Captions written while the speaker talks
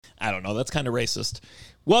I don't know. That's kind of racist.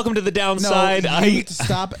 Welcome to the downside. No, you need to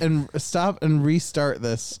stop and restart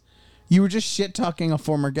this. You were just shit talking a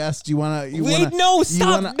former guest. Wait, no,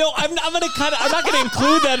 stop. No, I'm not going to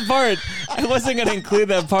include that part. I wasn't going to include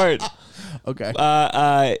that part. Okay.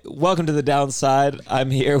 Welcome to the downside.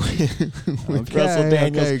 I'm here with Russell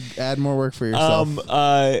Daniels. Okay, add more work for yourself.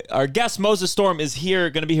 Our guest Moses Storm is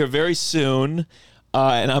going to be here very soon,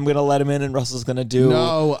 and I'm going to let him in, and Russell's going to do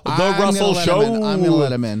the Russell Show. I'm going to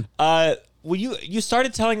let him in. Well, you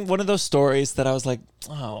started telling one of those stories that I was like,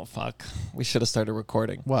 oh fuck, we should have started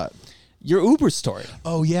recording. What? Your Uber story.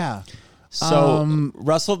 Oh yeah. So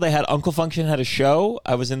Russell, Uncle Function had a show.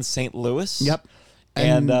 I was in St. Louis. Yep.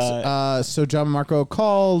 And so John and Marco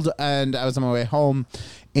called, and I was on my way home,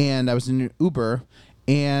 and I was in an Uber,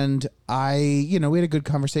 and we had a good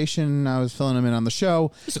conversation. I was filling him in on the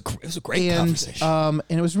show. It was a great conversation. And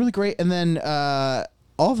it was really great. And then I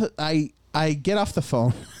get off the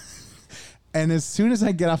phone. And as soon as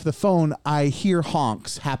I get off the phone, I hear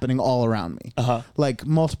honks happening all around me, like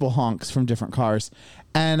multiple honks from different cars.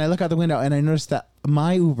 And I look out the window and I notice that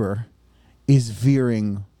my Uber is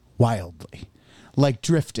veering wildly, like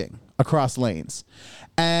drifting across lanes.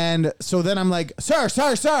 And so then I'm like, sir.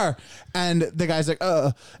 And the guy's like,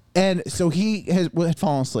 And so he had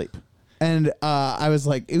fallen asleep. And I was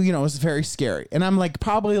like, it was very scary. And I'm like,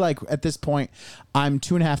 probably like at this point, I'm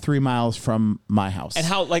 2.5, 3 miles from my house. And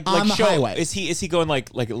how on the highway? Is he going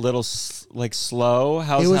like a little slow?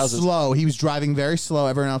 It was slow. He was driving very slow.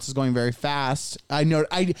 Everyone else is going very fast.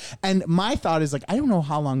 And my thought is like, I don't know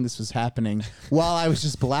how long this was happening while I was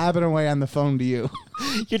just blabbing away on the phone to you.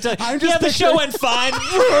 You're the show went fine.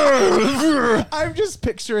 I'm just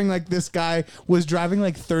picturing like this guy was driving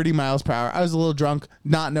like 30 miles per hour. I was a little drunk,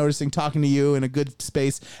 not noticing, talking to you in a good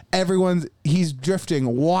space. He's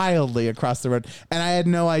drifting wildly across the road. And I had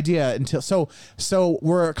no idea until so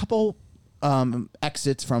we're a couple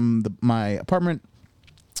exits from my apartment,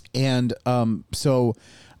 and so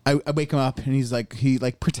I wake him up, and he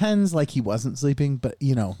pretends like he wasn't sleeping, but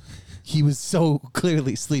he was so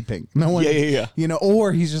clearly sleeping. No one,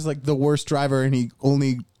 or he's just like the worst driver, and he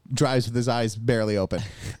only drives with his eyes barely open.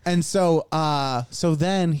 And so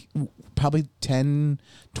then probably 10,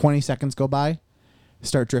 20 seconds go by,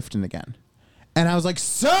 start drifting again. And I was like,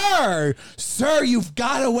 sir, you've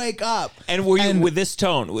got to wake up. And were you with this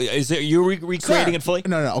tone? Is it you recreating it fully?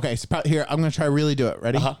 No. Okay, so here, I'm going to try to really do it.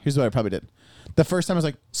 Ready? Here's what I probably did. The first time I was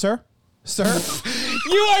like, sir.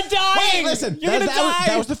 You are dying. Wait, listen. You're going to die.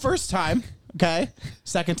 That was the first time. Okay.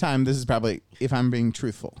 Second time, this is probably, if I'm being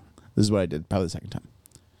truthful, this is what I did probably the second time.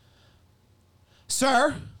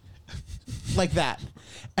 Sir. Like that.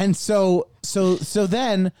 And so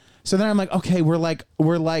then I'm like, okay, we're like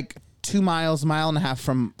 2 miles, 1.5 miles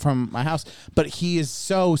from my house, but he is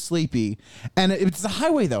so sleepy, and it's the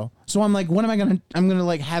highway though. So I'm like, what am I gonna? I'm gonna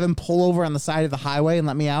like have him pull over on the side of the highway and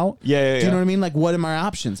let me out. Yeah. Do you know what I mean? Like, what are my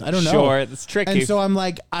options? I don't know. Sure, it's tricky. And so I'm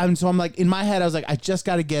like, in my head, I was like, I just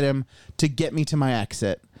got to get him to get me to my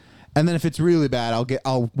exit. And then if it's really bad,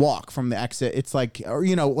 I'll walk from the exit. It's like, or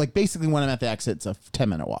like basically when I'm at the exit, it's a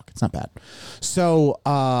 10-minute walk. It's not bad. So,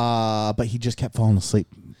 but he just kept falling asleep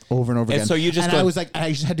over and over again. So I was like,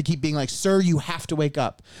 I just had to keep being like, sir, you have to wake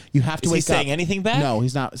up. You have to wake up. Is he saying anything back? No,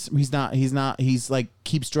 he's not. He's like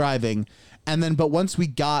keeps driving. And then, but once we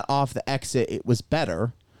got off the exit, it was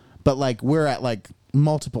better. But like we're at like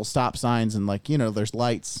multiple stop signs, and like there's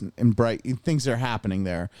lights and bright things are happening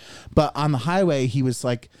there. But on the highway, he was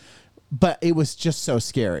like. But it was just so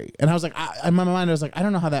scary. And I was like, in my mind, I was like, I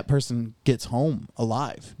don't know how that person gets home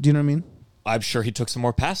alive. Do you know what I mean? I'm sure he took some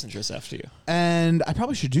more passengers after you. And I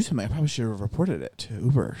probably should do something. I probably should have reported it to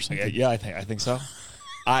Uber or something. Yeah, I think so.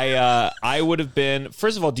 I would have been,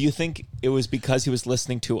 first of all, do you think it was because he was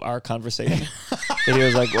listening to our conversation? And he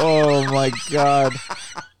was like, oh my God.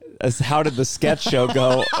 How did the sketch show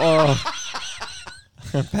go? Oh.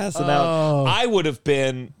 I'm passing out. I would have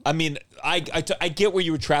been, I get where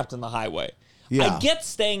you were trapped on the highway. Yeah. I get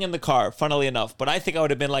staying in the car, funnily enough, but I think I would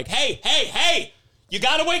have been like, hey, you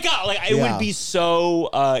got to wake up. Like, it would be so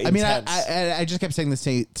intense. I just kept saying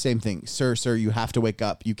the same thing. Sir, you have to wake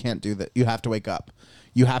up. You can't do that. You have to wake up.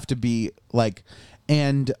 You have to be like,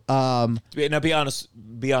 and... Now, be honest.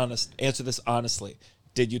 Answer this honestly.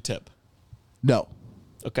 Did you tip? No.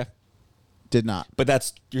 Okay. Did not. But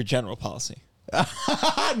that's your general policy.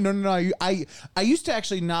 No. I used to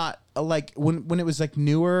actually not like when it was like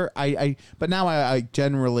newer. But now I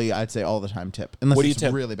generally I'd say all the time tip unless what do you it's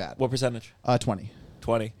tip? Really bad. What percentage? 20.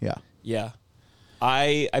 20. Yeah.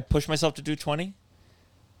 I push myself to do 20.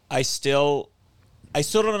 I still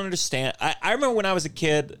don't understand. I remember when I was a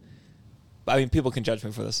kid, I mean, people can judge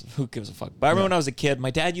me for this. Who gives a fuck? But I remember when I was a kid,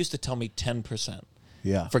 my dad used to tell me 10%.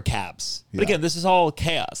 Yeah. For cabs. But Yeah. again, this is all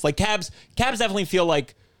chaos. Like cabs definitely feel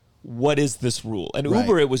like, what is this rule? And Right.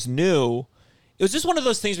 Uber, it was new. It was just one of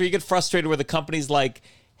those things where you get frustrated where the company's like,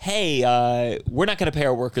 hey, we're not going to pay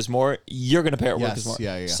our workers more. You're going to pay our workers more.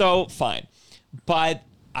 Yeah. So fine. But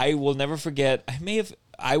I will never forget,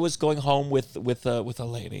 I was going home with a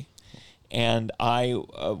lady, and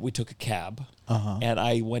we took a cab, and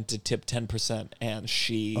I went to tip 10%, and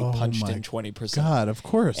she punched in 20%. God, of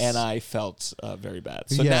course. And I felt very bad.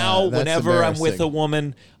 So Yeah, now, that's whenever I'm with embarrassing. a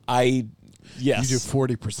woman, You do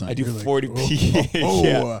 40%. I do You're like, 40.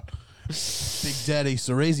 Yeah. Big Daddy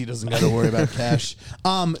Sorese doesn't got to worry about cash.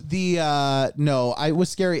 No, I was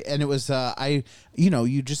scary, and it was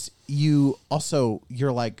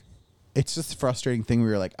you're like, it's just a frustrating thing where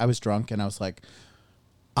you're like, I was drunk, and I was like,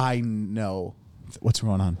 I know what's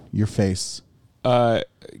going on. Your face.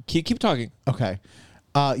 Keep talking. Okay.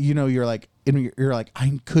 You're like,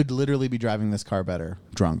 I could literally be driving this car better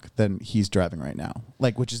drunk than he's driving right now.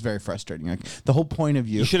 Like, which is very frustrating. Like, the whole point of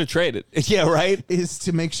You should have traded. Yeah, right? is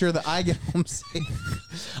to make sure that I get home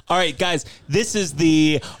safe. All right, guys, this is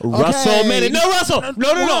the Russell Minute. No, Russell.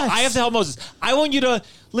 No. What? I have to help Moses. I want you to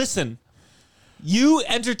listen. You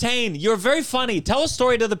entertain. You're very funny. Tell a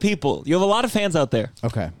story to the people. You have a lot of fans out there.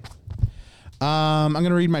 Okay. I'm going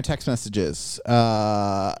to read my text messages,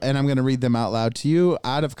 and I'm going to read them out loud to you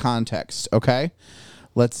out of context, okay?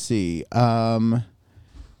 Let's see.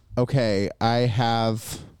 Okay, I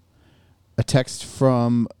have a text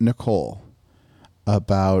from Nicole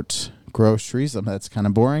about groceries. That's kind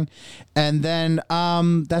of boring. And then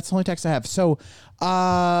that's the only text I have. So,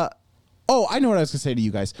 I know what I was going to say to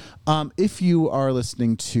you guys. If you are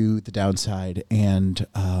listening to The Downside, and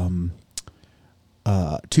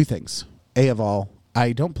two things. A of all,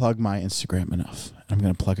 I don't plug my Instagram enough. I'm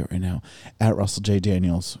going to plug it right now, at Russell J.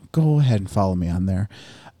 Daniels. Go ahead and follow me on there.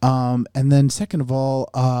 And then second of all,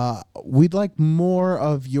 we'd like more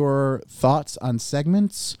of your thoughts on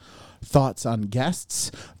segments, thoughts on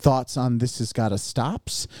guests, thoughts on This Has Gotta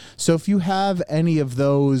Stops. So if you have any of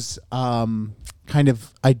those kind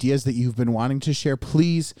of ideas that you've been wanting to share,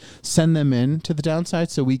 please send them in to The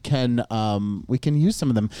Downside so we can use some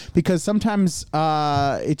of them, because sometimes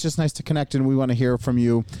it's just nice to connect, and we want to hear from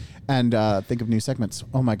you and think of new segments.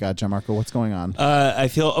 Oh my God, Gianmarco, what's going on? I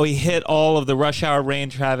feel he hit all of the rush hour rain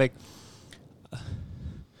traffic.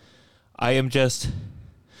 I am just...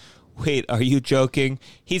 Wait, are you joking?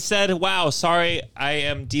 He said, wow, sorry, I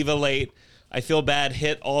am diva late. I feel bad,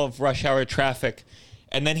 hit all of rush hour traffic.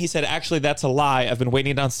 And then he said, actually, that's a lie. I've been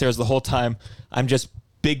waiting downstairs the whole time. I'm just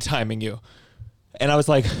big timing you. And I was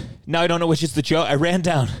like, now I don't know which is the joke. I ran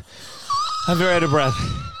down. I'm very out of breath.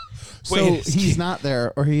 So Wait, he's not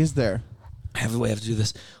there, or he is there? I have to do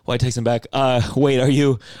this. Well, I text him back. Wait, are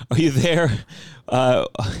you there?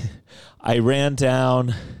 I ran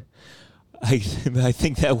down. I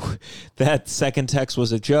think that second text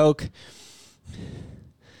was a joke.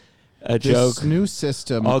 This new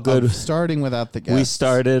system, all good. Of starting without the guests. We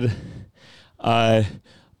started,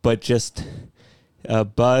 but just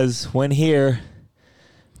Buzz went here.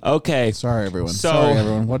 Okay. Sorry, everyone. So, Sorry,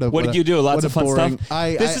 everyone. What did you do? Lots of fun boring,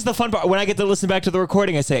 stuff. This is the fun part. When I get to listen back to the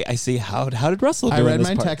recording, I say, I see. How did Russell do I read in this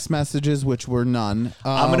my part? text messages, which were none.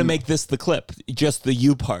 I'm going to make this the clip, just the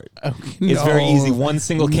you part. Okay, It's very easy. One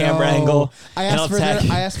single camera angle. I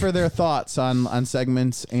asked for their thoughts on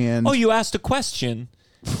segments, and Oh, you asked a question.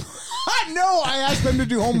 no, I asked them to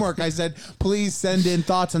do homework. I said, please send in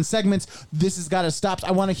thoughts on segments. This has got to stop.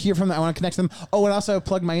 I want to hear from them. I want to connect to them. Oh, and also I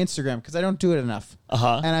plug my Instagram because I don't do it enough.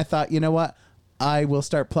 Uh-huh. And I thought, you know what? I will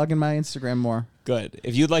start plugging my Instagram more. Good.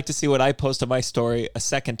 If you'd like to see what I post on my story a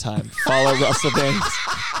second time, follow Russell Daniels.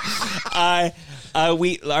 Our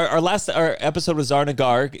episode with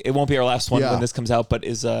Zarnagar. It won't be our last one Yeah. when this comes out, but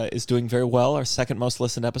is doing very well. Our second most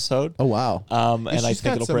listened episode. Oh, wow. And I she's think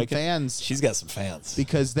got it'll some break fans. it. She's got some fans.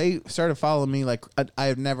 Because they started following me like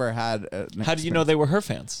I've never had. How did you know they were her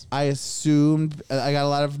fans? I assumed I got a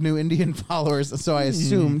lot of new Indian followers, so I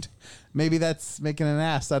assumed maybe that's making an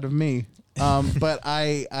ass out of me. But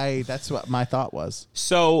I that's what my thought was.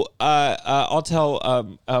 So I'll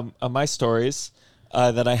tell my stories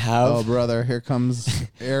that I have. Oh, brother, here comes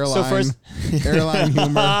airline. So first, airline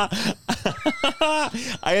humor. I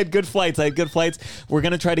had good flights. We're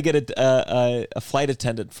gonna try to get a flight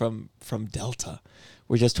attendant from Delta.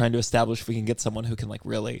 We're just trying to establish if we can get someone who can like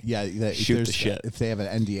really shoot the shit. If they have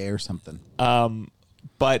an NDA or something.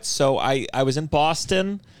 But so I was in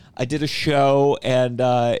Boston. I did a show, and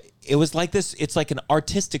it was like this. It's like an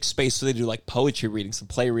artistic space. So they do like poetry readings and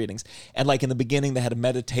play readings. And like in the beginning, they had a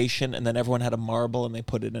meditation, and then everyone had a marble and they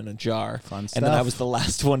put it in a jar. Fun And then I stuff. was the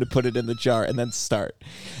last one to put it in the jar and then start.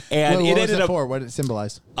 And What it was ended it up, for? What did it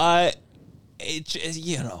symbolize?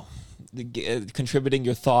 contributing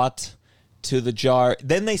your thought to the jar.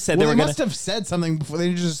 Then they said Well, they they were going must have said something before. They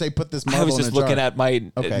didn't just say put this I marble was in just a jar. looking at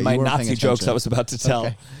my Okay, my you weren't Nazi paying jokes attention. I was about to tell,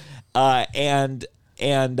 Okay. and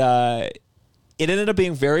it ended up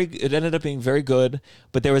being very good.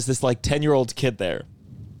 But there was this like 10-year-old kid there,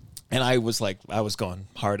 and I was going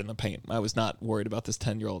hard in the paint. I was not worried about this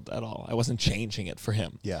 10-year-old at all. I wasn't changing it for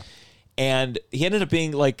him. Yeah. And he ended up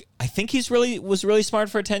being like, I think was really smart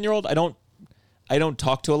for a 10-year-old. I don't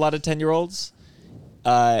talk to a lot of 10-year-olds.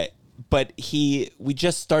 But we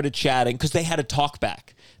just started chatting because they had a talk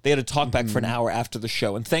back. They had a talk back for an hour after the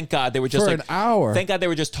show. And thank God they were just For like an hour? Thank God they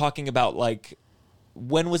were just talking about like,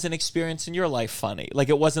 when was an experience in your life funny? Like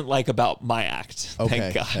it wasn't like about my act. Okay.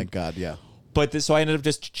 Thank God. Thank God. Yeah. But so I ended up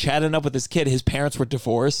just chatting up with this kid. His parents were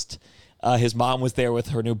divorced. His mom was there with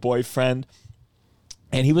her new boyfriend.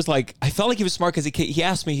 And he was like, I felt like he was smart because he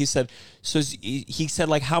asked me, he said, he said,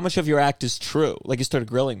 like, how much of your act is true? Like, he started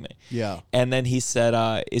grilling me. Yeah. And then he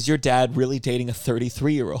said, is your dad really dating a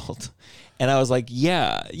 33-year-old? And I was like,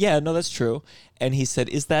 yeah, no, that's true. And he said,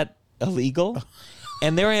 is that illegal?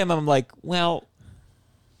 And there I am. I'm like, well,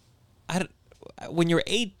 when you're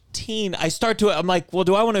 18, I'm like, well,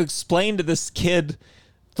 do I want to explain to this kid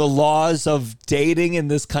the laws of dating in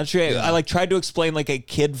this country? I like tried to explain like a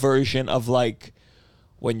kid version of like,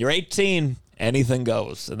 when you're 18, anything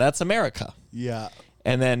goes, and that's America. Yeah.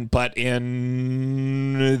 And then, but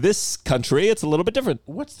in this country, it's a little bit different.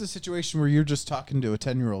 What's the situation where you're just talking to a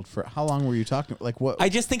 10-year-old for how long were you talking? Like what? I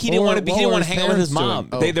just think he didn't want to hang out with his mom.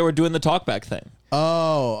 Doing? They were doing the talkback thing.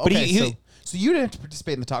 Oh, But okay. So you didn't have to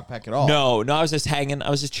participate in the talk pack at all. No, I was just hanging.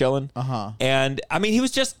 I was just chilling. And I mean,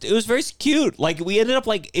 it was very cute. Like we ended up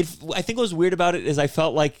like, I think what was weird about it is I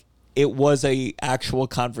felt like it was a actual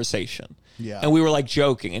conversation. Yeah. And we were like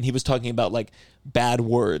joking, and he was talking about like bad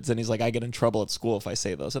words, and he's like, I get in trouble at school if I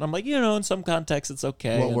say those. And I'm like, in some contexts it's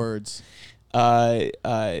okay. What and, words? I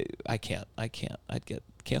can't. I'd get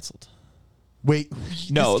canceled. Wait.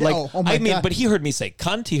 No, This- like oh my I mean, God. but he heard me say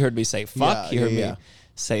cunt, he heard me say fuck, Yeah, he heard yeah. me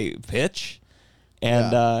say bitch.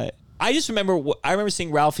 And I just remember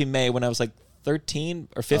seeing Ralphie May when I was like 13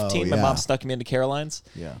 or 15. My yeah. mom stuck me into Caroline's.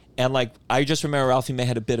 Yeah. And like I just remember Ralphie May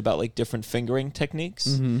had a bit about like different fingering techniques.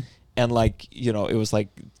 Mm-hmm. And like, it was like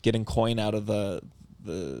getting coin out of the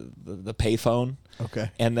payphone. Okay.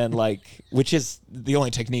 And then like, which is the only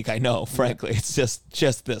technique I know, frankly. It's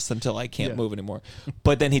just this until I can't move anymore.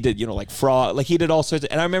 But then he did, like fraud, like he did all sorts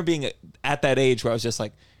of, and I remember being at that age where I was just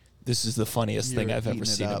like, this is the funniest thing I've ever eating it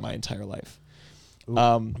seen in up. my entire life. Ooh,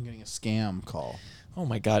 I'm getting a scam call. Oh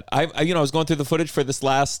my God. I was going through the footage for this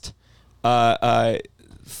last, the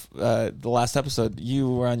last episode. You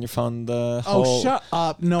were on your phone the whole... Oh, shut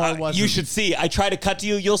up. No, I wasn't. You should see. I try to cut to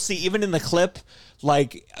you. You'll see, even in the clip,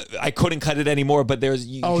 like, I couldn't cut it anymore, but there's...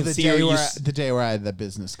 You can the see day, her, the day where I had the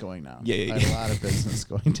business going down. Yeah. I had a lot of business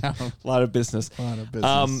going down. A lot of business. A lot of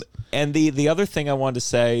business. And the other thing I wanted to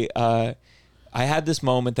say, I had this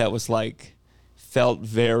moment that was like, felt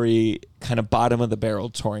very kind of bottom of the barrel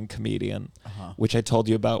touring comedian, which I told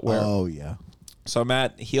you about where... Oh, yeah. So I'm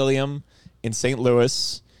at Helium in St.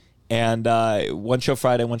 Louis, and one show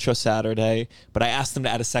Friday, one show Saturday. But I asked them to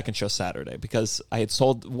add a second show Saturday because I had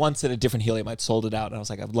sold once at a different Helium. I'd sold it out, and I was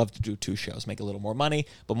like, I'd love to do 2 shows, make a little more money,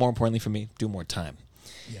 but more importantly for me, do more time.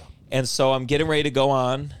 Yeah. And so I'm getting ready to go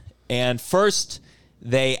on, and first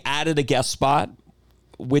they added a guest spot,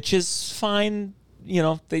 which is fine.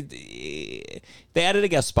 They added a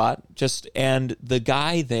guest spot, and the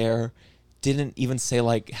guy there didn't even say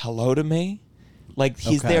like hello to me. Like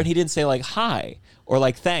he's there and he didn't say like hi or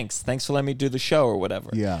like thanks for letting me do the show or whatever.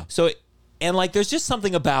 Yeah. So and like there's just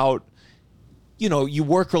something about you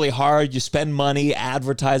work really hard, you spend money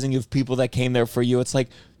advertising, you have people that came there for you. It's like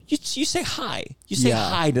you say hi. You say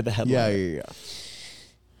hi to the headliner. Yeah.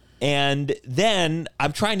 And then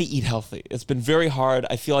I'm trying to eat healthy. It's been very hard.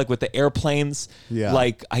 I feel like with the airplanes,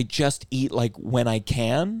 like I just eat like when I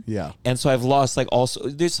can. Yeah. And so I've lost like also,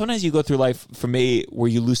 there's sometimes you go through life for me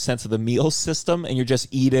where you lose sense of the meal system and you're just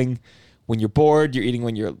eating when you're bored, you're eating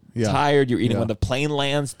when you're tired, you're eating when the plane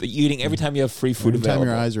lands, you're eating every time you have free food Every available.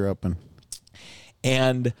 time your eyes are open.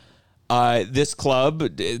 And this club,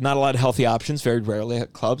 not a lot of healthy options, very rarely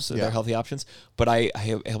at clubs, there are healthy options, but I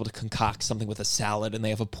am able to concoct something with a salad, and they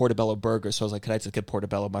have a portobello burger, so I was like, could I just get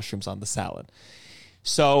portobello mushrooms on the salad?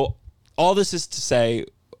 So all this is to say,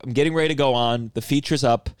 I'm getting ready to go on, the feature's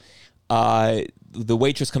up, the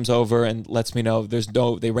waitress comes over and lets me know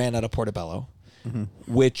they ran out of portobello,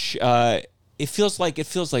 which it feels like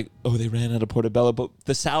oh, they ran out of portobello, but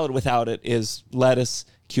the salad without it is lettuce,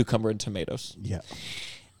 cucumber, and tomatoes. Yeah.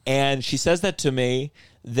 And she says that to me.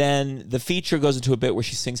 Then the feature goes into a bit where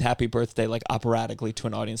she sings "Happy Birthday" like operatically to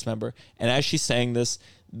an audience member. And as she's saying this,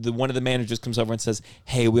 one of the managers comes over and says,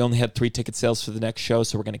 "Hey, we only had 3 ticket sales for the next show,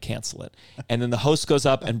 so we're going to cancel it." And then the host goes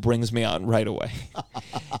up and brings me on right away.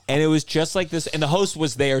 And it was just like this. And the host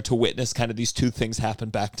was there to witness kind of these two things happen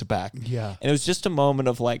back to back. Yeah. And it was just a moment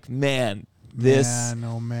of like, man, this. Man,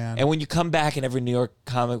 oh man. And when you come back and every New York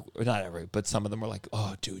comic, or not every, but some of them were like,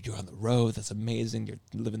 "Oh, dude, you're on the road. That's amazing. You're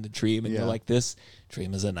living the dream." And Yeah. you're like, this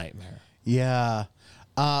dream is a nightmare. Yeah.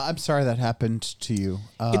 I'm sorry that happened to you.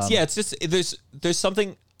 It's just, there's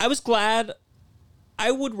something, I was glad.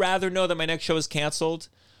 I would rather know that my next show is canceled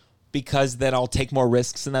because then I'll take more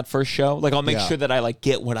risks in that first show. Like I'll make Yeah. sure that I like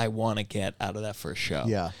get what I want to get out of that first show.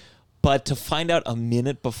 Yeah. But to find out a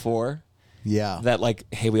minute before Yeah. that like,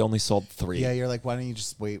 hey, we only sold 3. Yeah, you're like, why don't you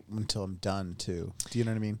just wait until I'm done too? Do you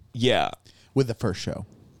know what I mean? Yeah. With the first show.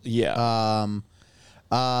 Yeah.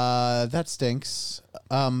 That stinks.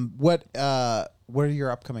 What are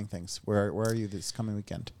your upcoming things? Where are you this coming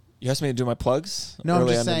weekend? You asked me to do my plugs? No, I'm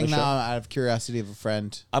early just on in saying the now show? out of curiosity of a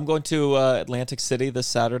friend. I'm going to Atlantic City this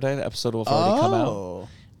Saturday. The episode will have already come out.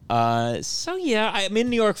 Oh. So yeah, I'm in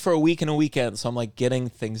New York for a week and a weekend, so I'm like getting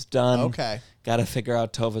things done. Okay. Got to figure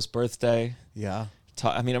out Tova's birthday. Yeah.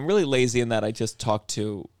 I mean, I'm really lazy in that I just talked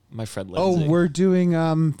to my friend Oh, Lindsay. we're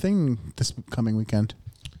doing thing this coming weekend.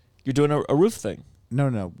 You're doing a roof thing. No,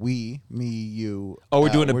 me, you. Oh, we're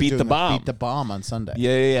doing a Beat the Bomb. Beat the Bomb on Sunday.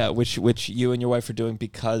 Yeah. Which you and your wife are doing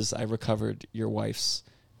because I recovered your wife's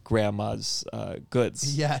grandma's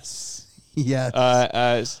goods. Yes. Yes.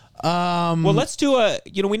 Well, let's do a.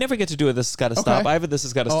 We never get to do a This Has Got to Stop. Okay. I have a This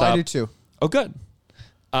Has Got to Oh, Stop. I do too. Oh, good.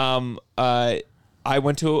 I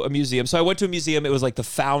went to a museum. So I went to a museum. It was like the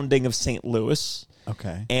founding of St. Louis.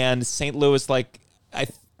 Okay. And St. Louis,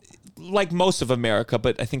 like most of America,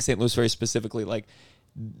 but I think St. Louis very specifically, like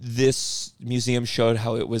this museum showed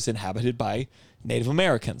how it was inhabited by Native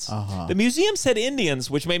Americans. Uh-huh. The museum said Indians,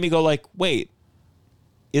 which made me go like, wait,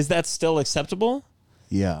 is that still acceptable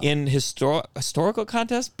Yeah. in historical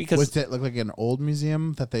context? Because Was it look like an old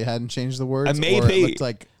museum that they hadn't changed the words? Maybe. Or it looked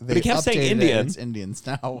like they But it kept saying updated it and Indian. It's Indians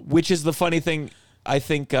now. which is the funny thing. I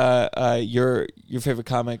think your favorite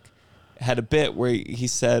comic had a bit where he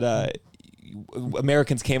said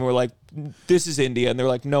Americans came and were like, "This is India," and they're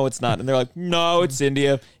like, "No, it's not," and they're like, "No, it's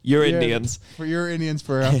India. You're Indians. You're Indians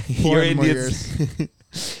for You're 4 more Indians."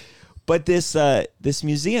 years. But this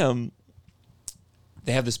museum,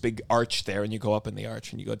 they have this big arch there, and you go up in the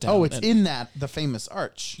arch and you go down. Oh, it's and- in the famous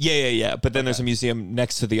arch. Yeah. But then there's a museum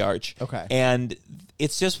next to the arch. Okay. And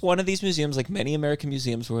it's just one of these museums, like many American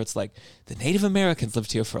museums, where it's like the Native Americans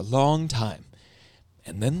lived here for a long time.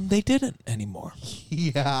 And then they didn't anymore.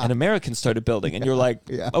 Yeah. And Americans started building. And you're like,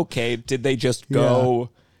 Yeah. okay, did they just go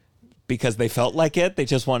because they felt like it? They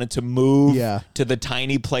just wanted to move Yeah. to the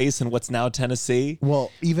tiny place in what's now Tennessee? Well,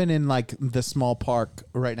 even in like the small park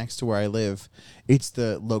right next to where I live, it's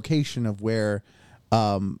the location of where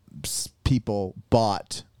people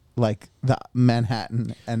bought like the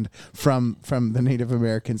Manhattan and from the Native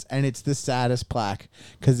Americans, and it's the saddest plaque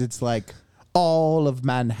because it's like all of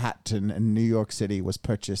Manhattan and New York City was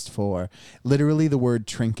purchased for literally the word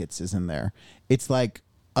trinkets is in there. It's like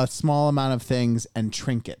a small amount of things and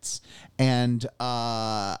trinkets, and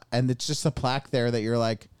it's just a plaque there that you're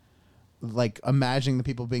like imagining the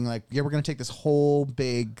people being like, yeah, we're going to take this whole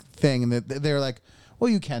big thing. And they're like, well,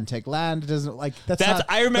 you can take land. It doesn't like that's not,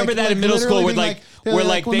 I remember that in middle school literally where being where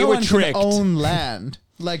well, they no were one can tricked. own land.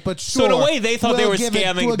 Like, but So in a sure, way, they thought they we'll were give it-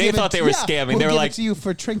 scamming. we'll They give thought it- they were yeah, scamming. We'll They were give like- it to you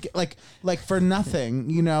for trinket, like for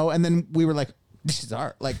nothing, And then we were like, this is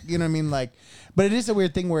art, like you know what I mean, like. But it is a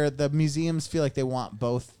weird thing where the museums feel like they want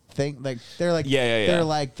both things. Like they're like, Yeah. They're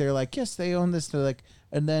like, yes, they own this. They're like,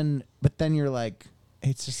 but then you're like,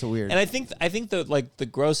 it's just a weird. And I think the like the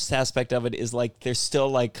gross aspect of it is like there's still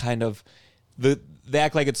like kind of they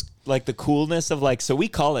act like it's like the coolness of like, so we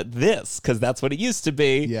call it this because that's what it used to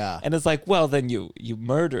be. Yeah. And it's like, well, then you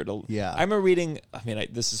murdered. Yeah. I remember reading. I mean,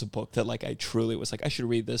 this is a book that like I truly was like I should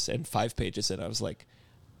read this, and 5 pages in I was like,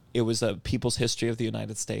 it was a People's History of the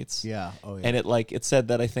United States. Yeah. Oh yeah. And it said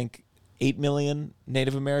that I think 8 million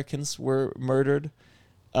Native Americans were murdered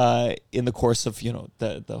in the course of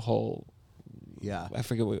the whole. Yeah. I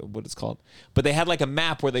forget what it's called, but they had like a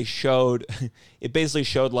map where they showed, it basically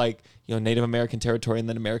showed like, Native American territory and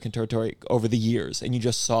then American territory over the years. And you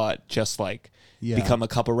just saw it just like Yeah. become a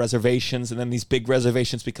couple reservations. And then these big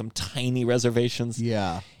reservations become tiny reservations.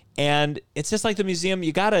 Yeah. And it's just like the museum.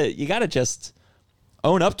 You gotta just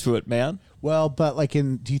own up to it, man. Well, but like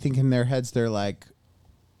do you think in their heads they're like,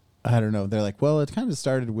 I don't know. They're like, well, it kind of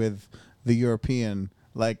started with the European,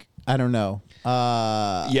 like, I don't know.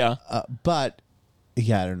 Yeah. But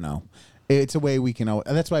yeah, I don't know. It's a way we can.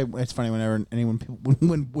 That's why it's funny whenever anyone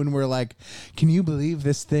when we're like, can you believe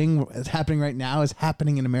this thing that's happening right now is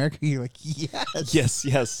happening in America? You're like, yes,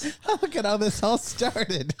 Yes. Look at how this all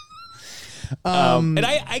started. And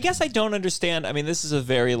I guess I don't understand. I mean, this is a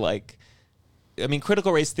very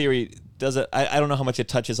critical race theory does it. I don't know how much it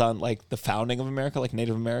touches on like the founding of America, like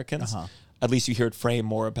Native Americans. At least you hear it frame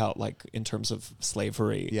more about like in terms of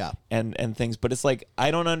slavery, and things. But it's like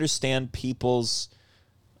I don't understand people's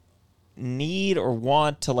need or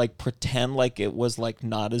want to like pretend like it was like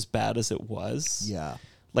not as bad as it was. Yeah.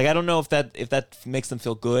 Like I don't know if that makes them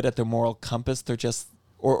feel good at their moral compass. They're just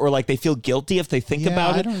or like they feel guilty if they think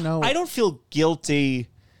about it. I don't know. I don't feel guilty.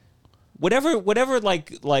 Whatever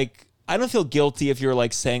like I don't feel guilty if you're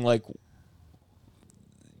like saying like,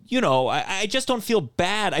 you know, I just don't feel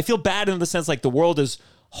bad. I feel bad in the sense like the world is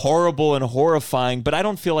horrible and horrifying, but I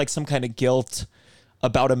don't feel like some kind of guilt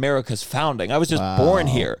about America's founding. I was just born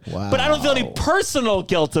here. But I don't feel any personal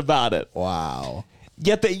guilt about it. Wow.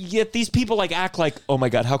 Yet these people like act like, oh my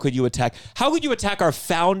God, how could you attack our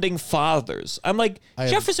founding fathers? I'm like,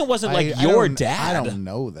 Jefferson wasn't like your dad. I don't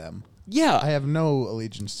know them. Yeah. I have no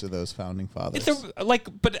allegiance to those founding fathers.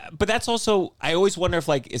 But that's also, I always wonder if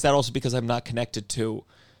like, is that also because I'm not connected to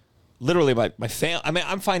literally my family? I mean,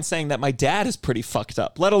 I'm fine saying that my dad is pretty fucked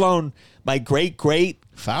up, let alone my great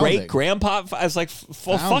grandpa. I was like,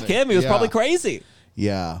 well, fuck him. He was probably crazy.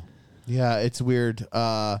 Yeah. Yeah. It's weird.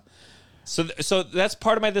 So that's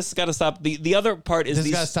part of my, this has got to stop. The other part is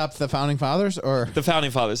this got to stop the founding fathers or the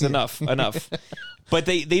founding fathers. Enough. But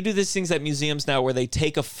they do these things at museums now where they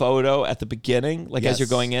take a photo at the beginning, like as you're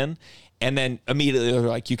going in, and then immediately they're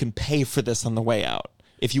like, you can pay for this on the way out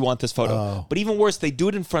if you want this photo. Oh. But even worse, they do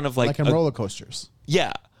it in front of like in roller coasters.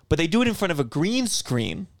 Yeah, but they do it in front of a green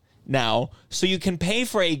screen now, so you can pay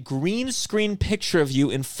for a green screen picture of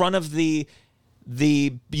you in front of the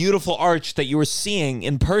beautiful arch that you were seeing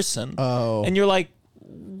in person. Oh. And you're like,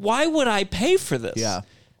 why would I pay for this? Yeah.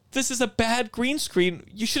 This is a bad green screen.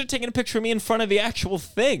 You should have taken a picture of me in front of the actual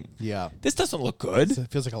thing. Yeah. This doesn't look good.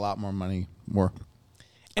 It feels like a lot more money.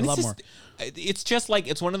 And it's just like,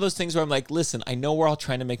 it's one of those things where I'm like, listen, I know we're all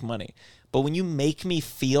trying to make money, but when you make me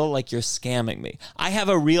feel like you're scamming me, I have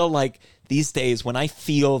a real, like, these days when I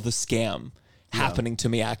feel the scam happening to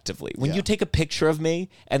me actively. When you take a picture of me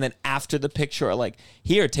and then after the picture are like,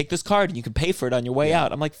 here, take this card and you can pay for it on your way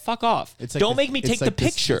out. I'm like, fuck off. It's like Don't make me take the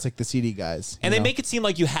picture. It's like the CD guys. And they make it seem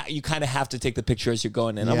like you kind of have to take the picture as you're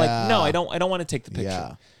going in. I'm like, no, I don't want to take the picture.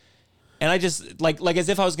 Yeah. And I just like as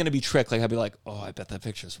if I was going to be tricked. Like I'd be like, oh, I bet that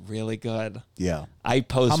picture is really good. Yeah. I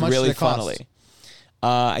posed How much really did it cost? funnily.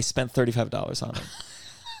 I spent $35 on it.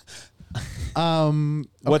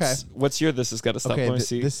 Okay. What's your this has got to stop? Okay, Let me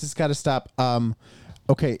see. this has got to stop.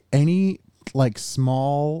 Okay, any like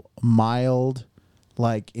small, mild,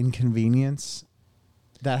 like inconvenience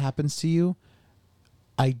that happens to you,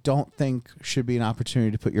 I don't think should be an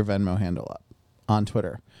opportunity to put your Venmo handle up on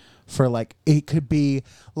Twitter. For like, it could be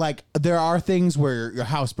like, there are things where your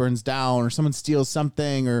house burns down or someone steals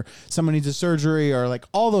something or someone needs a surgery or like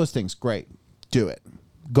all those things. Great. Do it.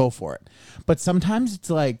 Go for it. But sometimes it's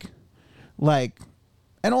like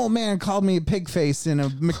an old man called me a pig face in a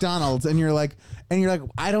McDonald's and you're like,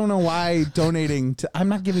 I don't know why donating to, I'm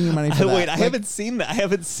not giving you money for that. Wait, I haven't seen that. I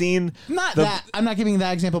haven't seen that. I'm not giving you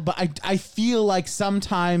that example, but I feel like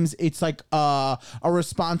sometimes it's like a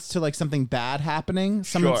response to like something bad happening.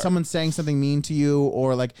 Someone saying something mean to you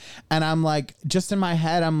or like, and I'm like, just in my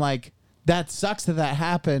head, I'm like, that sucks that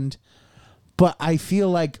happened. But I feel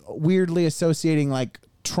like weirdly associating like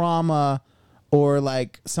trauma or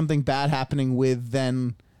like something bad happening with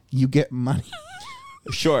then you get money.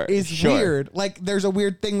 Sure. Is weird. Like there's a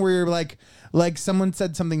weird thing where you're like someone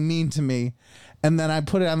said something mean to me and then I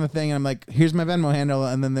put it on the thing and I'm like, here's my Venmo handle.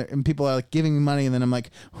 And then and people are like giving me money. And then I'm like,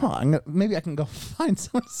 maybe I can go find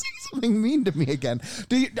someone to say something mean to me again.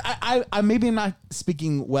 I maybe I'm not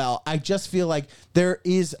speaking well. I just feel like there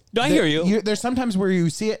is. No, I hear you. There's sometimes where you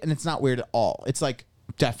see it and it's not weird at all. It's like,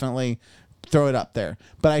 definitely throw it up there.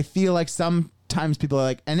 But I feel like sometimes people are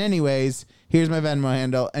like, and anyways, here's my Venmo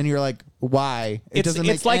handle. And you're like, why?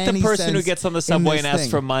 It's like the person who gets on the subway and asks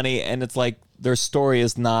for money and it's like their story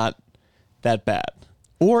is not that bad.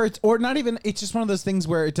 Or not even, it's just one of those things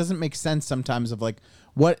where it doesn't make sense sometimes of like,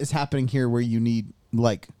 what is happening here where you need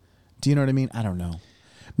like, do you know what I mean? I don't know.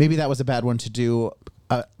 Maybe that was a bad one to do.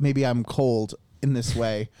 Maybe I'm cold in this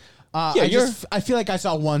way. I feel like I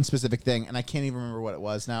saw one specific thing, and I can't even remember what it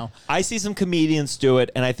was now. I see some comedians do it,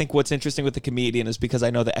 and I think what's interesting with the comedian is because I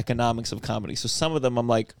know the economics of comedy. So some of them, I'm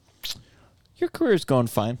like, your career's going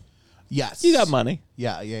fine. Yes. You got money.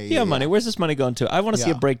 Yeah. You have money. Where's this money going to? I want to see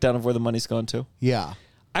a Yeah. breakdown of where the money's going to. Yeah.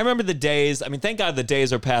 I remember the days. I mean, thank God the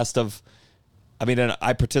days are past of. I mean, and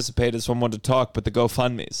I participated, so I'm one to talk, but the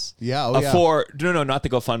GoFundMes. Yeah, No, not the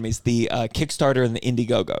GoFundMes. The Kickstarter and the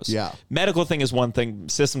Indiegogos. Yeah. Medical thing is one thing.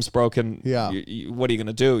 System's broken. Yeah. What are you going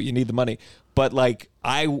to do? You need the money. But like,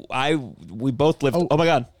 we both lived. Oh my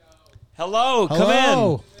God. Hello. Come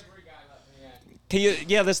in. Can you?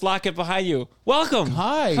 Yeah, let's lock it behind you. Welcome.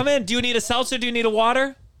 Hi. Come in. Do you need a seltzer? Do you need a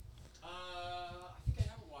water? I think I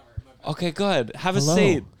have a water in my bag. Okay, good. Have a Hello.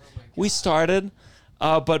 seat. We started,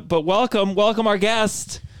 but welcome our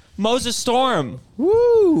guest, Moses Storm.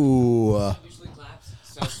 Woo. Usually claps.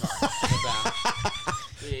 So sorry about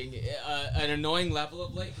being an annoying level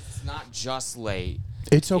of late. 'Cause it's not just late.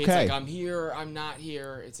 It's It's okay. like I'm here, I'm not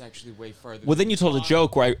here. It's actually way further. Well, then you told a thought.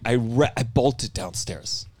 joke where I bolted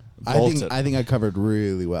downstairs. I Bolted. think I covered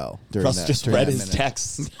really well during Russ that. just during read that his minute.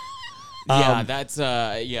 texts. Yeah, that's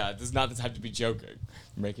There's not the time to be joking.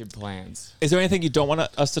 Making plans. Is there anything you don't want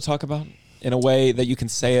us to talk about in a way that you can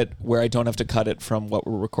say it where I don't have to cut it from what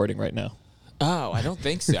we're recording right now? Oh, I don't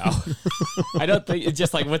think so. I don't think it's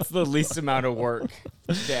just like what's the least amount of work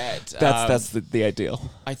that That's the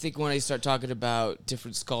ideal. I think when I start talking about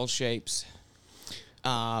different skull shapes,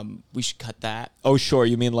 we should cut that. Oh, sure.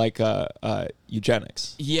 You mean like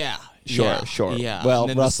eugenics? Yeah. Sure, yeah, sure. Yeah. Well, And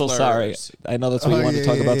then the Russell, sorry. slurs. I know that's what you Oh, want to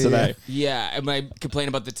talk about today. Yeah, and when I complain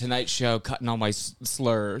about the Tonight Show cutting all my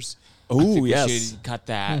slurs. I Ooh, think we yes. should cut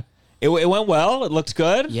that. It went well. It looked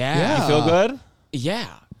good. Yeah. You feel good? Yeah,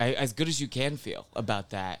 as good as you can feel about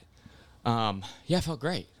that. Yeah, I felt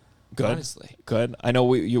great. Good. Honestly. Good. I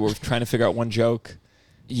know you were trying to figure out one joke.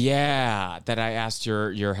 Yeah, that I asked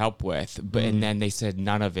your help with, but and then they said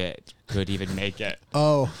none of it could even make it.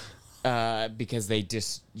 Oh. Because they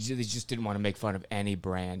just didn't want to make fun of any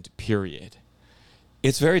brand, period.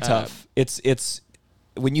 It's very tough. It's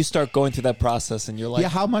when you start going through that process and you're like, Yeah,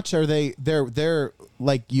 how much are they? They're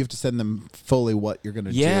like you have to send them fully what you're gonna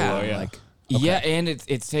Yeah. do. Oh, and, yeah. Like Yeah, and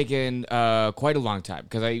it's taken quite a long time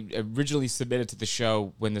because I originally submitted to the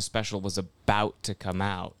show when the special was about to come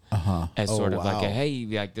out as Oh, sort of like wow. a hey,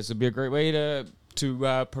 like this would be a great way to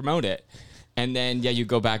promote it, and then you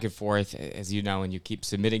go back and forth as you know, and you keep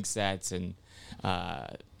submitting sets and.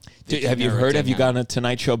 have you heard? Have you gotten a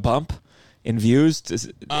Tonight Show bump in views? Does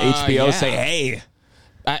HBO yeah. say, "Hey,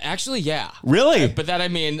 Actually, yeah. Really? But that I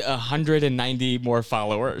mean 190 more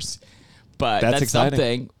followers. But That's that's exciting.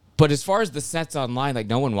 something. But as far as the sets online, like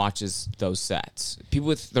no one watches those sets. People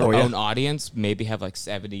with their Oh, yeah. own audience maybe have like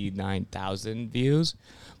 79,000 views,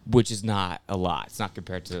 which is not a lot. It's not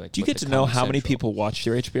compared to like. do you what get the to know Comedy how many Central- people watched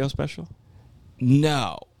your HBO special?"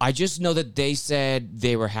 No, I just know that they said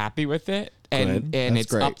they were happy with it, and Good. and That's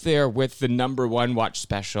it's great. up there with the #1 watch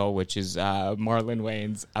special, which is Marlon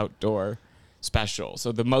Wayne's outdoor special.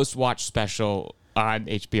 So the most watched special on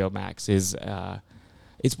HBO Max is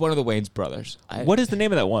it's one of the Wayne's brothers. What is the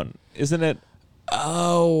name of that one? Isn't it?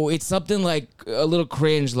 Oh, it's something like a little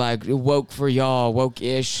cringe, like woke for y'all,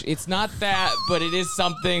 woke-ish. It's not that, but it is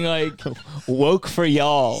something like Woke for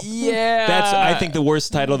y'all. yeah. That's I think the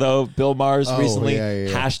worst title though. Bill Maher's Oh, recently yeah.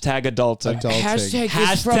 hashtag adulting. Adulting. Hashtag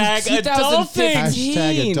Hashtag is from 2015.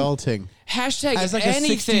 Hashtag adulting. Hashtag As like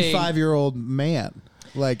anything. a 65-year-old man.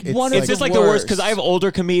 Like it's One of It's like, just the like the worst because worst. I have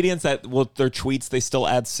older comedians that their tweets they still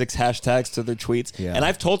add 6 hashtags to their tweets, Yeah. and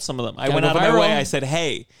I've told some of them. I Gotta went go out of my way. viral. I said,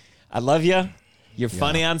 "Hey, I love you. You're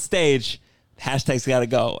funny on stage. Hashtags got to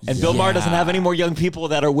go." And Bill Maher doesn't have any more young people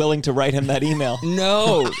that are willing to write him that email.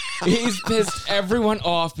 No, he's pissed everyone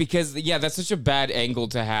off because that's such a bad angle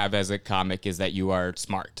to have as a comic is that you are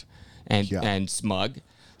smart and smug.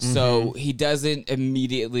 So he doesn't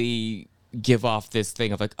immediately give off this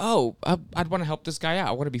thing of like, oh, I'd want to help this guy out.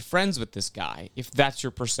 I want to be friends with this guy. If that's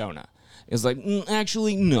your persona, it's like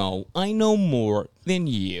actually no, I know more than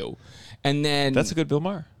you. And then That's a good Bill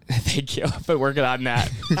Maher. Thank you. I've been working on that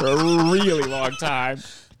for a really long time.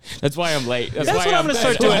 That's why I'm late. That's what why I'm gonna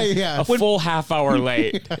start that's why doing. Yeah. A full half hour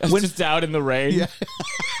late. I was just out in the rain. Yeah.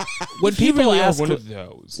 When You people really are ask one of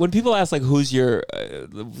those. when people ask like who's your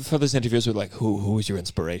for those interviews with like who is your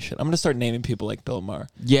inspiration, I'm gonna start naming people like Bill Maher.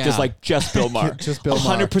 Yeah. just Bill Maher. Just Bill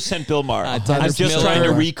Maher. 100% Bill Maher. I'm Dennis just trying to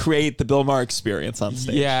Miller. recreate the Bill Maher experience on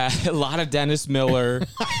stage. Yeah, a lot of Dennis Miller.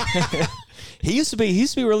 He used to be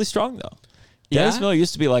really strong though. Dennis Yeah? Miller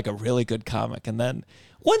used to be like a really good comic, and then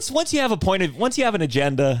once you have once you have an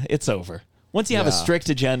agenda, it's over. Once you have a strict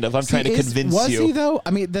agenda of I'm trying to convince was you. Was he though?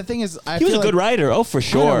 I mean, the thing is, he was a good writer. Oh, for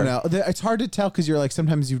sure. I don't know. It's hard to tell because you're like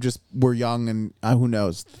sometimes you just were young and who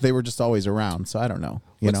knows? They were just always around, so I don't know.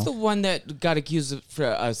 What's the one that got accused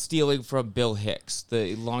of stealing from Bill Hicks?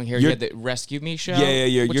 The long hair, he had the Rescue Me show. Yeah.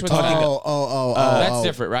 You're talking. That's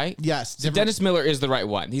different, right? Yes. So Dennis Miller is the right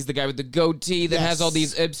one. He's the guy with the goatee that has all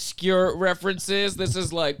these obscure references. This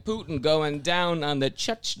is like Putin going down on the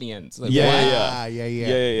Chechnyans. Like,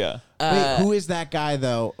 Yeah. Wait, who is that guy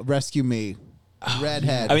though? Rescue Me.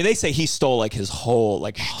 Redhead. I mean, they say he stole like his whole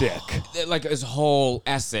like shtick, like his whole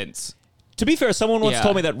essence. To be fair, someone once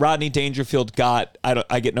told me that Rodney Dangerfield got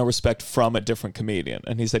I get no respect from a different comedian,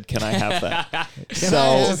 and he said, "Can I have that?" It's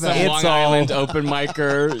Long Island open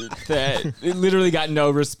micer that literally got no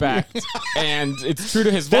respect, and it's true to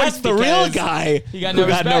his voice. That's the real guy he got who no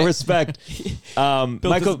got respect. no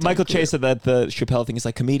respect. Michael Che said that the Chappelle thing is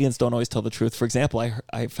like comedians don't always tell the truth. For example,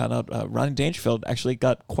 I found out Rodney Dangerfield actually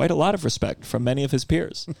got quite a lot of respect from many of his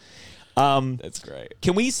peers. That's great.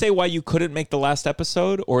 Can we say why you couldn't make the last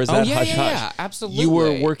episode, or is that hush hush? Yeah, absolutely. You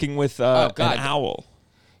were working with an owl.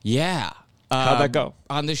 Yeah. How'd that go?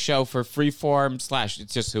 On the show for Freeform /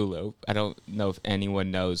 it's just Hulu. I don't know if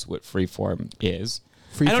anyone knows what Freeform is.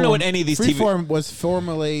 I don't know what any of these Freeform was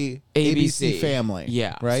formerly ABC Family.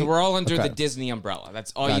 Yeah. Right? So we're all under the Disney umbrella.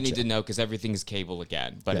 That's all you need to know because everything is cable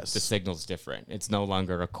again. But Yes. the signal's different. It's no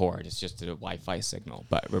longer a cord. It's just a Wi-Fi signal.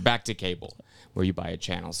 But we're back to cable where you buy a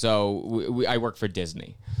channel. So I work for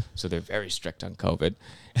Disney. So they're very strict on COVID.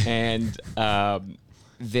 And so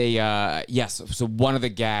one of the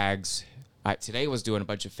gags, today was doing a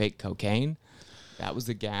bunch of fake cocaine. That was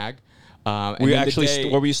the gag. What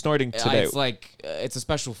were you snorting today? It's like it's a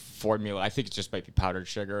special formula. I think it just might be powdered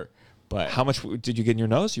sugar. But how much did you get in your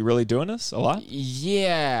nose? You really doing this a lot?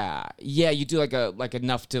 Yeah. You do like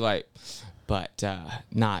enough to but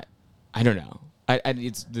not. I don't know.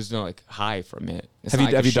 There's no like high from it.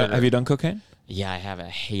 Have you done cocaine? Yeah, I have. I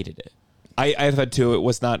hated it. I've had two. It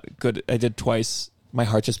was not good. I did twice. My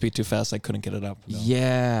heart just beat too fast. I couldn't get it up. No.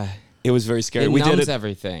 Yeah, it was very scary. It we numbs did it.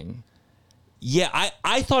 Everything. Yeah,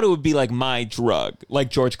 I thought it would be like my drug,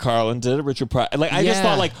 like George Carlin did it, Richard Pryor. Like I just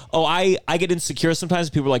thought like, I get insecure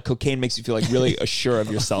sometimes. People are like, cocaine makes you feel like really assured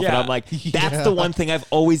of yourself, and I'm like, that's the one thing I've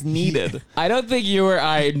always needed. I don't think you or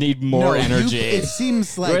I need more energy. It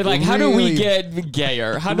seems like we're like, how do we get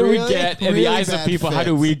gayer? How do we get in the eyes of people? How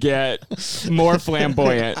do we get more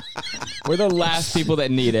flamboyant? We're the last people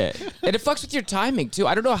that need it, and it fucks with your timing too.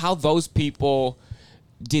 I don't know how those people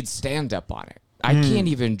did stand up on it. I can't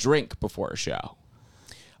even drink before a show.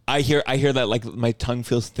 I hear that like my tongue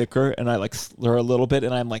feels thicker and I like slur a little bit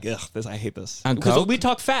and I'm like, ugh, I hate this. Because we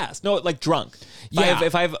talk fast. No, like drunk.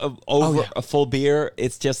 If I have a full beer,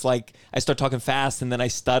 it's just like I start talking fast and then I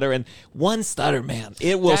stutter, and one stutter, man,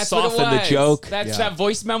 it will soften the joke. That's that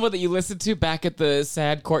voice memo that you listened to back at the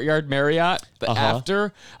Sad Courtyard Marriott.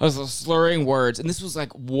 After I was slurring words, and this was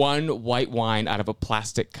like one white wine out of a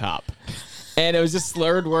plastic cup. And it was just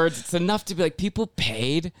slurred words. It's enough to be like, people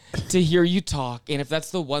paid to hear you talk. And if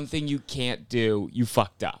that's the one thing you can't do, you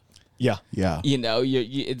fucked up. Yeah. You know,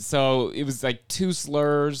 so it was like two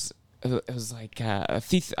slurs. It was like, I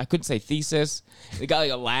couldn't say thesis. It got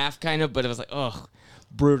like a laugh kind of, but it was like, ugh,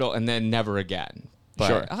 brutal. And then never again. But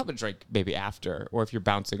sure. I'll have a drink maybe after, or if you're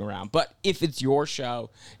bouncing around. But if it's your show,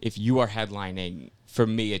 if you are headlining, for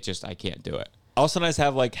me, I can't do it. I'll sometimes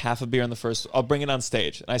have like half a beer in the first. I'll bring it on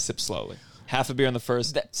stage and I sip slowly. Half a beer in the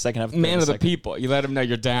first, second half. Man of the people. You let them know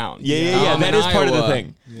you're down. Yeah. That is part of the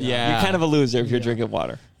thing. Yeah. You're kind of a loser if you're drinking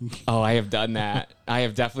water. Oh, I have done that. I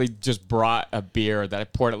have definitely just brought a beer that I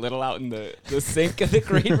poured a little out in the sink of the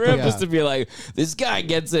green room just to be like, this guy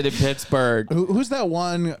gets it in Pittsburgh. Who's that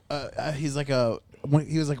one? He's like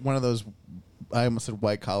he was like one of those. I almost said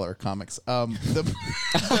white collar comics.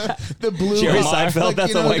 The blue Jerry Seinfeld.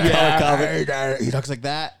 That's a white collar comic. He talks like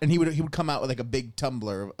that, and he would come out with like a big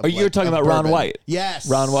tumbler. Of you're talking about bourbon. Ron White? Yes,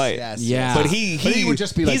 Ron White. Yes, yeah. But he would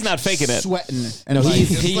just be like he's not faking it. Sweating. And No,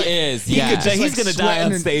 he like, is. He's going to die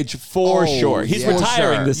on stage for sure. He's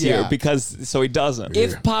retiring this year so he doesn't.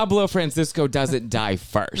 If Pablo Francisco doesn't die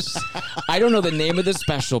first, I don't know the name of the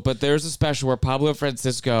special, but there's a special where Pablo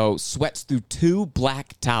Francisco sweats through 2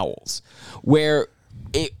 black towels. Where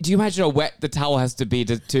do you imagine how wet the towel has to be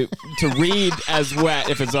to read as wet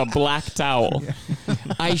if it's a black towel?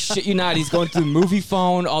 I shit you not. He's going through movie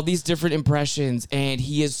phone, all these different impressions, and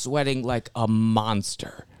he is sweating like a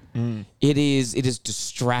monster. It is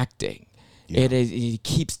distracting. Yeah. He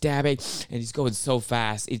keeps dabbing, and he's going so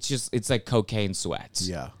fast. It's like cocaine sweats.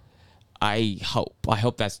 Yeah. I hope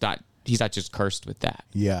he's not just cursed with that.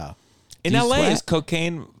 Yeah. In LA, is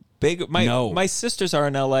cocaine big. My sisters are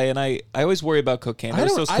in LA, and I always worry about cocaine. I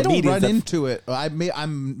There's don't those run that into it.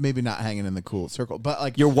 I'm maybe not hanging in the cool circle, but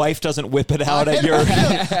like your wife doesn't whip it out at your.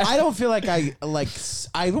 I don't feel like I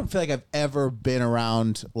don't feel like I've ever been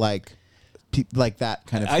around like that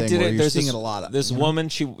kind of thing. I did where it. You're There's seeing this, it a lot. This woman,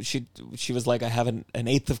 she was like, I have an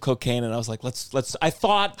eighth of cocaine, and I was like, let's. I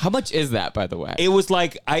thought How much is that, by the way? it was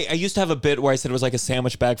like I used to have a bit where I said it was like a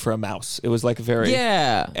sandwich bag for a mouse. It was like a very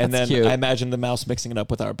Yeah, and that's then cute. I imagined the mouse mixing it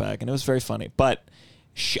up with our bag, and it was very funny. But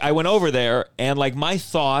I went over there, and like my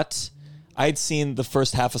thought. I'd seen the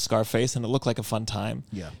first half of Scarface, and it looked like a fun time.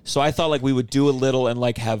 Yeah. So I thought like we would do a little and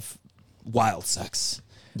like have wild sex.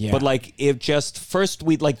 Yeah. But like if just first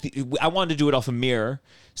we'd like I wanted to do it off a mirror,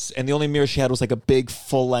 and the only mirror she had was like a big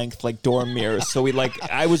full length like door mirror. So we like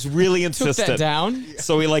I was really insistent. Took that down?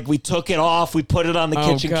 So we took it off. We put it on the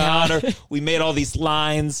Oh, kitchen God. counter. We made all these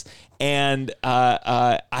lines. And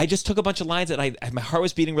I just took a bunch of lines, and my heart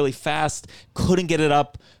was beating really fast. Couldn't get it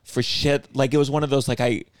up for shit. Like it was one of those like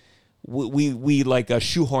we like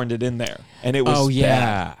shoehorned it in there, and it was Oh,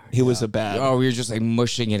 yeah. bad. It was a bad. Oh, you're just like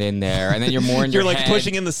mushing it in there, and then you're more in You're your like head.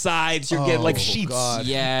 pushing in the sides. You're getting like Oh, sheets. God.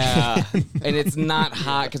 Yeah, and it's not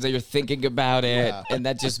hot because you're thinking about it, Yeah. and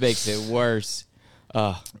that just makes it worse.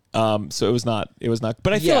 So it was not.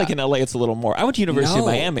 But I feel Yeah. like in LA it's a little more. I went to University of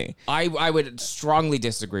Miami. I would strongly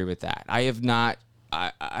disagree with that. I have not.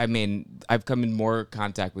 I mean, I've come in more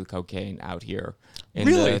contact with cocaine out here in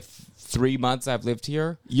Really? the 3 months I've lived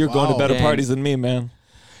here. You're going to Wow. better And- parties than me, man.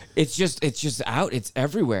 It's just out. It's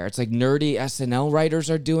everywhere. It's like nerdy SNL writers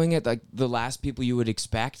are doing it. Like the last people you would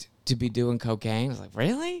expect to be doing cocaine. It's like,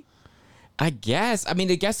 really? I guess. I mean,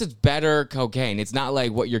 I guess it's better cocaine. It's not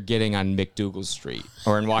like what you're getting on McDougal Street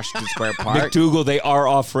or in Washington Square Park. McDougal, they are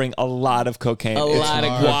offering a lot of cocaine. A It's lot of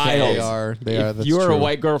wild. cocaine. They are. If That's you're true. a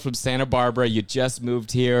white girl from Santa Barbara, you just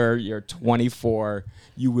moved here, you're 24,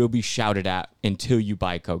 you will be shouted at until you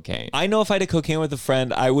buy cocaine. I know if I did cocaine with a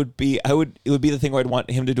friend, it would be the thing where I'd want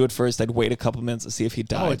him to do it first. I'd wait a couple minutes to see if he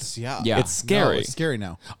died. Oh, it's Yeah. It's scary. No, it's scary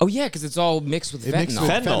now. Oh, yeah, because it's all mixed with It fentanyl. mixed with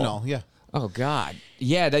Fentanyl. fentanyl. Yeah. Oh, God.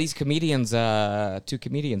 Yeah, these comedians, 2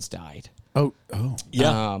 comedians died Oh.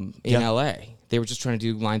 Yeah. in Yeah. L.A. They were just trying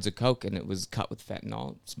to do lines of coke, and it was cut with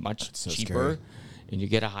fentanyl. It's much so cheaper, scary. and you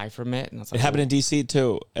get a high from it. And it's It like, happened in DC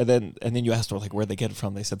too, and then you asked her like where'd they get it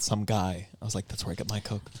from? They said some guy. I was like, that's where I get my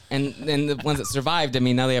coke. and the ones that survived, I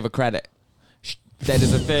mean, now they have a credit. That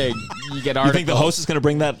is a thing. You get You articles. think the host is going to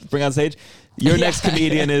bring on stage? Your Yeah. next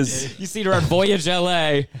comedian is You see her on Voyage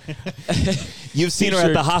LA. you've seen her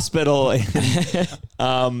at the hospital.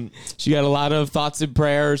 She got a lot of thoughts and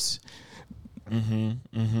prayers.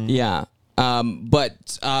 Yeah.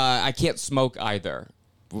 But I can't smoke either.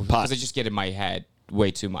 Because I just get in my head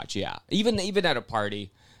way too much. Yeah. Even at a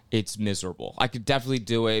party, it's miserable. I could definitely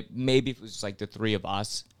do it. Maybe if it was like the three of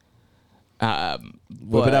us.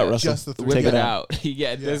 Whip it out, Russell. Just the three. Whip Take it it out. out.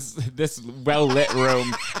 Yeah, this well lit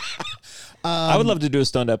room. I would love to do a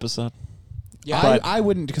stoned episode. Yeah. But- I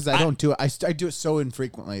wouldn't because I don't do it. I do it so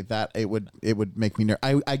infrequently that it would make me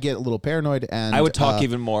nervous. I get a little paranoid and I would talk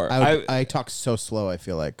even more. I talk so slow. I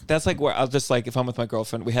feel like That's like where I'll just like if I'm with my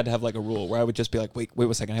girlfriend, we had to have like a rule where I would just be like, wait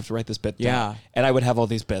a second, I have to write this bit down. Yeah. And I would have all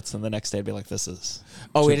these bits, and the next day I'd be like, this is.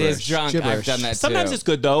 Oh, it is gibberish. drunk. I've Gibberish. done that Sometimes too. it's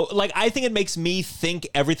good though. Like I think it makes me think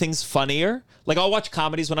everything's funnier. Like I'll watch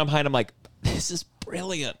comedies when I'm high, and I'm like, this is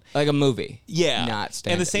brilliant. like a movie. Yeah. Not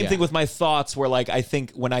stand And the same thing with my thoughts where like I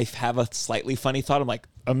think when I have a slightly funny thought, I'm like,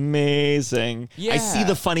 amazing. I see Yeah.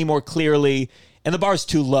 the funny more clearly, and the bar's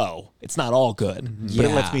too low. It's not all good, but it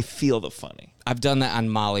Yeah. lets me feel the funny. I've done that on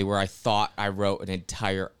Molly where I thought I wrote an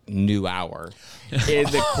entire new hour in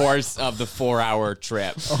the course of the 4-hour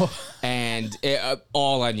trip. And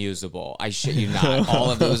all unusable. I shit you not.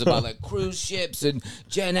 All of it was about like cruise ships and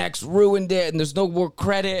Gen X ruined it and there's no more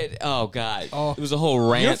credit. Oh, God. It was a whole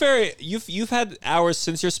rant. You've had hours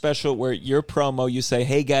since your special where your promo you say,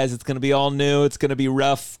 hey guys, it's gonna be all new, it's gonna be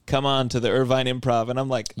rough. Come on to the Irvine Improv, and I'm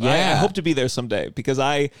like, I Yeah. hope to be there someday because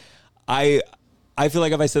I feel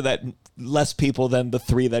like if I said that, less people than the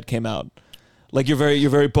 3 that came out. Like you're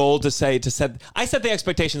very bold to set. I set the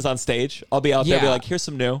expectations on stage. I'll be out there, be Yeah. like, here's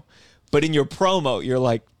some new, but in your promo, you're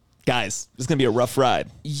like, guys, this is gonna be a rough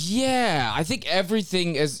ride. Yeah, I think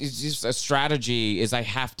everything is just a strategy is I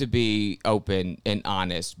have to be open and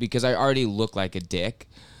honest because I already look like a dick.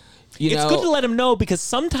 It's good to let them know because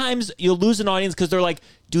sometimes you'll lose an audience because they're like,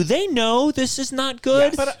 do they know this is not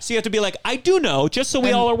good? Yes. So you have to be like, I do know, just so we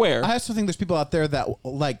And all are aware. I also think there's people out there that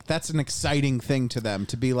like that's an exciting thing to them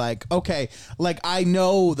to be like, okay, like I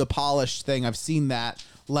know the polished thing. I've seen that.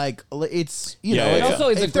 Like it's Yeah, know, yeah. it's, Also,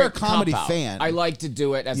 it's if a they're a great comedy cop-out. fan. I like to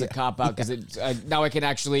do it as a cop out because now I can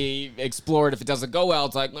actually explore it. If it doesn't go well,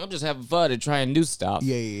 it's like I'm just having fun and trying new stuff.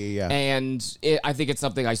 Yeah. And I think it's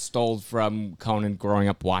something I stole from Conan growing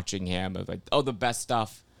up watching him. Of like, the best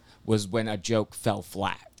stuff was when a joke fell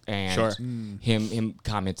flat, and Sure. him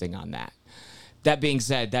commenting on that. That being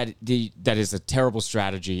said, that is a terrible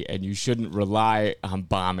strategy, and you shouldn't rely on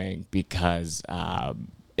bombing because,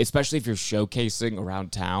 especially if you're showcasing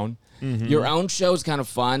around town, your own show is kind of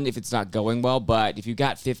fun if it's not going well. But if you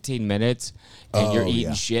got 15 minutes and you're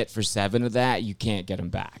eating shit for 7 of that, you can't get them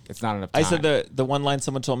back. It's not enough time. I said the one line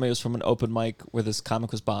someone told me was from an open mic where this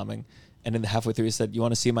comic was bombing, and then halfway through he said, "You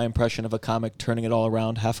want to see my impression of a comic turning it all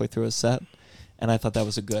around halfway through a set?" And I thought that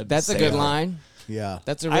was a good. That's a saver. good line. Yeah.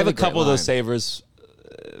 That's a. I have a really great couple of those line. savers.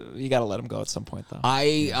 You got to let them go at some point, though.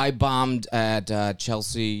 I bombed at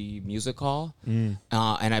Chelsea Music Hall, and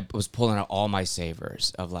I was pulling out all my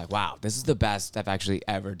savers of like, wow, this is the best I've actually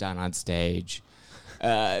ever done on stage.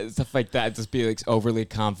 Stuff like that, just being like overly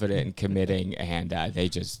confident and committing, and they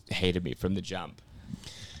just hated me from the jump.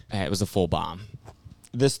 It was a full bomb.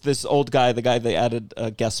 This old guy, the guy they added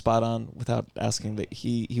a guest spot on without asking, that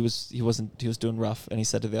he was doing rough, and he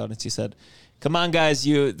said to the audience, he said, "Come on, guys,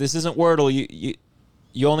 this isn't Wordle.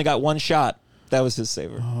 You only got one shot." That was his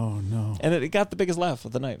saver. Oh no. And it got the biggest laugh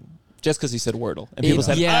of the night. Just because he said Wordle. And people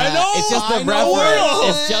said, yeah, I know! It's just the I know reference. Wordle!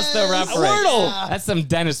 It's just the reference. Wordle! That's some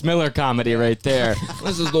Dennis Miller comedy right there.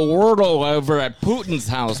 This is the Wordle over at Putin's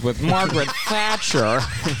house with Margaret Thatcher.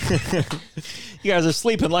 You guys are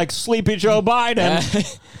sleeping like sleepy Joe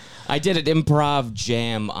Biden. I did an improv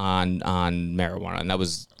jam on marijuana, and that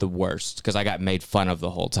was the worst because I got made fun of the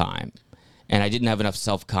whole time. And I didn't have enough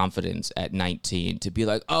self-confidence at 19 to be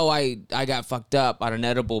like, I got fucked up on an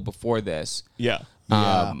edible before this. Yeah.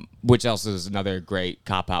 Which also is another great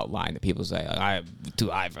cop-out line that people say, I'm too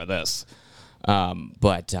high for this.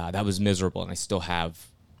 But that was miserable, and I still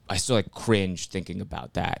like cringe thinking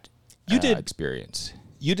about that experience.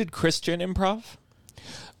 You did Christian improv?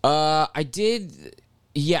 I did...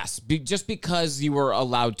 Yes, just because you were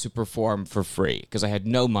allowed to perform for free, because I had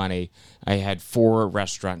no money. I had 4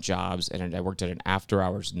 restaurant jobs, and I worked at an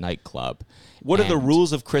after-hours nightclub. What are the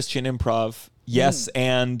rules of Christian improv? Yes,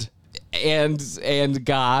 and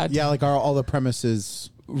God. Yeah, like all the premises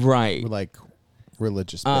Right. were like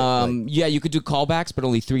religious. But, Yeah, you could do callbacks, but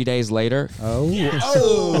only 3 days later.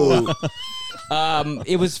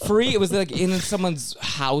 It was free. It was like in someone's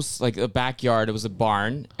house, like a backyard. It was a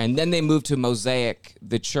barn, and then they moved to Mosaic,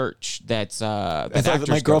 the church that's I thought that actors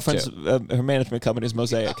my go girlfriend's to. her management company is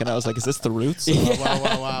Mosaic, and I was like, "Is this the Roots?"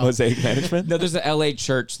 wow. Mosaic Management. No, there's an LA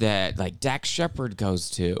church that like Dax Shepard goes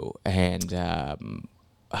to, and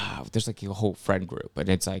there's like a whole friend group, and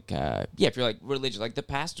it's like, if you're like religious, like the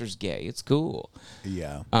pastor's gay, it's cool.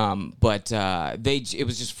 Yeah. But it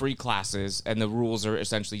was just free classes, and the rules are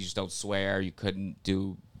essentially you just don't swear. You couldn't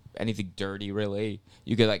do anything dirty, really.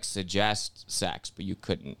 You could like suggest sex, but you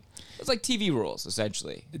couldn't. It's like TV rules,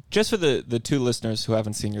 essentially. Just for the 2 listeners who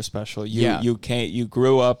haven't seen your special, Yeah. you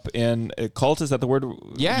grew up in a cult. Is that the word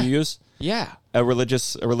you use? Yeah. A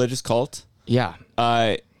religious cult. Yeah.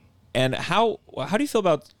 And how do you feel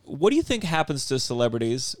about, what do you think happens to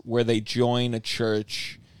celebrities where they join a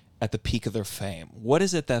church at the peak of their fame? What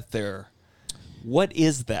is it that what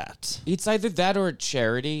is that? It's either that or a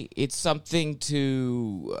charity. It's something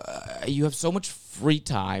to, you have so much free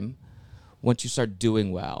time once you start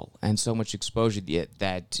doing well, and so much exposure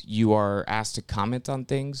that you are asked to comment on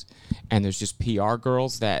things, and there's just PR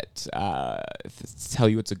girls that tell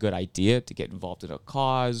you it's a good idea to get involved in a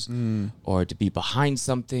cause or to be behind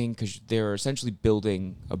something, because they're essentially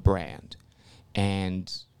building a brand.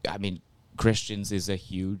 And I mean, Christians is a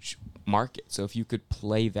huge market, so if you could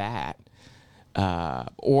play that,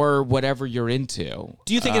 or whatever you're into.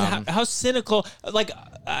 Do you think how cynical? Like,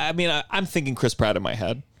 I mean, I'm thinking Chris Pratt in my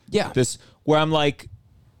head. Yeah. Where I'm like,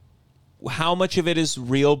 how much of it is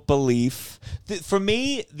real belief? For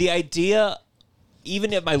me, the idea,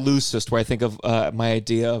 even at my loosest, where I think of my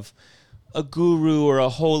idea of a guru or a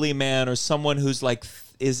holy man or someone who's like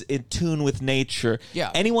is in tune with nature.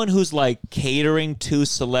 Yeah. Anyone who's like catering to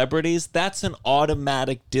celebrities, that's an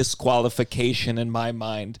automatic disqualification in my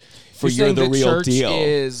mind for you're the real church deal.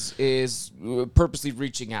 Is purposely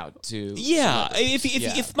reaching out to. Yeah,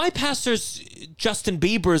 if my pastor's Justin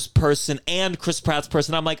Bieber's person and Chris Pratt's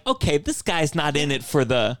person, I'm like, okay, this guy's not in it for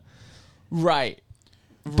the Right.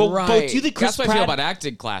 But do you think Chris That's what I feel Pratt? about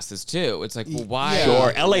acting classes too. It's like, well, why?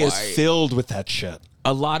 Sure, LA is why- filled with that shit.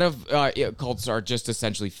 A lot of cults are just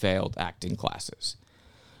essentially failed acting classes,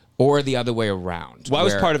 or the other way around. Well, I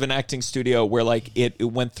was part of an acting studio where like it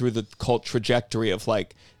went through the cult trajectory of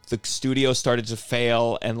like the studio started to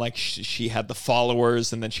fail, and like she had the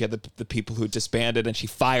followers, and then she had the people who disbanded, and she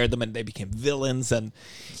fired them, and they became villains, and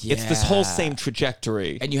it's this whole same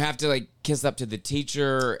trajectory. And you have to like kiss up to the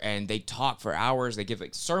teacher, and they talk for hours. They give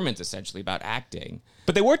like sermons essentially about acting.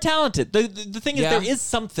 But they were talented. The thing is,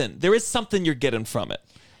 there is something you're getting from it.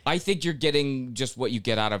 I think you're getting just what you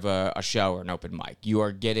get out of a show or an open mic. You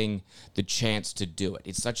are getting the chance to do it.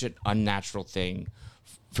 It's such an unnatural thing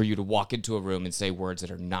for you to walk into a room and say words that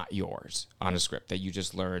are not yours on a script that you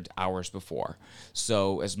just learned hours before.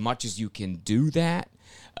 So as much as you can do that,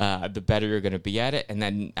 the better you're going to be at it. And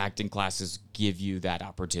then acting classes give you that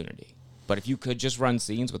opportunity. But if you could just run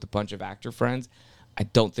scenes with a bunch of actor friends, I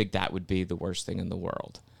don't think that would be the worst thing in the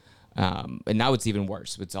world. And now it's even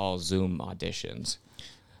worse. It's all Zoom auditions.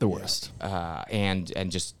 The worst. And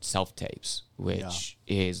just self-tapes, which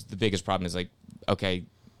is the biggest problem is like, okay,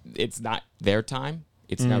 it's not their time.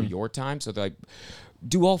 It's now your time. So they're like,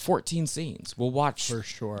 do all 14 scenes. We'll watch For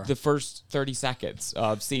sure. the first 30 seconds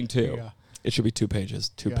of scene 2. Yeah. It should be 2 pages.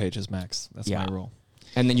 2 pages max. That's my rule.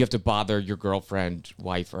 And then you have to bother your girlfriend,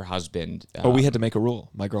 wife, or husband. We had to make a rule.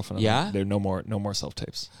 My girlfriend and I, Yeah? there no more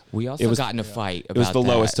self-tapes. We also got in a fight about It was the that.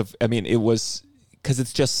 lowest of, I mean, it was, because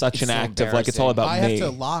it's just such It's an so act of like, it's all about I me. have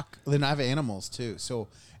to lock. Then I have animals too. So,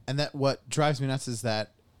 and that what drives me nuts is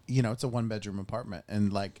that it's a 1-bedroom apartment,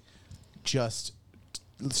 and like just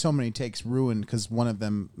so many takes ruined because one of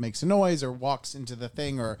them makes a noise or walks into the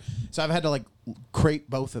thing, or so I've had to like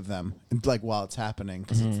crate both of them like while it's happening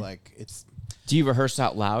because it's like it's. Do you rehearse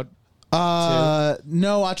out loud?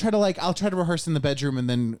 No, I'll try to rehearse in the bedroom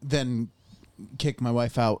and then kick my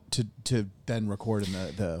wife out to then record in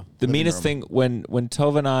the living meanest room. thing when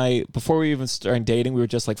Tova and I, before we even started dating, we were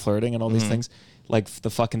just like flirting and all these things. Like the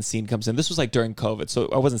fucking scene comes in. This was like during COVID, so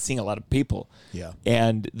I wasn't seeing a lot of people. Yeah.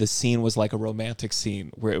 And the scene was like a romantic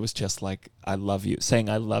scene where it was just like, I love you, saying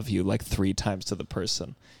I love you like 3 times to the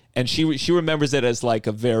person. And she remembers it as like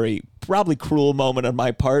a very probably cruel moment on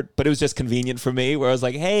my part, but it was just convenient for me where I was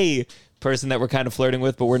like, hey, person that we're kind of flirting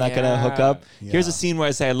with, but we're not going to hook up. Yeah. Here's a scene where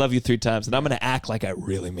I say I love you 3 times, and I'm going to act like I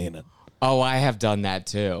really mean it. Oh, I have done that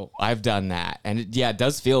too. I've done that. And it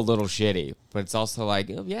does feel a little shitty, but it's also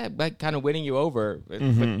like, like kind of winning you over, but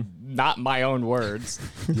not my own words.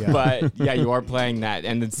 But you are playing that.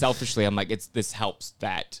 And then selfishly, I'm like, this helps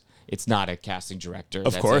that it's not a casting director.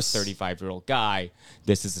 Of course. A 35-year-old guy.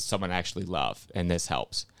 This is someone I actually love, and this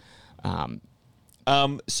helps.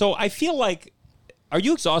 So I feel like, are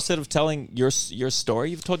you exhausted of telling your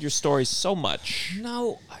story? You've told your story so much.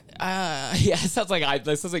 No, it sounds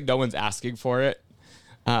like no one's asking for it.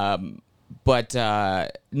 But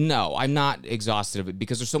no, I'm not exhausted of it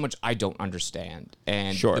because there's so much I don't understand.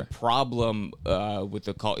 And the problem with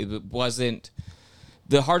the call, it wasn't,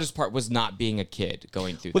 the hardest part was not being a kid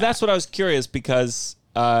going through that. Well, that's what I was curious because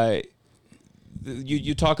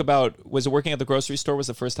you talk about, was it working at the grocery store was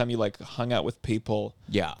the first time you like hung out with people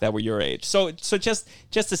that were your age? So just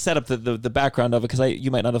to set up the background of it, because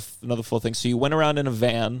you might not know the full thing. So you went around in a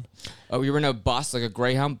van. Oh, we were in a bus, like a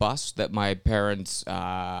Greyhound bus that my parents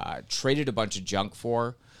traded a bunch of junk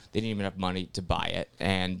for. They didn't even have money to buy it.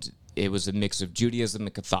 And it was a mix of Judaism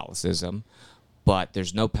and Catholicism. But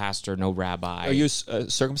there's no pastor, no rabbi. Are you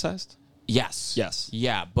circumcised? Yes. Yes.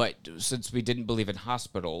 Yeah, but since we didn't believe in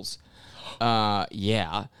hospitals, we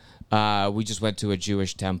just went to a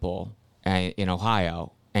Jewish temple in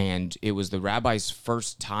Ohio, and it was the rabbi's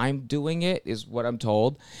first time doing it, is what I'm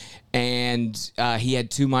told. And he had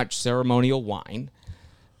too much ceremonial wine,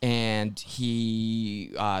 and he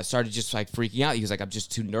started just like freaking out. He was like, I'm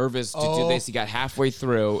just too nervous to do this. He got halfway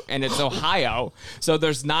through, and it's Ohio, so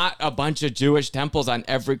there's not a bunch of Jewish temples on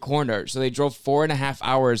every corner. So they drove 4.5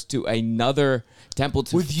 hours to another temple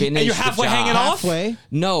to finish and you're halfway the job. hanging off? Halfway?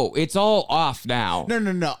 No, it's all off now.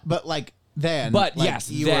 No. But like then. But like, yes,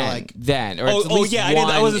 you then, were like. then. Or it's at least I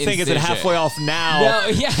wasn't one thinking, is it incision. halfway off now? No,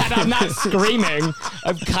 yeah, and I'm not screaming.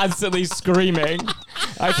 I'm constantly screaming.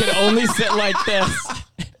 I can only sit like this.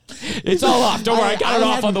 It's all off. Don't worry, I got it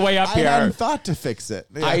off on the way up here. I hadn't thought to fix it.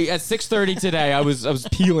 Yeah. At 6:30 today, I was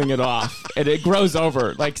peeling it off, and it grows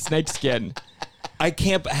over like snake skin. I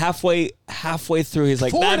can't, halfway through, he's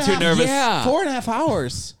like, not too nervous. Yeah. 4.5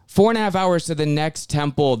 hours. 4.5 hours to the next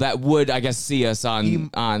temple that would, I guess, see us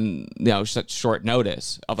on such short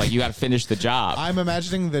notice of like, you got to finish the job. I'm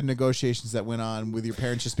imagining the negotiations that went on with your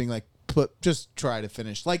parents just being like, just try to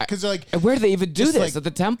finish. Like, because they're like, And where do they even do Just this like- at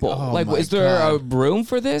the temple? Oh Like, my is there a God. room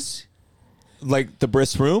for this? Like the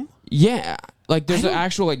bris room? Yeah. Like, there's an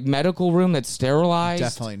actual like medical room that's sterilized.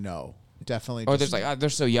 definitely no. definitely. Or there's like, they're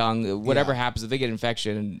so young. Whatever happens, if they get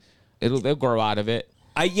infection, they'll grow out of it.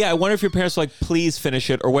 I wonder if your parents were like, please finish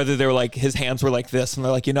it, or whether they were like, his hands were like this, and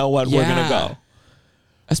they're like, you know what, we're gonna go.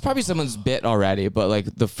 That's probably someone's bit already, but like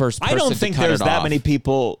the first person I don't think there's that off. many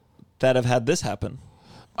people that have had this happen.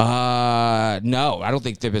 No, I don't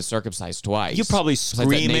think they've been circumcised twice. You probably Besides that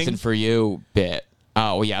screaming. Nathan For You bit.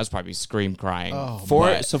 Oh, well, yeah, it was probably scream crying. So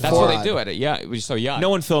That's for what they do at it. Yeah, it was so young. no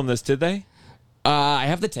one filmed this, did they? I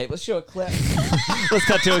have the tape. Let's show a clip. Let's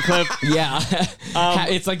cut to a clip. Yeah.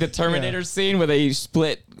 It's like the Terminator scene where they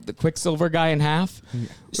split the Quicksilver guy in half.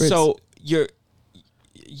 So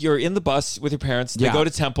you're in the bus with your parents. They go to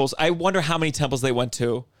temples. I wonder how many temples they went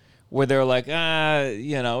to where they're like,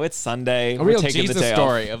 it's Sunday. A real We're taking Jesus the day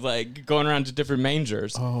story of like going around to different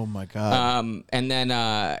mangers. Oh my God. And then,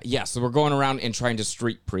 so we're going around and trying to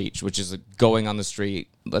street preach, which is going on the street.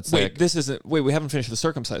 Let's say, we haven't finished the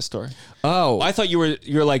circumcised story. oh, I thought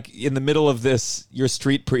you're like in the middle of this, you're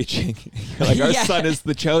street preaching. You're like, our son is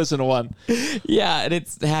the chosen one. yeah, and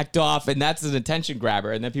it's hacked off, and that's an attention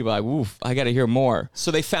grabber. And then people are like, "Woof, I got to hear more."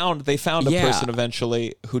 So they found a person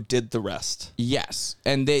eventually who did the rest. Yes,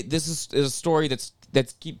 and this is a story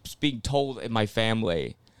that keeps being told in my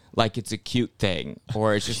family like it's a cute thing,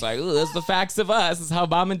 or it's just like, "Ooh, that's the facts of us. This is how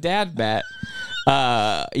mom and dad met."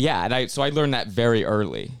 And I learned that very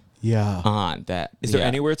early. Yeah. On that. Is there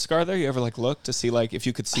any weird scar there? You ever like look to see like if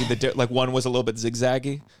you could see like one was a little bit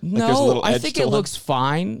zigzaggy? Like No, there's a little I edge think to it one? looks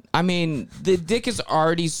fine. I mean, the dick is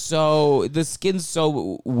already the skin's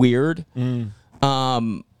so weird.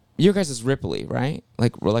 Your guys is Ripley, right?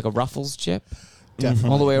 Like a Ruffles chip, Definitely.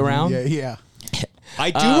 all the way around. Yeah.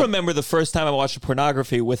 I do remember the first time I watched a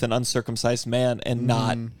pornography with an uncircumcised man and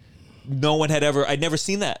no one had ever. I'd never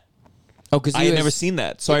seen that. Oh, because I had never seen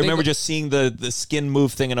that. So I think- remember just seeing the skin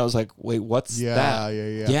move thing, and I was like, wait, what's that?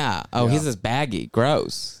 Yeah. Yeah. Oh, his is baggy.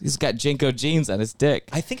 Gross. He's got Jinko jeans on his dick.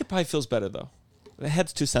 I think it probably feels better, though. The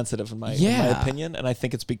head's too sensitive in my Yeah. opinion, and I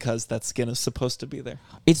think it's because that skin is supposed to be there.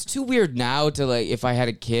 It's too weird now to like if I had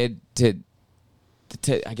a kid to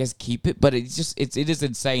I guess keep it, but it is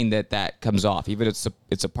insane that comes off, even if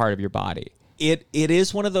it's a part of your body. It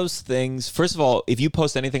is one of those things. First of all, if you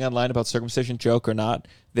post anything online about circumcision, joke or not,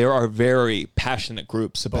 there are very passionate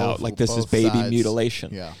groups about like this is both baby sides.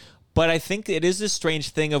 mutilation. Yeah. But I think it is this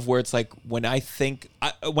strange thing of where it's like when I think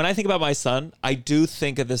about my son, I do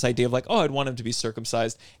think of this idea of like, oh, I'd want him to be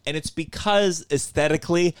circumcised, and it's because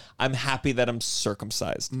aesthetically, I'm happy that I'm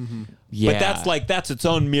circumcised. Yeah. But that's its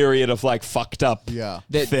own myriad of like fucked up That-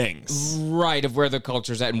 things. Right, of where the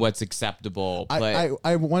culture's at and what's acceptable. But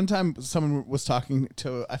I one time someone was talking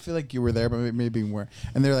to, I feel like you were there, but maybe you weren't,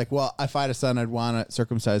 and they're like, well, if I had a son, I'd want to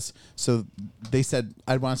circumcise. So they said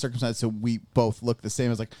I'd want to circumcise so we both look the same.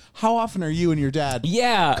 I was like, how often are you and your dad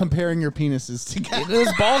comparing your penises together?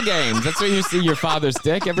 Those ball games. That's where you see your father's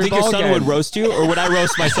dick every Think ball your son game. would roast you, or would I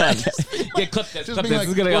roast my son? Yeah, clip this. Just Clip being this. like, This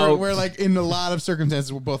is gonna go. we're like in a lot of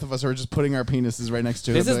circumstances where both of us are just putting our penises right next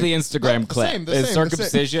to This it. is the Instagram clip. Same, Is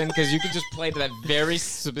circumcision, because you can just play to that very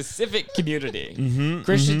specific community.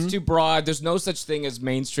 Christian's too broad. There's no such thing as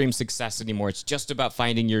mainstream success anymore. It's just about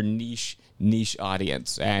finding your niche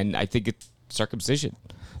audience, and I think circumcision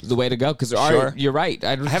is the way to go. Because Sure. you're right.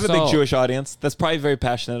 I have a big Jewish audience that's probably very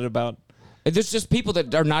passionate about. There's just people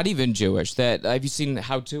that are not even Jewish. That have you seen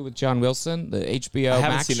How To with John Wilson, the HBO I haven't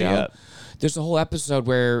Max seen show? it yet. There's a whole episode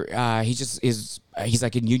where he just is. He's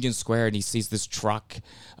like in Union Square and he sees this truck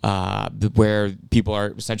where people are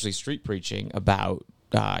essentially street preaching about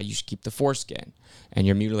you should keep the foreskin and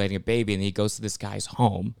you're mutilating a baby. And he goes to this guy's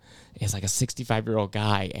home. He's like a 65-year-old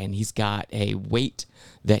guy, and he's got a weight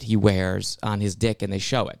that he wears on his dick, and they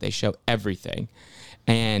show it. They show everything.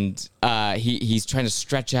 And he's trying to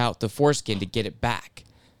stretch out the foreskin to get it back.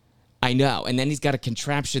 I know. And then he's got a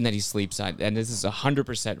contraption that he sleeps on, and this is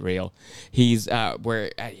 100% real. He's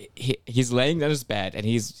he's laying on his bed, and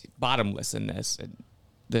he's bottomless in this.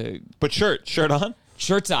 And But shirt on.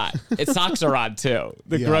 shirt's on. Its socks are on too.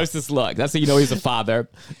 The Yeah. grossest look. That's how you know he's a father.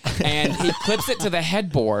 And he clips it to the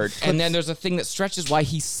headboard, and then there's a thing that stretches while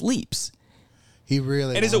he sleeps. He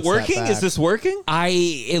really. And is it wants that working? Is back. this working?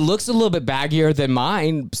 It looks a little bit baggier than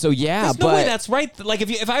mine, so yeah. There's but no way that's right. Like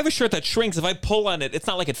if I have a shirt that shrinks, if I pull on it, it's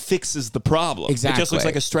not like it fixes the problem. It just Exactly. looks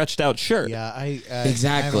like a stretched out shirt. Yeah,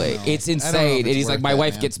 Exactly. I don't know. It's I don't know if insane. it's And he's like, worth my that,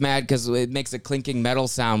 wife man. gets mad because it makes a clinking metal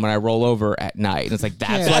sound when I roll over at night. And it's like,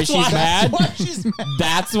 that's Yeah. why That's she's why- mad? that's why she's mad.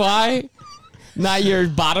 That's why? Not you're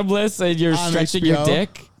bottomless and you're On stretching your HBO?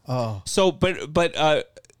 dick? So, but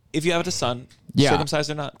if you have a son, Yeah. circumcised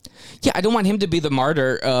or not, Yeah, I don't want him to be the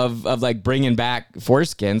martyr of like bringing back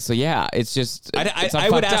foreskin. So yeah, it's just I it's all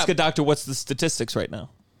would fucked ask up. a doctor what's the statistics right now.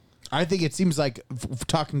 I think it seems like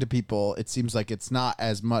talking to people, it seems like it's not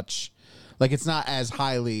as much, like it's not as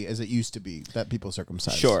highly as it used to be that people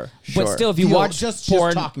circumcise. Sure. But still, if you watch just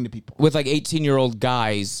porn talking to people with like 18-year-old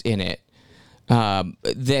guys in it,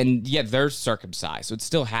 then yeah, they're circumcised. So it's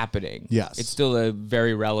still happening. Yes. It's still a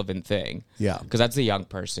very relevant thing. Yeah. Because that's a young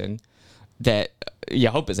person that you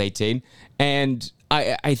hope is 18. And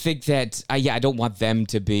I think that, I don't want them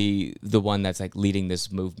to be the one that's like leading this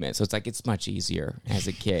movement. So it's like, it's much easier as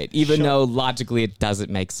a kid, even though logically it doesn't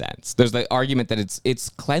make sense. There's the argument that it's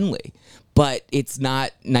cleanly, but it's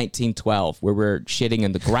not 1912 where we're shitting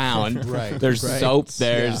in the ground. Right, There's right. soap.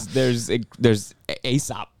 Yeah. There's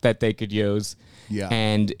Aesop that they could use. Yeah.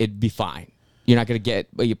 And it'd be fine. You're not going to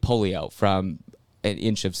get polio from an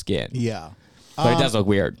inch of skin. Yeah. But it does look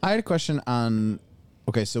weird. I had a question on,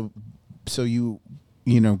 okay, so you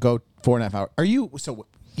go 4.5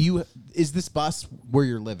 hours. Is this bus where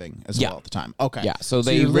you're living as well at the time? Okay. Yeah, so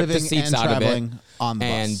they you're ripped the living seats and out of it, traveling on the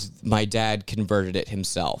and bus. my dad converted it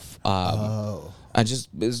himself.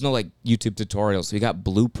 There's no like YouTube tutorials. So we got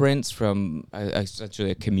blueprints from essentially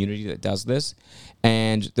a community that does this,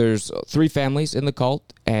 and there's 3 families in the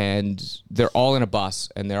cult, and they're all in a bus,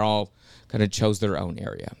 and they're all kind of chose their own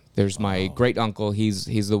area. There's my great uncle.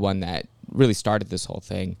 He's the one that really started this whole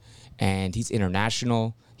thing, and he's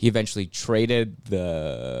international. He eventually traded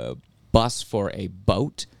the bus for a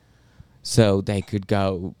boat so they could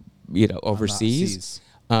go, overseas.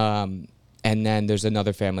 And then there's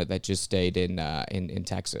another family that just stayed in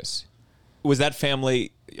Texas. Was that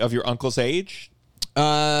family of your uncle's age?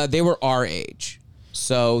 They were our age.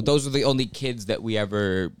 So those are the only kids that we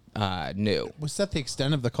ever knew. Was that the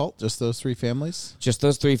extent of the cult? Just those 3 families? Just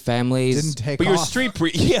those 3 families. Didn't take But off. you're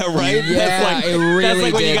street yeah, right. Yeah, that's like, it really that's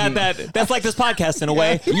like when you didn't. got that. That's like this podcast in a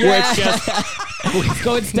way. Yeah. Where it's just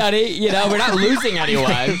Go and study. We're not losing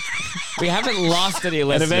anyone. We haven't lost any and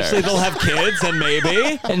listeners. eventually they'll have kids,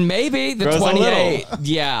 and maybe the Grows a 28. little.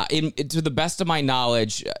 Yeah. To the best of my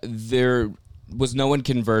knowledge, there was no one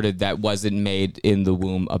converted that wasn't made in the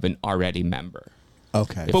womb of an already member.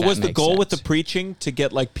 Okay. If But that was the makes goal with the sense. preaching to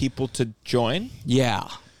get like people to join? Yeah.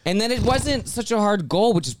 And then it wasn't such a hard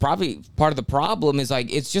goal, which is probably part of the problem, is like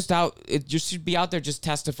it just should be out there just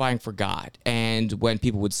testifying for God. And when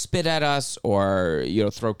people would spit at us or,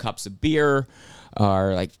 throw cups of beer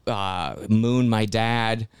or like moon my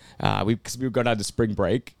dad, because we would go down to spring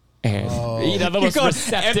break. And the You most go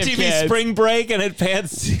receptive MTV kids. Spring Break and it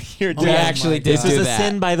pans your We dad. actually did This do is a that.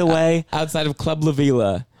 sin, by the way. Outside of Club La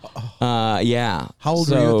Vila. Yeah. How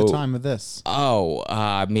old were you at the time of this?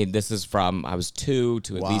 This is from I was 2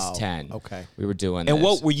 to at least Wow. 10. Okay. We were doing And this.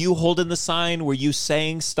 what were you holding the sign? Were you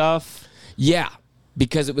saying stuff? Yeah,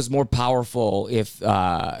 because it was more powerful if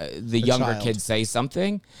the younger child. kids say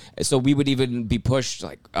something. So we would even be pushed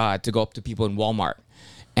to go up to people in Walmart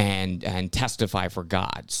and testify for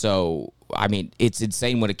God. So it's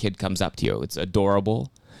insane when a kid comes up to you. It's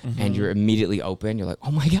adorable. And you're immediately open. You're like, oh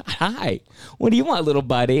my God, hi. What do you want, little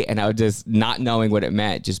buddy? And I would just, not knowing what it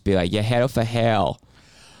meant, just be like, you're headed for hell.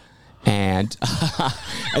 And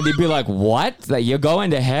and they'd be like, what? Like, you're going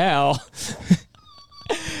to hell.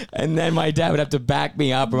 And then my dad would have to back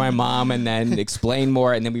me up, or my mom, and then explain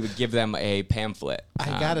more. And then we would give them a pamphlet.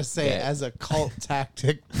 I gotta say, that- as a cult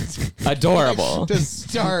tactic, adorable. to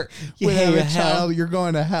start You with hate a to hell. child, you're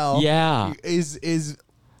going to hell. Yeah. is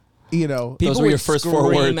People Those were would your first 4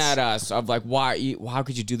 scream words. at us of like, how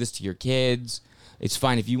could you do this to your kids? It's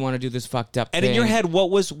fine if you want to do this fucked up And thing. in your head,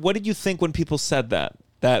 what did you think when people said that?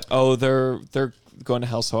 That they're going to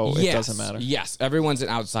hell, so it doesn't matter. Yes, everyone's an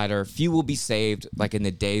outsider. Few will be saved, like in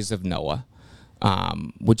the days of Noah,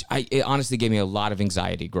 which it honestly gave me a lot of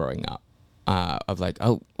anxiety growing up. Of like,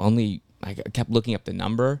 I kept looking up the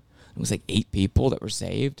number. It was like 8 people that were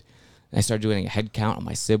saved. And I started doing a head count on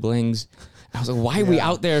my siblings. I was like, why are we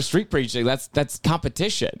out there street preaching? That's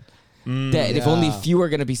competition. That if only few are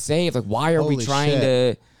going to be saved, like why are we Holy trying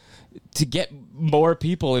shit. to get more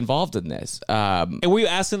people involved in this? And were you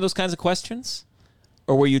asking those kinds of questions?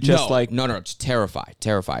 Or were you just no, just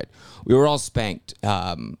terrified. We were all spanked.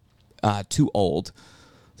 Too old.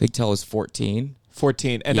 I think till I was 14.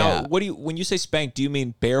 14? And Yeah. now, when you say spank, do you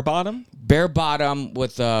mean bare bottom? Bare bottom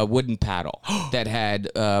with a wooden paddle that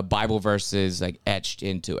had Bible verses like etched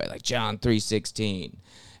into it, like John 3:16,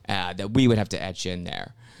 that we would have to etch in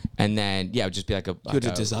there. And then, it would just be like You had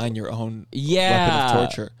to design your own Yeah. weapon of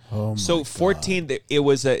torture. Oh my So 14, it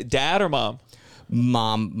was a dad or mom?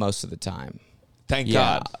 mom most of the time. Thank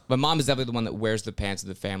Yeah. God. My mom is definitely the one that wears the pants of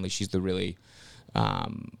the family. She's the really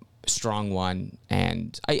strong one.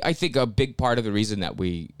 And I think a big part of the reason that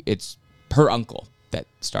it's her uncle that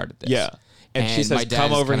started this. Yeah. And she says, my dad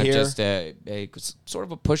 "Come is over kind here." Of just a sort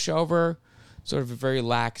of a pushover, sort of a very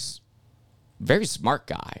lax, very smart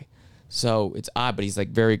guy. So it's odd, but he's like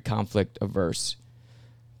very conflict averse.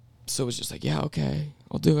 So it's just like, yeah, okay,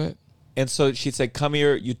 I'll do it. And so she'd say, "Come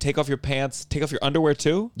here. You take off your pants, take off your underwear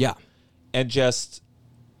too, Yeah. and just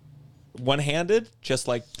one-handed, just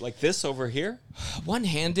like this over here."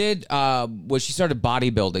 One-handed, when she started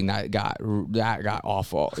bodybuilding, that got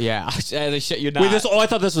awful. Yeah, they shit you not. Wait, I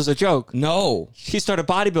thought this was a joke. No, She started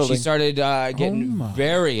bodybuilding. she started getting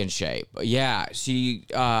very in shape. Yeah, she.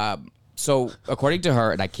 So according to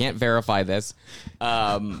her, and I can't verify this,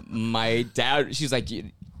 my dad. She's like,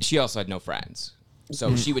 she also had no friends.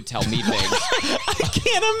 So she would tell me things I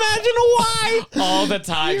can't imagine why. all the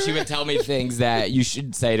time. She would tell me things that you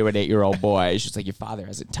should say to an 8-year-old boy. She's like, your father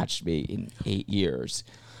hasn't touched me in 8 years.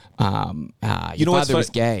 You Your know what's father was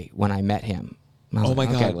fun- gay when I met him. And I was Oh my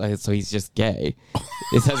like, God. okay, like, so he's just gay.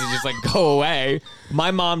 It doesn't just like go away.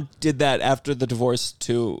 My mom did that after the divorce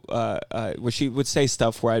too, where she would say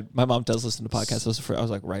stuff where my mom does listen to podcasts. I was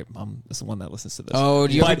like, right, mom is the one that listens to this. Oh,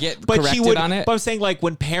 do you ever get corrected on it? But I'm saying, like,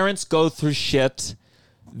 when parents go through shit,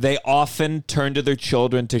 they often turn to their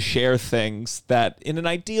children to share things that, in an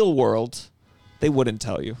ideal world, they wouldn't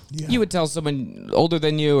tell you. Yeah. You would tell someone older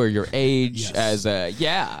than you or your age Yes. as a,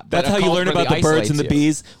 yeah. That's but a how you cult learn really about the birds and the isolates you.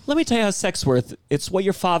 bees. Let me tell you how sex works. It's what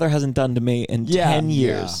your father hasn't done to me in 10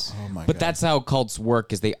 years. Oh my But God. that's how cults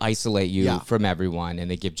work: is they isolate you Yeah. from everyone, and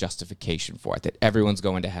they give justification for it. That everyone's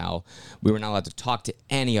going to hell. We were not allowed to talk to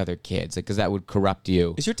any other kids because that would corrupt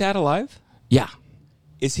you. Is your dad alive? Yeah.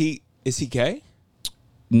 Is he gay?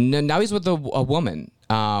 No, now he's with a woman,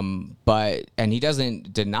 and he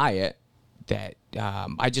doesn't deny it. That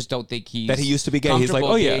I just don't think he's That he used to be gay. He's like,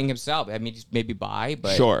 comfortable oh, yeah. being himself. I mean, he's maybe bi,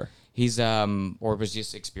 but Sure. he's or was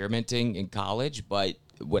just experimenting in college. But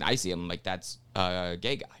when I see him, like, that's a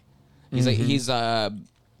gay guy. He's like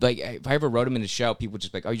like if I ever wrote him in a show, people would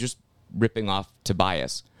just be like, oh, you're just ripping off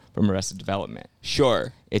Tobias from Arrested Development.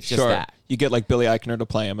 Sure. It's just that. You get like Billy Eichner to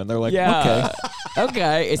play him, and they're like, okay.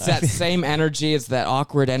 Okay. It's that same energy. It's that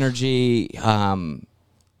awkward energy.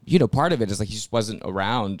 Part of it is like he just wasn't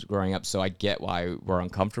around growing up, so I get why we're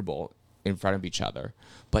uncomfortable in front of each other.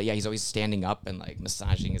 But yeah, he's always standing up and like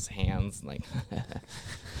massaging his hands, and like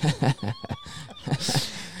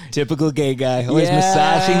Typical gay guy. Always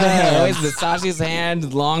massaging the hands. always massaging his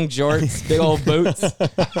hand, long jorts, big old boots.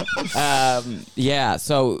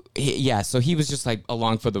 So he was just like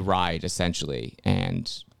along for the ride essentially,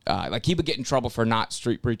 and like he would get in trouble for not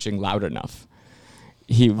street preaching loud enough.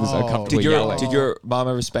 He was uncomfortable yelling. Did your mom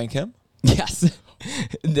ever spank him? Yes.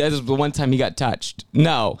 That was the one time he got touched.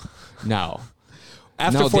 No.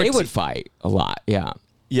 After No, 14 they would fight a lot. Yeah.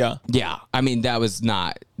 Yeah. Yeah. I mean, that was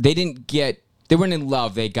not, they weren't in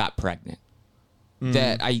love. They got pregnant.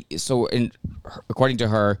 According to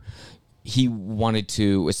her, he wanted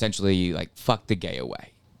to essentially like fuck the gay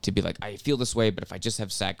away, to be like, I feel this way, but if I just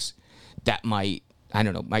have sex, that might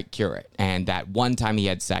cure it. And that one time he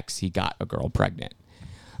had sex, he got a girl pregnant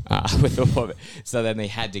with a woman. So then they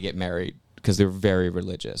had to get married because they were very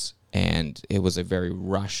religious. And it was a very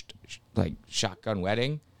rushed, like, shotgun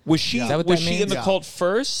wedding. Was she Is that what was that she means? in the cult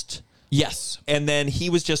first? Yes. And then he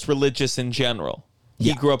was just religious in general. He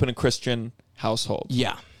Yeah. grew up in a Christian household.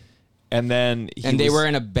 Yeah. And then They were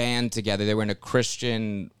in a band together. They were in a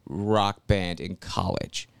Christian rock band in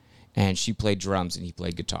college. And she played drums and he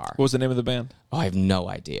played guitar. What was the name of the band? Oh, I have no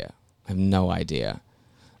idea.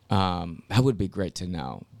 That would be great to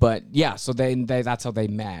know. But yeah, so they that's how they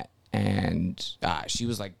met. And she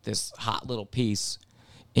was like this hot little piece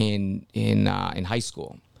in high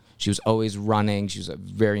school. She was always running. She was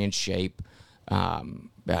very in shape. I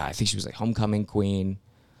think she was like homecoming queen.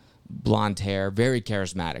 Blonde hair, very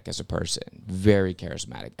charismatic as a person, very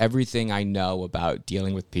charismatic. Everything I know about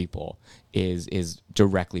dealing with people is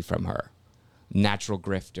directly from her. Natural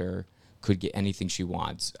grifter, could get anything she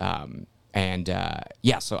wants.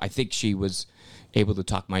 So I think she was able to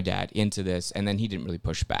talk my dad into this, and then he didn't really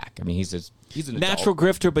push back. I mean, he's an Natural adult.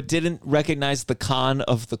 grifter, but didn't recognize the con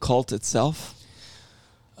of the cult itself?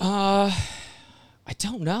 I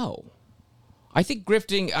don't know. I think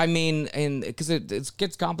grifting, I mean, because it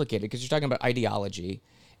gets complicated because you're talking about ideology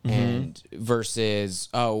and versus,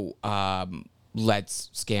 let's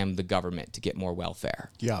scam the government to get more welfare.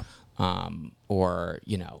 Yeah. Or,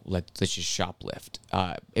 let's just shoplift.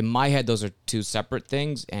 In my head, those are two separate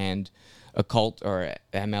things, and a cult or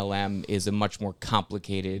MLM is a much more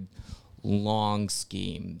complicated, long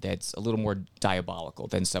scheme that's a little more diabolical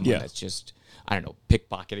than someone that's just, I don't know,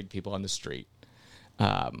 pickpocketing people on the street.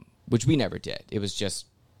 Which we never did. It was just,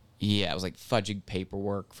 it was like fudging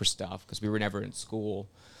paperwork for stuff because we were never in school.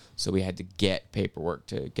 So we had to get paperwork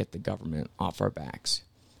to get the government off our backs.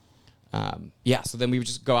 So then we would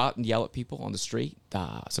just go out and yell at people on the street.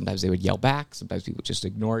 Sometimes they would yell back. Sometimes people would just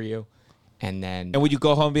ignore you. And would you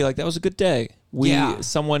go home and be like, that was a good day? Yeah.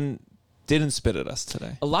 Someone didn't spit at us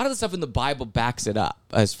today. a lot of the stuff in the Bible backs it up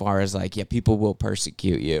as far as like, people will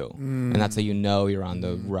persecute you. And that's how you know you're on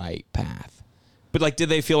the right path. But like, did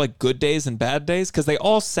they feel like good days and bad days? Because they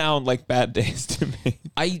all sound like bad days to me.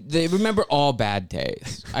 They remember all bad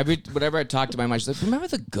days. Whenever I talk to my mom, she's like, remember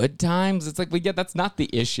the good times? It's like, that's not the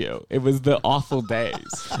issue. It was the awful days.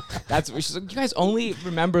 She's like, you guys only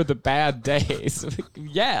remember the bad days.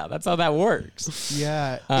 Yeah, that's how that works.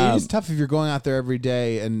 Yeah, it is tough if you're going out there every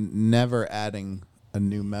day and never adding a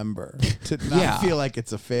new member to not feel like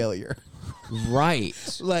it's a failure. Right.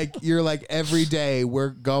 Like you're like every day we're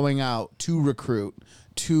going out to recruit,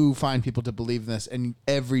 to find people to believe in this, and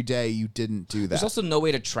every day you didn't do that. There's also no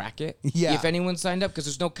way to track it. Yeah. If anyone signed up, because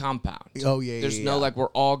there's no compound. Oh, yeah, There's yeah, no yeah. like, we're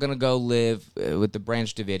all going to go live with the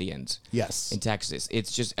Branch Davidians. Yes. In Texas.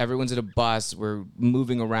 It's just everyone's in a bus. We're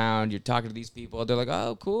moving around. You're talking to these people. They're like,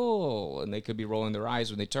 oh, cool. And they could be rolling their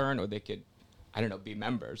eyes when they turn, or they could, I don't know, be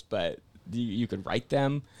members, but you could write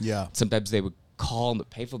them. Yeah. Sometimes they would call the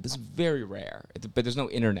payphone. This is very rare, but there's no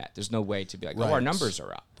internet. There's no way to be like, oh, our Right. numbers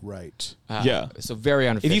are up. Right. Yeah. So very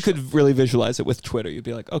unofficial. If you could really visualize it with Twitter, you'd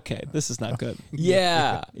be like, okay, this is not good.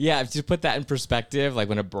 Yeah. If you put that in perspective, like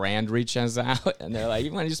when a brand reaches out and they're like,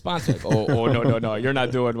 you want to sponsor? Like, oh, no, you're not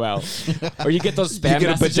doing well. Or you get those spam You get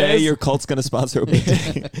a messages. bidet, your cult's going to sponsor a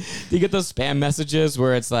bidet. You get those spam messages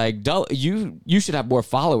where it's like, you should have more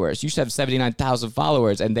followers. You should have 79,000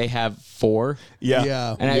 followers, and they have 4. Yeah.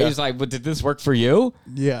 Yeah. And I was like, well, did this work for you?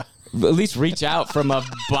 Yeah. At least reach out from a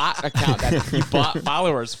bot account that you bought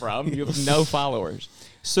followers from. You have no followers.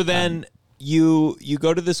 So then you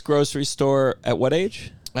go to this grocery store at what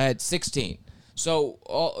age? At 16. So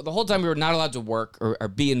the whole time we were not allowed to work or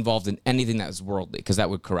be involved in anything that was worldly, because that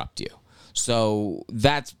would corrupt you. So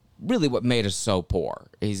that's really what made us so poor,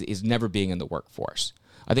 is never being in the workforce.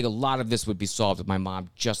 I think a lot of this would be solved if my mom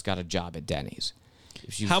just got a job at Denny's.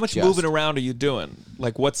 How much moving around are you doing?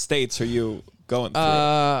 Like, what states are you going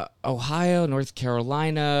through? Ohio, North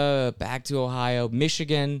Carolina, back to Ohio,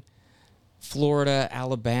 Michigan, Florida,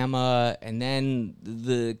 Alabama, and then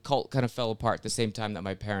the cult kind of fell apart at the same time that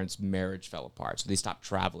my parents' marriage fell apart. So they stopped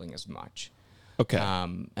traveling as much. Okay.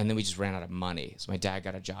 And then we just ran out of money. So my dad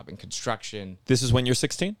got a job in construction. This is when you're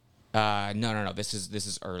 16? No. This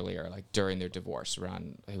is earlier, like during their divorce.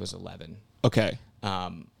 Around, he was 11. Okay.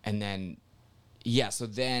 And then, so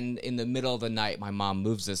then in the middle of the night, my mom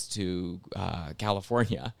moves us to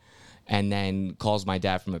California, and then calls my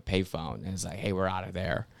dad from a payphone and is like, "Hey, we're out of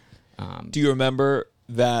there." Do you remember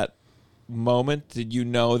that moment? Did you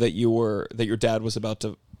know that your dad was about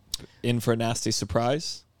to in for a nasty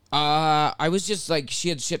surprise? I was just like, she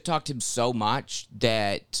had shit talked him so much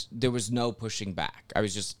that there was no pushing back. I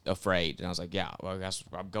was just afraid, and I was like, "Yeah, well, I guess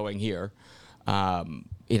I'm going here." I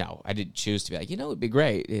didn't choose to be like, it'd be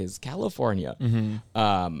great is California.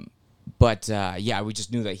 Mm-hmm. We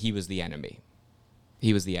just knew that he was the enemy.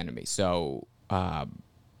 So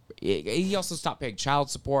he also stopped paying child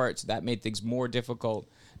support, so that made things more difficult.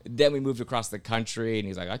 Then we moved across the country, and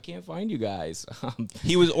he's like, I can't find you guys.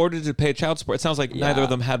 He was ordered to pay child support. It sounds like neither of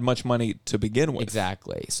them had much money to begin with.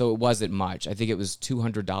 Exactly. So it wasn't much. I think it was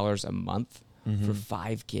 $200 a month for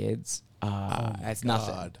 5 kids. That's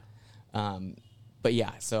nothing. He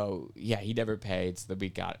never paid, so then we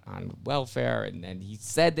got on welfare, and then he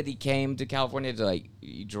said that he came to California to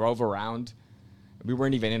he drove around. We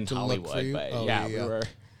weren't even in To look for Hollywood, you? but we were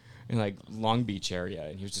in Long Beach area,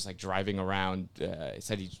 and he was just driving around. He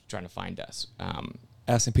said he's trying to find us.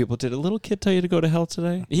 Asking people, did a little kid tell you to go to hell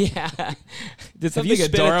today? Yeah. Did Have you something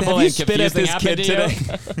adorable and spit at confusing this happen kid to you?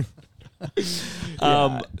 today?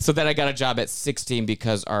 So then I got a job at 16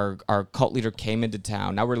 because our cult leader came into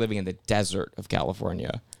town. Now we're living in the desert of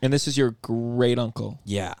California. And this is your great uncle.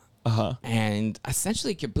 Yeah. Uh-huh. And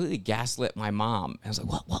essentially completely gaslit my mom. I was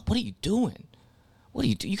like, what are you doing? What do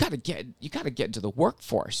you do? You gotta get into the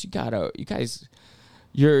workforce. How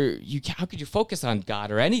could you focus on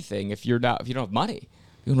God or anything if you don't have money?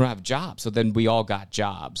 You don't have a job. So then we all got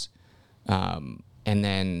jobs. So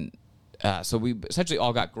we essentially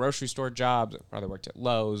all got grocery store jobs. My brother worked at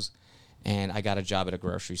Lowe's, and I got a job at a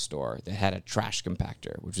grocery store that had a trash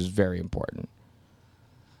compactor, which was very important.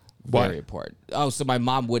 Why? Very important. Oh, so my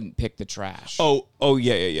mom wouldn't pick the trash. Oh,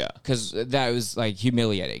 yeah. Because that was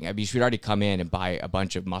humiliating. I mean, she would already come in and buy a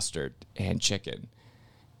bunch of mustard and chicken,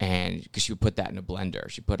 and because she would put that in a blender.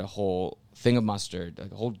 She put a whole thing of mustard, a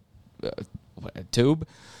whole a tube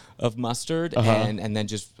of mustard, and then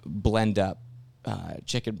just blend up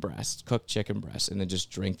chicken breast, cooked chicken breast, and then just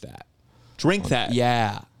drink that. Drink that.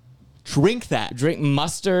 Yeah. Drink that. Drink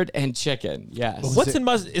mustard and chicken. Yes. What's in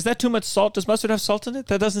mustard? Is that too much salt? Does mustard have salt in it?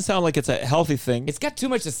 That doesn't sound like it's a healthy thing. It's got too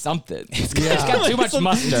much of something. It's got too much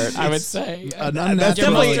mustard, I would say. An That's unnatural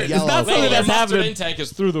definitely- it's yellow. not something Your that's mustard happening. intake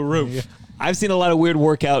is through the roof. I've seen a lot of weird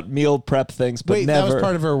workout meal prep things, but Wait, never. that was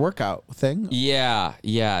part of her workout thing? Yeah.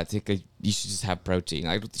 I think you should just have protein.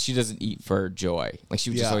 Like she doesn't eat for joy. Like she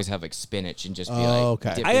would just Yeah. always have like spinach and just be Oh, like. okay.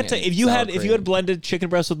 dipping I got to it if in you sour had if you cream. had blended chicken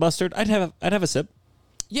breast with mustard, I'd have a sip.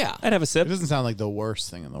 Yeah. I'd have a It sip. doesn't sound like the worst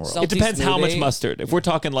thing in the world. So- It depends how much smoothie. mustard. If we're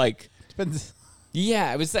talking like, Depends.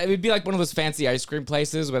 Yeah, it would be like one of those fancy ice cream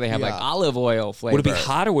places where they have like Yeah. olive oil flavor. would it be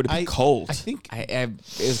hot or would it be cold? I think It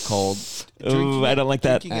was cold. Ooh, I don't like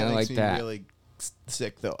that. drinking I it don't makes like me that. really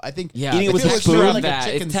sick though. I think Yeah, Eating it the with a texture spoon? of like a that,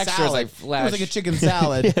 chicken its texture salad. is like If flesh. it was like a chicken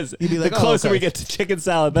salad. yes, You'd be like, the closer okay. we get to chicken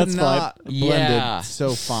salad, that's fine. Not blended. Yeah.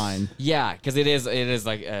 So fine. Yeah, because it is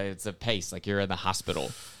like it's a pace, like you're in the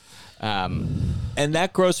hospital. And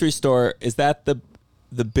that grocery store, is that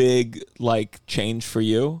the big like change for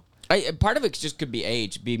you? Part of it just could be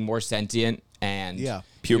age, being more sentient, and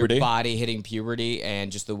Puberty. your body hitting puberty,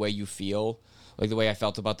 and just the way you feel. Like the way I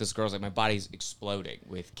felt about this girl, is like my body's exploding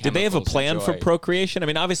with. Did they have a chemicals and plan for joy. procreation? I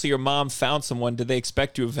mean, obviously your mom found someone. Did they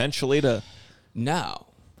expect you eventually to?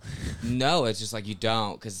 No, it's just like you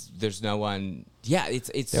don't, because there's no one. Yeah, it's.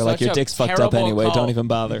 They're like, such your a dick's fucked up terrible anyway. call. Don't even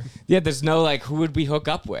bother. Yeah, there's no like, who would we hook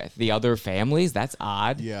up with? The other families? That's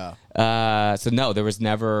odd. Yeah. So no, there was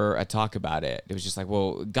never a talk about it. It was just like,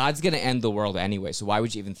 well, God's gonna end the world anyway, so why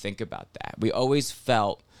would you even think about that? We always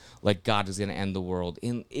felt like God was gonna end the world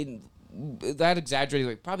in that exaggerated,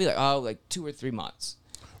 like probably like 2 or 3 months.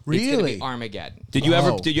 It's gonna Really? be Armageddon. Did you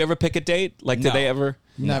Oh. ever pick a date? Like, No. did they ever?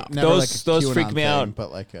 Never Those like a freak QAnon me thing, out.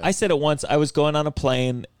 But like I said it once. I was going on a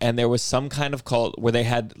plane, and there was some kind of cult where they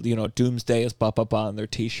had Doomsday is ba on their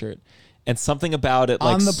T-shirt, and something about it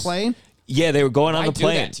like on the plane. Yeah, they were going on Why the do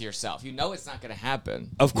plane. that to yourself? You know it's not gonna happen.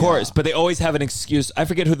 Of course, but they always have an excuse. I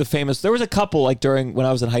forget who the famous. There was a couple like during when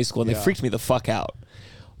I was in high school, and they Yeah. freaked me the fuck out.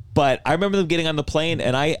 But I remember them getting on the plane,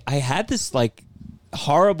 and I had this like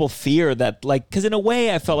horrible fear that like, because in a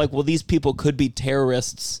way I felt like, well, these people could be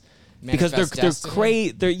terrorists because Manifest they're destiny.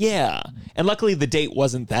 crazy. They're and luckily the date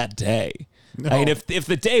wasn't that day. I mean, if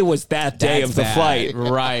the day was that day That's of the bad. flight,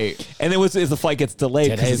 Right. and if the flight gets delayed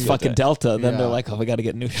because Today's it's the fucking day. Delta, then Yeah. they're like, oh, we got to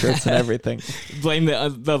get new shirts and everything. Blame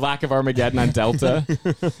the lack of Armageddon on Delta.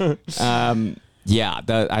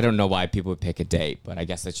 I don't know why people would pick a date, but I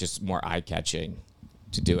guess that's just more eye catching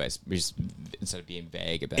to do it instead of being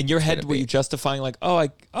vague about. In your it's head, gonna were be. you justifying like,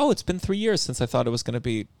 it's been 3 years since I thought it was going to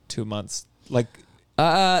be 2 months? Like,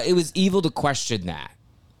 It was evil to question that.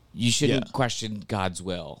 You shouldn't Yeah. question God's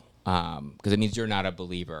will, because it means you're not a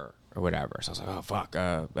believer or whatever. So I was like, oh fuck,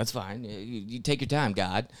 that's fine. You take your time,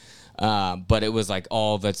 God. But it was like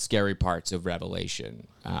all the scary parts of Revelation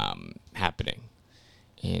happening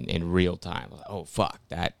in real time. Like, oh fuck,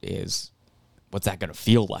 what's that gonna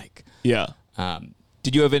feel like? yeah.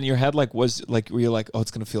 Did you have in your head like were you like, oh, it's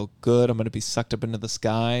gonna feel good? I'm gonna be sucked up into the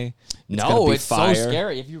sky. gonna No, be it's fire. so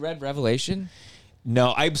scary. Have you read Revelation?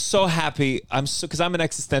 No, I'm so happy. Because I'm an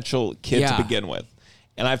existential kid Yeah. to begin with,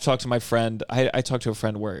 and I've talked to my friend. I talked to a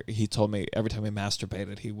friend where he told me every time he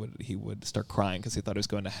masturbated, he would start crying because he thought he was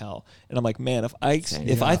going to hell. And I'm like, man, if I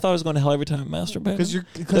thought I was going to hell every time I masturbated,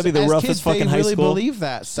 Because that'd be the as roughest kids, fucking they high really school. believe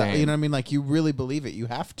that stuff. Same. You know what I mean? Like you really believe it. You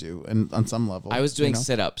have to, and on some level. I was doing you know?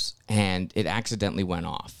 sit-ups and it accidentally went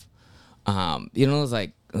off. Those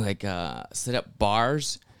like sit-up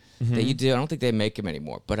bars that you do. I don't think they make them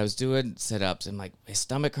anymore. But I was doing sit-ups and like my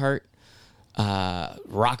stomach hurt,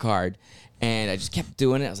 rock hard, and I just kept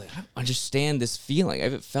doing it. I was like, I don't understand this feeling. I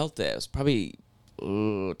haven't felt it. It was probably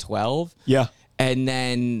 12. Yeah. And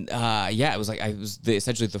then, it was like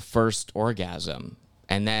essentially the first orgasm.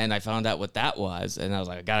 And then I found out what that was, and I was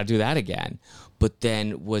like, I gotta do that again. But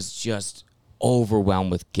then was just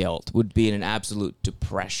overwhelmed with guilt, would be in an absolute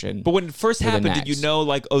depression. But when it first for the happened, did you next. know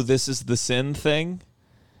like, oh, this is the sin thing?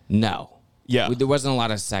 No. Yeah. There wasn't a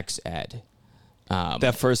lot of sex ed.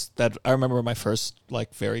 That I remember my first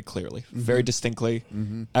like very clearly, very distinctly.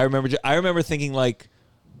 I remember thinking like,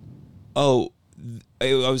 oh,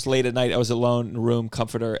 I was late at night. I was alone in a room,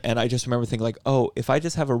 comforter, and I just remember thinking like, oh, if I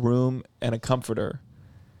just have a room and a comforter,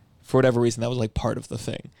 for whatever reason, that was like part of the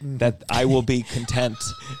thing that I will be content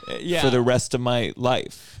for the rest of my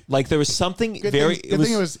life. Like there was something Good very. thing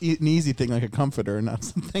it was an easy thing, like a comforter, not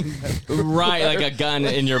something. That Right, like a gun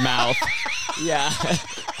in your mouth. Yeah.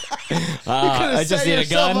 I just set need a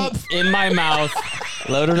yourself gun up. in my mouth,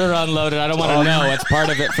 loaded or unloaded. I don't want to know. It's part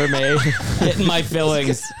of it for me. Hitting my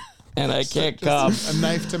fillings. and I can't come. A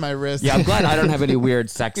knife to my wrist. Yeah, I'm glad I don't have any weird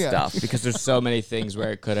sex Yeah. stuff because there's so many things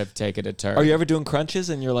where it could have taken a turn. Are you ever doing crunches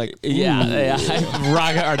and you're like, Yeah,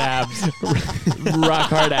 rock hard abs, rock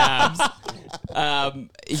hard abs.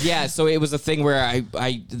 Yeah, so it was a thing where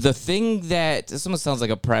the thing that this almost sounds like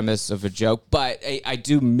a premise of a joke, but I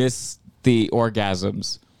do miss the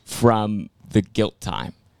orgasms from the guilt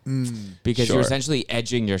time because Sure. you're essentially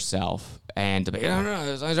edging yourself and to be,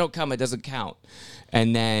 no, I don't come, it doesn't count,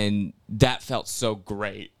 and then that felt so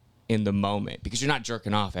great in the moment because you're not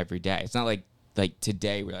jerking off every day. It's not like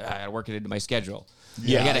today we're like, I gotta work it into my schedule.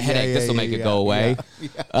 I got a headache. This will make it go away.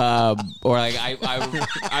 Or like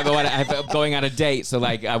I'm going on a date, so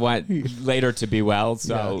like I want later to be well.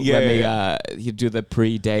 So let me you do the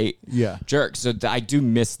pre-date jerk. So I do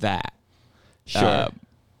miss that. Sure.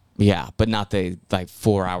 Yeah, but not the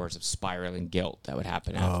 4 hours of spiraling guilt that would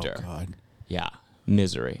happen after. Oh God. Yeah,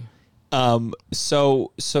 misery.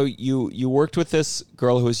 So you worked with this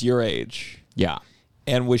girl who was your age, Yeah.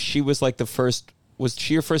 and was she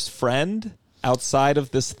your first friend outside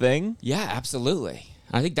of this thing? Yeah, absolutely.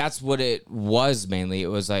 I think that's what it was mainly. It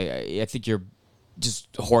was like, I think you're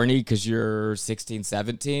just horny because you're 16,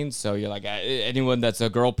 17. So you're like, anyone that's a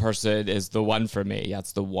girl person is the one for me.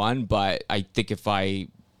 That's the one. But I think if I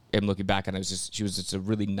am looking back on it, she was just a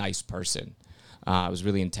really nice person. Was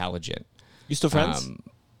really intelligent. You still friends?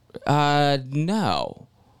 No,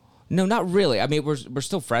 not really. I mean, we're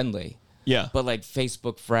still friendly. Yeah. But like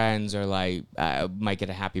Facebook friends or like might get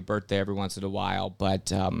a happy birthday every once in a while.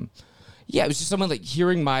 But yeah, it was just someone like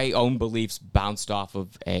hearing my own beliefs bounced off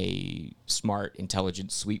of a smart,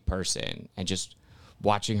 intelligent, sweet person and just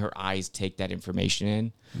watching her eyes take that information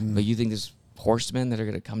in. Like, you think there's horsemen that are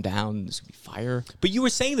going to come down, there's going to be fire? But you were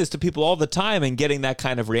saying this to people all the time and getting that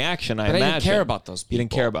kind of reaction, I But imagine. I didn't care about those people. You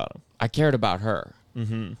didn't care about them. I cared about her.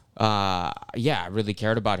 Yeah, I really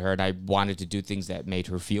cared about her, and I wanted to do things that made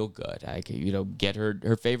her feel good. I could, get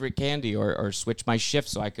her favorite candy or switch my shift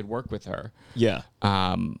so I could work with her. Yeah.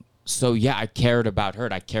 So yeah, I cared about her,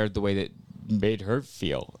 and I cared the way that made her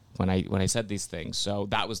feel when I said these things. So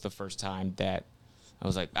that was the first time that I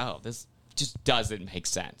was like, oh, this just doesn't make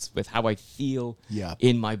sense with how I feel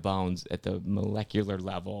in my bones at the molecular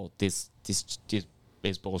level. This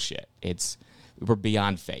is bullshit. We're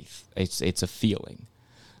beyond faith. It's a feeling.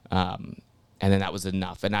 And then that was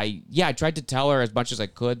enough. And I tried to tell her as much as I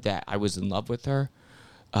could that I was in love with her.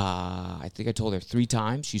 I think I told her 3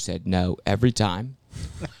 times. She said no every time.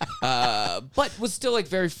 But was still like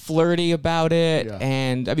very flirty about it. Yeah.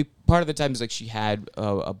 And I mean, part of the time is like she had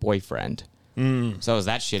a boyfriend. So I was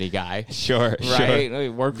that shitty guy. Sure. Right? Let me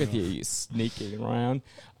work with you, you sneaking around.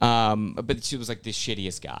 But she was like the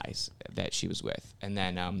shittiest guys that she was with. And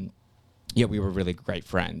then, we were really great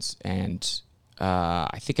friends. And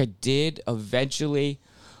I think I did eventually,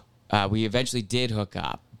 we eventually did hook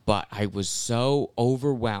up. But I was so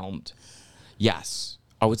overwhelmed. Yes,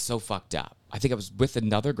 I was so fucked up. I think I was with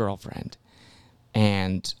another girlfriend.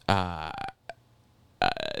 And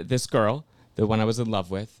this girl, the one I was in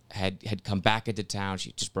love with, had come back into town.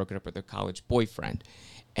 She just broken up with her college boyfriend.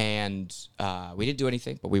 And we didn't do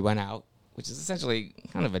anything, but we went out, which is essentially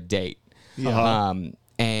kind of a date.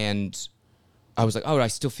 And I was like, oh, I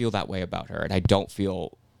still feel that way about her. And I don't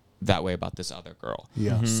feel that way about this other girl.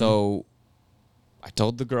 Yeah. Mm-hmm. So I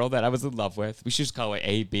told the girl that I was in love with. We should just call it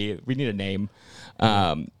A, B. We need a name.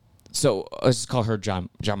 So let's just call her John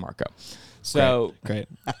Marco. So Great.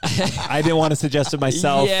 I didn't want to suggest it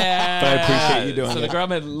myself, but I appreciate you doing so it. the girl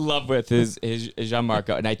I'm in love with is Jean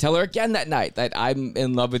Marco, and I tell her again that night that I'm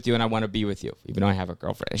in love with you and I want to be with you, even though I have a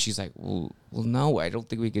girlfriend. And she's like, well, no, I don't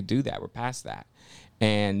think we could do that. We're past that.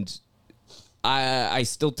 And I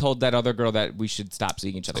still told that other girl that we should stop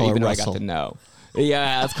seeing each other, call her even though I Russell. got to know.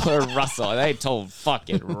 Yeah, let's call her Russell. And I told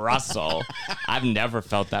fucking Russell. I've never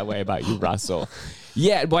felt that way about you, Russell.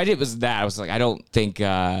 Yeah, what I did was that. I was like, I don't think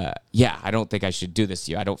I should do this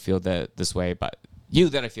to you. I don't feel this way about you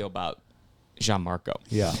that I feel about Jean Marco.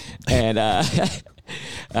 Yeah. And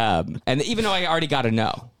and even though I already got to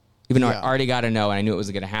know, and I knew it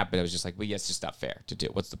was going to happen, I was just like, well, yeah, it's just not fair to do.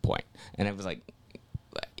 What's the point? And I was like,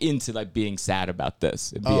 into like being sad about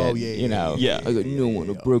this. And being, I got no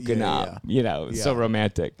one broken up. So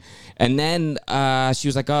romantic. And then she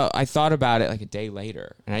was like, oh, I thought about it like a day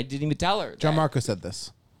later, and I didn't even tell her. John Marco said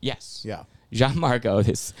this. Yes. Yeah. Jean Marco,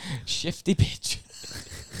 this shifty bitch.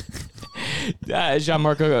 Jean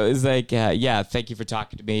Marco is like, thank you for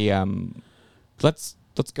talking to me. Let's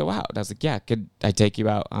go out. And I was like, yeah, could I take you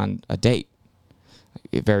out on a date?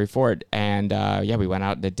 Very forward. And we went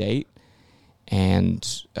out on a date. And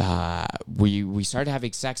we started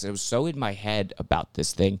having sex. And it was so in my head about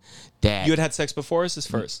this thing that You had sex before? Or is this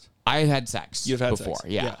first? I had sex You've had before, sex.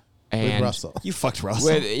 yeah. Yeah. And With Russell. You fucked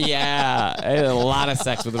Russell. yeah, I had a lot of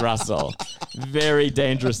sex with Russell. Very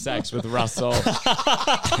dangerous sex with Russell.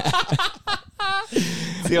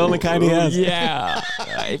 It's the only kind he has. Yeah,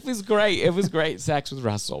 it was great. It was great sex with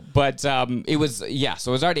Russell, but it was So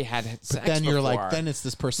I was already had sex. Then you're before. like, then it's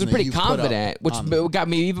this person. So that pretty you've put up confident, which on- got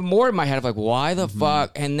me even more in my head of like, why the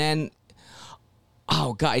fuck? And then,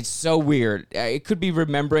 oh god, it's so weird. It could be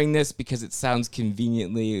remembering this because it sounds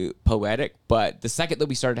conveniently poetic, but the second that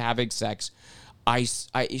we started having sex,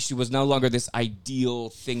 she was no longer this ideal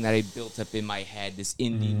thing that I built up in my head, this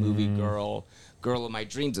indie movie girl of my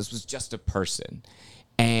dreams. This was just a person.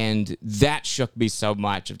 And that shook me so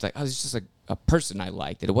much. It's like, oh, it's just a person I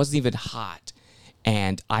liked. And it wasn't even hot.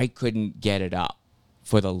 And I couldn't get it up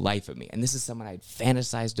for the life of me. And this is someone I'd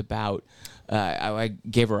fantasized about. I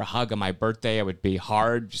gave her a hug on my birthday. I would be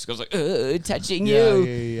hard. Just goes like, touching you.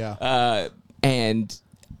 Yeah. I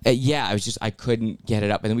was just, I couldn't get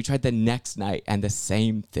it up. And then we tried the next night and the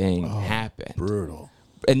same thing happened. Brutal.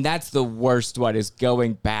 And that's the worst one, is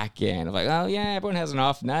going back in. I'm like, oh yeah, everyone has an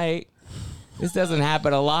off night. This doesn't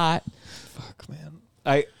happen a lot. Fuck, man.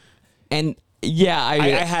 I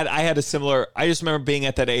had a similar. I just remember being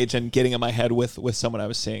at that age and getting in my head with someone I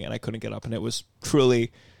was seeing, and I couldn't get up, and it was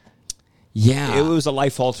truly. Yeah, it was a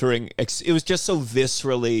life altering. It was just so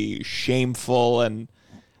viscerally shameful, and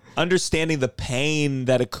understanding the pain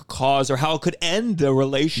that it could cause or how it could end a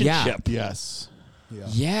relationship. Yes.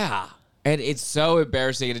 Yeah. And it's so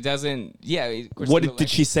embarrassing. And it doesn't. Yeah. Of course, What did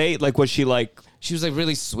she say? Like, was she like? She was like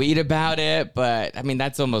really sweet about it, but I mean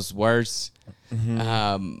that's almost worse.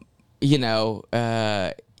 Mm-hmm.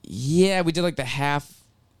 Yeah, we did like the half.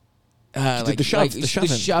 Did the shove, the shove in.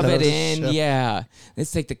 Shove That it was a in, shove. yeah.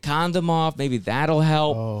 Let's take the condom off. Maybe that'll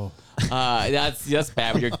help. Oh. That's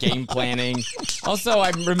bad when you're game planning. Also,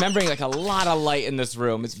 I'm remembering like a lot of light in this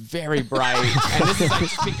room. It's very bright, and this is like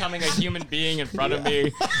just becoming a human being in front of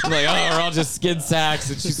me. I'm like, oh, we're all just skin sacks,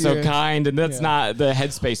 and she's so kind, and that's not the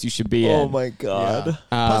headspace you should be in. Oh my god.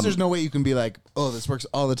 Plus, there's no way you can be like, oh, this works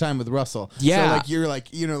all the time with Russell. Yeah. So like you're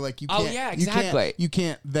like, you can't. Oh, yeah, exactly. You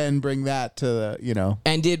can't then bring that to the,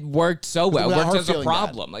 And it worked so well. It Without worked her as a feeling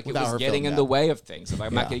problem. bad. Like Without it her was getting feeling in bad. the way of things. Like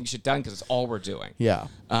I'm not Yeah. getting shit done because it's all we're doing. Yeah.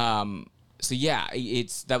 So yeah,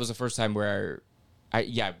 that was the first time where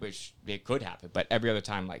I wish it could happen, but every other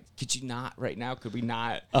time, like, could you not right now? Could we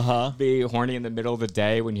not be horny in the middle of the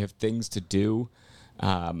day when you have things to do?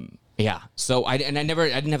 Yeah. So I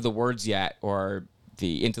didn't have the words yet or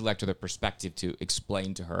the intellect or the perspective to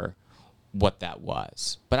explain to her what that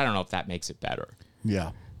was. But I don't know if that makes it better.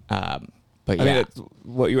 Yeah. But I yeah, mean,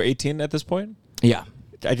 what, you were 18 at this point? yeah.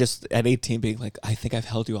 I just at 18 being like, I think I've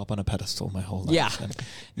held you up on a pedestal my whole life. Yeah. And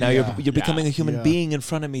now Yeah. you're becoming a human Yeah. being in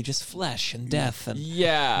front of me, just flesh and death. And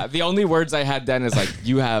Yeah, the only words I had then is like,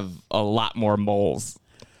 you have a lot more moles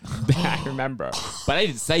than I remember. But I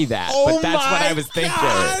didn't say that. But that's what I was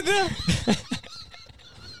thinking.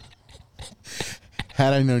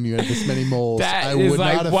 Had I known you had this many moles, That I is would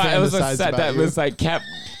like not have what I was fantasized upset. about That you. was like it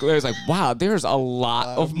was like, wow, there's a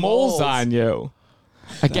lot of moles moles. on you.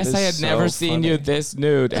 I guess is I had so never seen you funny. this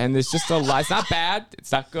nude, and it's just a lot. It's not bad.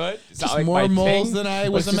 It's not good. It's Just not like more my moles thing, than I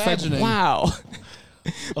but was it's just like, imagining. wow.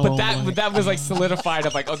 Oh But that was like solidified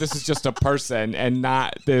of like, oh, this is just a person and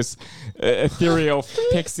not this ethereal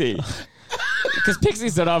pixie. Because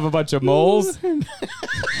pixies don't have a bunch of moles.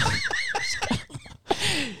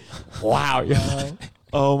 Wow.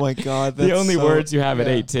 oh my god, The that's only so- words you have at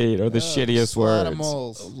 18 are the shittiest a lot words. of A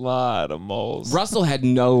moles. lot of moles. Russell had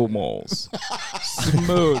no moles.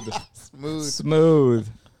 Smooth. Smooth. Smooth.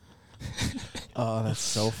 Oh, that's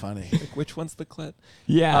so funny. Like, which one's the clit?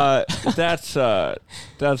 Yeah.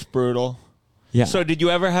 That's brutal. yeah. So did you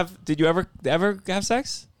ever have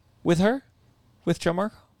sex with her, with Joe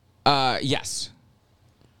Marco? Yes.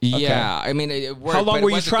 Yeah, I mean, it worked. How long but were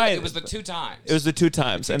it you wasn't- trying? It was the 2 times. It was the 2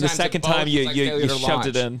 times, and the times second that both time was you like you, failure you to shoved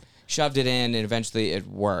it launch. in. Shoved it in, and eventually it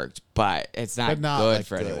worked. But it's not, But not, good like,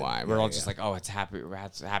 for good. anyone. We're all Yeah, just yeah. like, oh, it's happy. We're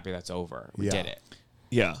happy that's over. We Yeah. did it.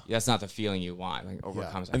 Yeah. That's not the feeling you want. Like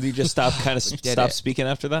overcomes. And you just stopped did stopped it. speaking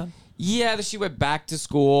after that? Yeah, then she went back to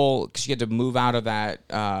school because she had to move out of that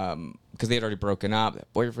because they had already broken up.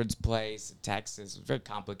 That boyfriend's place in Texas. It was a very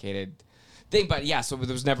complicated thing. But yeah, so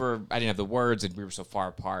there was never, I didn't have the words and we were so far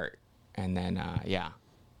apart. And then, yeah.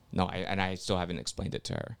 No, I still haven't explained it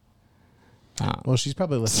to her. Well, she's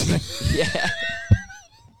probably listening. Yeah.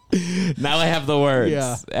 Now I have the words.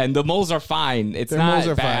 Yeah. And the moles are fine. It's Their not moles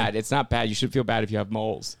are bad. fine. It's not bad. You should feel bad if you have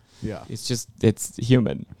moles. Yeah. It's just, it's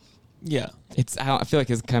human. Yeah. I feel like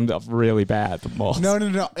it's kind of really bad, the moles. No.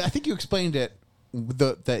 I think you explained it.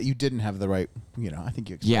 That you didn't have the right. I think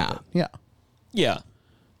you explained Yeah. it. Yeah.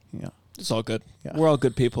 Yeah. Yeah. It's all good. Yeah. We're all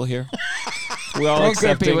good people here. We're all We're good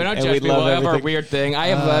accepting. people. We don't and judge people. love We have our everything. weird thing. I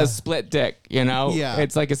have a split dick, you know? Yeah.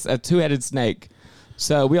 It's like a two-headed snake.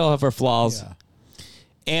 So we all have our flaws. Yeah.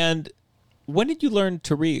 And when did you learn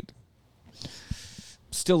to read?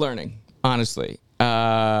 Still learning, honestly.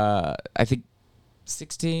 I think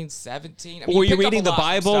 16, 17. I mean, Were you pick up reading a the lot from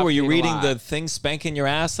Bible? stuff Were you reading a reading lot. the thing spanking your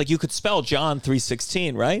ass? Like you could spell John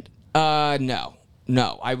 3:16, right?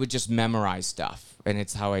 No. I would just memorize stuff. And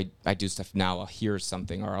it's how I do stuff now. I'll hear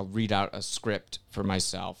something or I'll read out a script for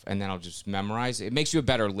myself and then I'll just memorize it. It makes you a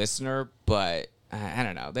better listener, but I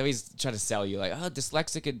don't know. They always try to sell you like, oh,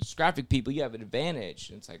 dyslexic and dysgraphic people, you have an advantage.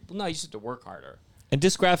 And it's like, well, no, you just have to work harder. And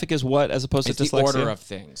dysgraphic is what as opposed It's to the dyslexia? order of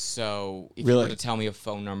things. So if you Really? were to tell me a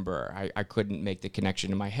phone number, I couldn't make the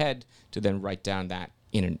connection in my head to then write down that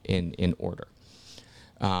in order.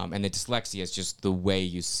 And the dyslexia is just the way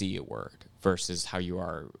you see a word versus how you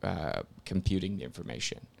are computing the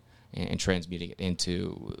information and transmuting it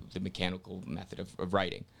into the mechanical method of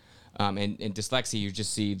writing. And in dyslexia, you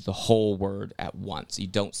just see the whole word at once. You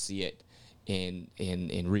don't see it in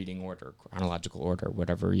reading order, chronological order,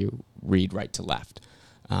 whatever you read right to left.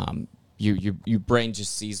 Your brain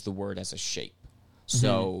just sees the word as a shape.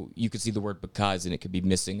 So you could see the word because, and it could be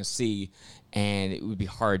missing a C, and it would be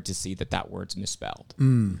hard to see that word's misspelled.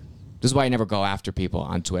 This is why I never go after people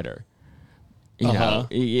on Twitter. You know,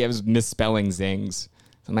 he was misspelling things.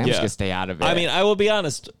 So I'm just going to stay out of it. I mean, I will be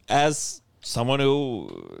honest. As someone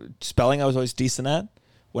who spelling I was always decent at,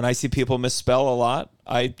 when I see people misspell a lot,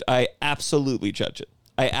 I absolutely judge it.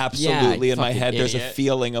 I absolutely in my fucking head there's a idiot.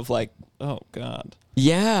 feeling of like, oh God.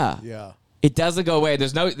 yeah. Yeah. It doesn't go away.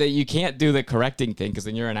 There's no that you can't do the correcting thing because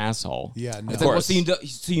then you're an asshole. Yeah, no. It's Of like, well,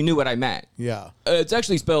 course. so you knew what I meant. Yeah. It's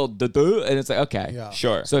actually spelled duh, and it's like okay, Yeah.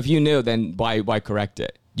 Sure. So if you knew, then why correct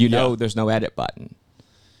it? You know, Yeah. there's no edit button.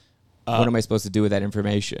 What am I supposed to do with that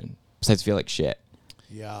information besides feel like shit?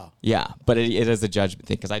 Yeah. Yeah, but it is a judgment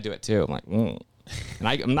thing because I do it too. I'm like, and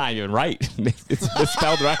I'm not even right. It's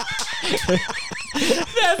spelled right.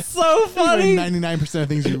 That's so funny. 99% of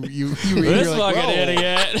things you read, This you're like, fucking whoa.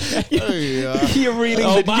 idiot. Hey, You're reading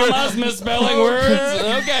Obama's misspelling words.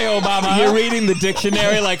 Okay, Obama. You're reading the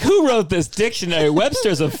dictionary like, who wrote this dictionary?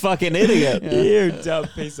 Webster's a fucking idiot. You dumb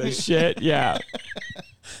piece of shit. Yeah.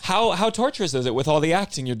 How torturous is it with all the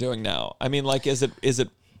acting you're doing now? I mean, like, is it?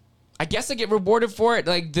 I guess I get rewarded for it.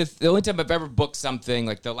 Like the only time I've ever booked something,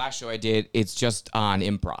 like the last show I did, it's just on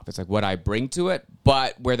improv. It's like what I bring to it.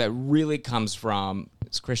 But where that really comes from,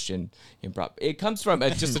 it's Christian improv. It comes from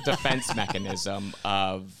just a defense mechanism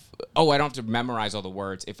of, I don't have to memorize all the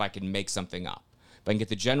words if I can make something up. If I can get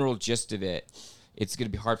the general gist of it, it's going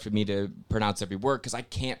to be hard for me to pronounce every word because I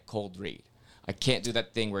can't cold read. I can't do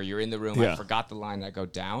that thing where you're in the room, Yeah. I forgot the line, I go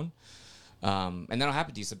down. And that'll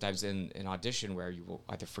happen to you sometimes in an audition where you will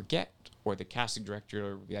either forget or the casting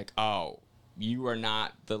director will be like, oh, you are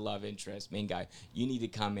not the love interest, main guy. You need to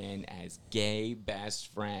come in as gay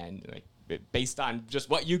best friend, like based on just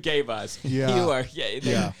what you gave us. Yeah. You are,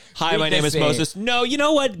 Yeah. Hi, read my name this is scene. Moses. No, you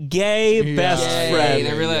know what? Gay best Gay, friend.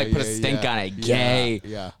 and I really put a stink on it. Gay.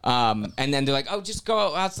 Yeah. And then they're like, oh, just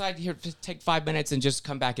go outside here, just take 5 minutes and just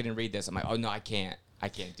come back in and read this. I'm like, oh no, I can't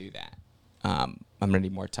do that. I'm gonna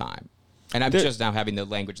need more time. And I'm just now having the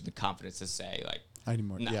language and the confidence to say, like, I need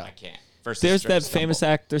more. no, Yeah. I can't. Versus There's straight that stumble. famous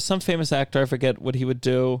act. There's some famous actor. I forget what he would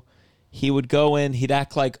do. He would go in. He'd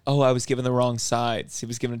act like, "Oh, I was given the wrong sides." He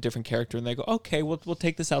was given a different character, and they go, "Okay, we'll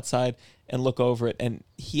take this outside and look over it." And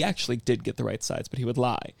he actually did get the right sides, but he would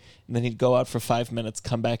lie. And then he'd go out for 5 minutes,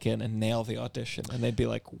 come back in, and nail the audition. And they'd be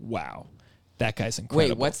like, "Wow, that guy's incredible."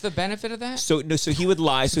 Wait, what's the benefit of that? So he would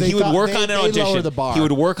lie. So They he would thought work they- on an they lower audition. the bar. He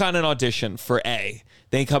would work on an audition for A.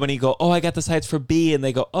 Then he'd come and he'd go, "Oh, I got the sides for B," and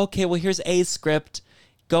they go, "Okay, well here's A's script.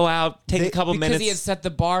 Go out, take a couple because minutes." he had set the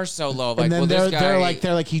bar so low. Like, And then well, they're, this guy,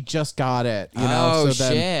 they're like he just got it. You know. oh so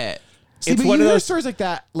then, shit. See, It's but one you of hear those- stories like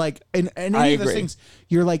that, like in I any of those agree. things,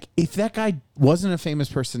 you're like, if that guy wasn't a famous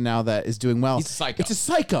person now that is doing well, He's a psycho. It's a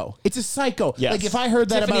psycho. It's a psycho. Yes. Like if I heard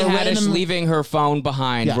that Tiffany about a Haddish random, leaving her phone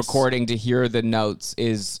behind, Yes. recording to hear the notes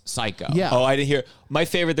is psycho. Yeah. Oh, I didn't hear. My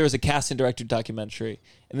favorite, there was a casting director documentary,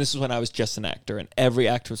 and this is when I was just an actor, and every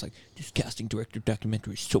actor was like, "This casting director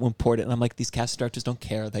documentary is so important." And I'm like, these casting directors don't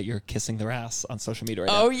care that you're kissing their ass on social media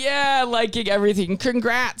right Oh now. yeah, liking everything.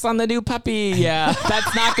 Congrats on the new puppy. Yeah,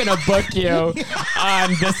 that's not gonna book you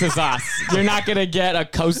on This Is Us. You're not gonna get a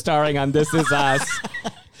co-starring on This Is Us.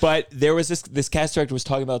 But there was this cast director was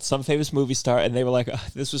talking about some famous movie star, and they were like, oh,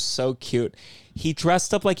 "This was so cute." He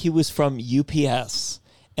dressed up like he was from UPS,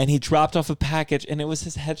 and he dropped off a package, and it was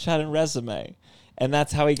his headshot and resume. and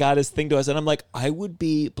that's how he got his thing to us. And I'm like, I would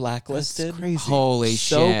be blacklisted. That's crazy. Holy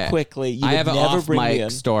so shit. quickly. You I would have an never bring me in.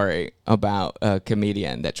 off-mic story about a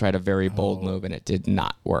comedian that tried a very bold move and it did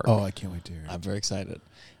not work. Oh, I can't wait to hear it. I'm very excited.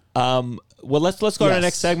 Well, let's go to the Yes.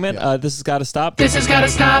 next segment. Yeah. This has got to stop. This has got to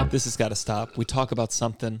stop. This has got to stop. We talk about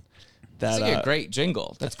something that. It's like a great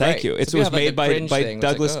jingle. That's Thank great. you. It So we was have, like, made a by cringe thing. It's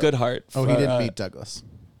like, Douglas Goodhart. Oh, he for, didn't meet Douglas.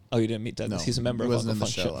 Oh, you didn't meet Douglas. No, He's a member he of wasn't Uncle in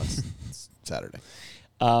the show Function. last Saturday.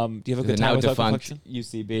 Do you have a The good now time with Uncle defunct Function?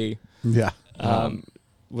 UCB. Yeah.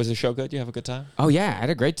 Was the show good? You have a good time? Oh yeah, I had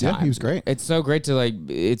a great time. Yeah, he was great. It's so great to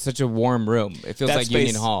it's such a warm room. It feels like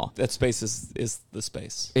Union Hall. That space is the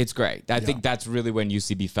space. It's great. I think that's really when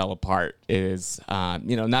UCB fell apart. Is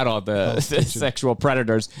not all the sexual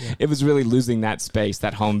predators. It was really losing that space,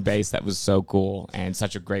 that home base that was so cool and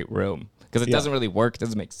such a great room because it doesn't really work. It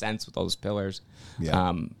doesn't make sense with all those pillars. Yeah.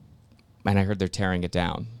 And I heard they're tearing it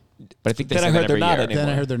down. But I think they Then say I that heard they're every not year. anymore.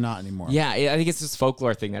 Then I heard they're not anymore. Yeah, I think it's this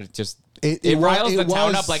folklore thing that It riles the was-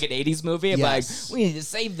 town up like an 80s movie. Yes. Like, we need to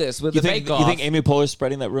save this with You the think bake-off. you think Amy Poehler's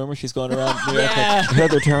spreading that rumor? She's going around New York. Yeah. Like, I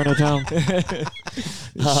heard they're tearing it down.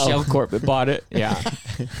 Shell Corp that bought it. Yeah,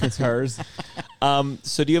 it's hers.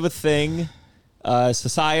 So do you have a thing,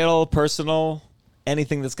 societal, personal,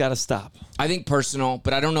 anything that's got to stop? I think personal,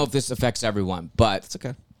 but I don't know if this affects everyone. But It's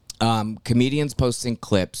okay. comedians posting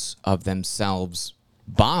clips of themselves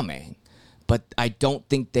bombing, but I don't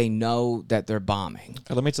think they know that they're bombing.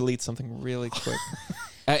 Let me delete something really quick.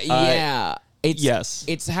 Yeah. Yes.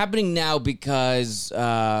 It's happening now because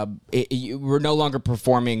we're no longer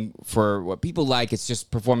performing for what people like. It's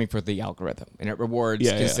just performing for the algorithm, and it rewards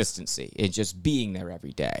Yeah, yeah. consistency. It's just being there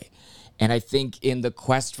every day. And I think in the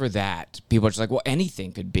quest for that, people are just like, well,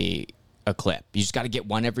 anything could be a clip. You just got to get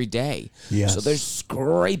one every day. Yes. So they're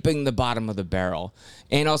scraping the bottom of the barrel.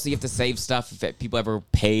 And also you have to save stuff if people ever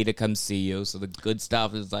pay to come see you. So the good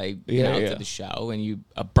stuff is like, Yeah. to the show and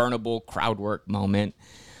a burnable crowd work moment.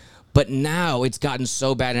 But now it's gotten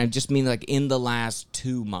so bad, and I just mean like in the last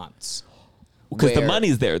 2 months. Because the where-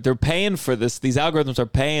 money's there. They're paying for this. These algorithms are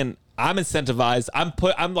paying. I'm incentivized.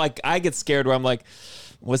 I'm like, I get scared where I'm like,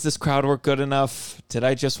 was this crowd work good enough? Did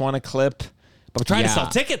I just want a clip? But I'm trying to Yeah. sell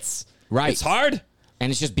tickets. Right. It's hard.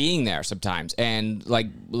 And it's just being there sometimes. And like,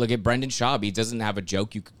 look at Brendan Schaub. He doesn't have a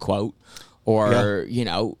joke you could quote. Or,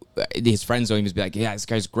 his friends don't even be like, yeah, this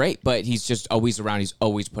guy's great. But he's just always around. He's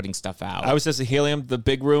always putting stuff out. I was just at Helium. The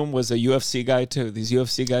big room was a UFC guy too. These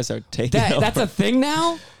UFC guys are taking over. That's a thing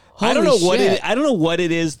now? I don't know Holy what shit. it. I don't know what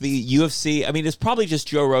it is. The UFC. I mean, it's probably just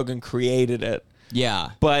Joe Rogan created it. Yeah.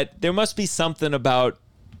 But there must be something about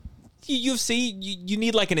UFC. You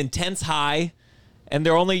need like an intense high, and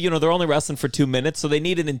they're only wrestling for 2 minutes, so they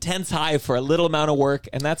need an intense high for a little amount of work,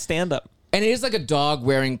 and that's stand up. And it is like a dog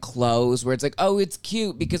wearing clothes where it's like, oh, it's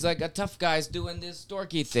cute because like a tough guy's doing this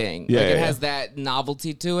dorky thing. Yeah, like it yeah, has that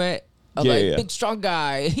novelty to it. Of Yeah, like, yeah. big strong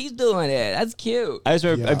guy, he's doing it. That's cute. I just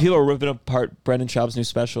remember Yeah. people were ripping apart Brendan Schaub's new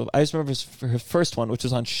special. I just remember his first one, which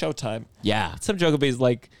was on Showtime. Yeah. Some joke about he's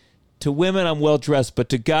like, to women I'm well dressed, but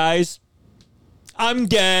to guys, I'm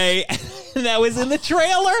gay. And that was in the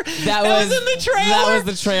trailer. That was in the trailer. That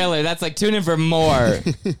was the trailer. That's like, tune in for more.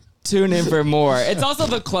 Tune in for more. It's also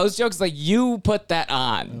the clothes jokes. Like you put that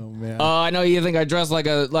on. Oh, man. I know you think I dress like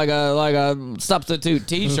a substitute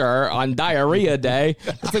teacher on diarrhea day.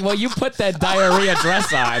 It's like, well, you put that diarrhea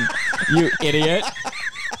dress on, you idiot.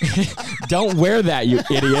 Don't wear that, you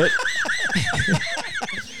idiot.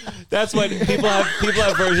 That's what people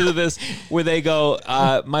have versions of this where they go,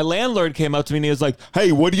 my landlord came up to me and he was like,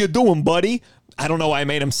 hey, what are you doing, buddy? I don't know why I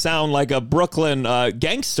made him sound like a Brooklyn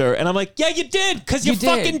gangster. And I'm like, yeah, you did, because you You did.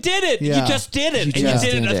 fucking did it. Yeah. You just did it. You And you just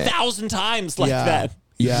did it did it. 1,000 times like Yeah. that.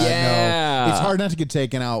 Yeah, Yeah. no. It's hard not to get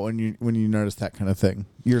taken out when you notice that kind of thing.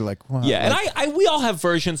 You're like, wow. Yeah, like, and we all have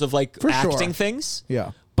versions of like For acting sure. things.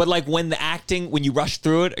 Yeah. But like when you rush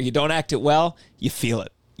through it or you don't act it well, you feel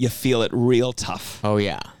it. You feel it real tough. Oh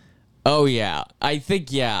yeah. Oh yeah. I think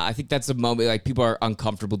that's a moment like people are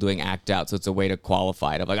uncomfortable doing act out, so it's a way to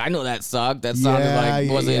qualify it. I'm like, I know that sucked. That sounded like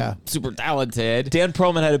wasn't super talented. Dan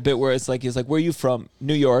Perlman had a bit where it's like, he's like, where are you from?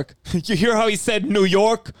 New York. You hear how he said New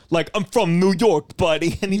York? Like, I'm from New York,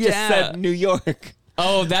 buddy. And he just Yeah. said New York.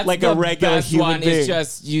 Oh, that's Like the a regular best human one. being. It's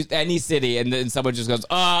just any city, and then someone just goes,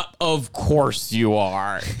 of course you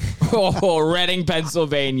are. Oh, Reading,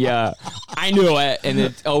 Pennsylvania. I knew it, and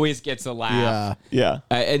it always gets a laugh. Yeah.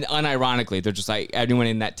 Yeah. And unironically, they're just like, anyone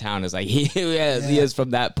in that town is like, he is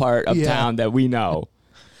from that part of Yeah. town that we know.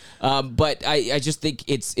 But I just think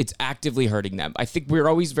it's actively hurting them. I think we're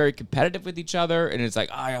always very competitive with each other, and it's like,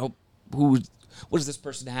 I hope what does this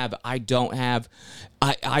person have I don't have?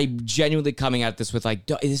 I genuinely coming at this with like,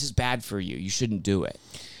 this is bad for you. You shouldn't do it.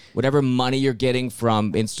 whatever money you're getting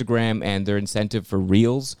from Instagram and their incentive for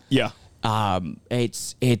Reels. Yeah.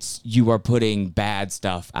 It's you are putting bad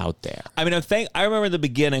stuff out there. I mean, I remember in the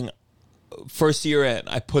beginning, first year in,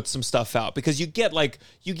 I put some stuff out because you get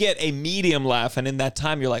a medium laugh, and in that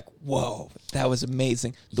time you're like, whoa, that was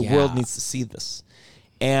amazing. The world needs to see this.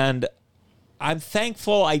 And I'm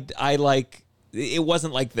thankful I like it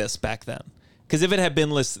wasn't like this back then. Because if it had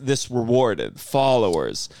been this rewarded,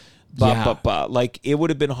 followers, like it would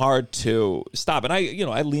have been hard to stop. And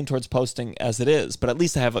I lean towards posting as it is, but at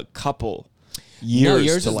least I have a couple years. No,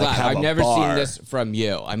 yours to is like live. have I've a never bar. seen this from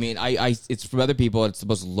you. I mean, I it's from other people. It's the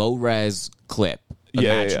most low res clip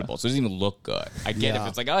Yeah. imaginable, so it doesn't even look good. I get if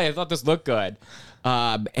it's like, oh, I thought this looked good,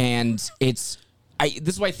 and it's.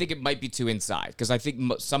 This is why I think it might be too inside, because I think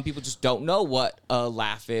some people just don't know what a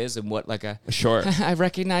laugh is and what like a Sure. I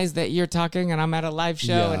recognize that you're talking and I'm at a live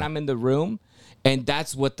show Yeah. and I'm in the room, and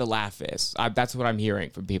that's what the laugh is. That's what I'm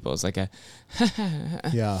hearing from people. It's like a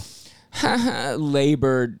Yeah.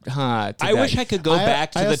 labored. I wish I could go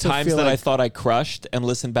back to I the also times feel that I like- thought I crushed and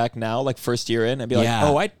listen back now, like first year in, and be like, Yeah.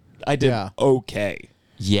 oh, I did Yeah. okay.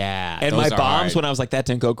 Yeah, And those my are bombs hard. when I was like, that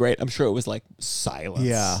didn't go great. I'm sure it was like silence.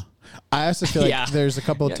 Yeah. I also feel like there's a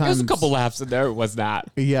couple of times. There's a couple laughs in there. It was not.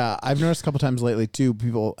 Yeah, I've noticed a couple times lately too.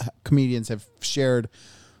 Comedians have shared,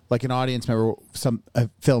 like an audience member,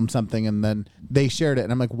 filmed something and then they shared it,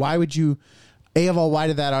 and I'm like, why would you? A of all, why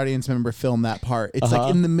did that audience member film that part? It's like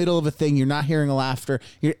in the middle of a thing, you're not hearing a laughter,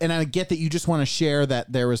 and I get that you just want to share that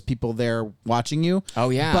there was people there watching you.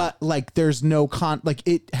 Oh, yeah. but like there's no like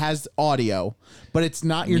it has audio, but it's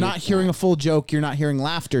not. You're not hearing a full joke. You're not hearing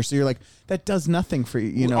laughter, so you're like, that does nothing for you.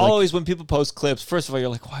 You know, Always when people post clips, first of all, you're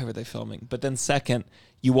like, why were they filming? But then second,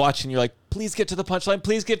 you watch and you're like, please get to the punchline,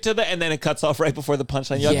 please get to the, and then it cuts off right before the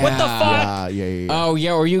punchline. You're like, what the fuck? Yeah. Oh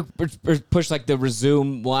yeah, or you push like the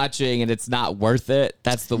resume watching and it's not worth it.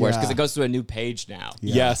 That's the worst because Yeah. it goes to a new page now.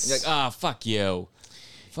 Yes. You're like, oh fuck you.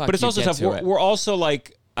 Fuck But it's you, also get tough. to it. We're also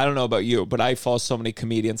like, I don't know about you, but I follow so many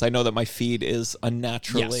comedians. I know that my feed is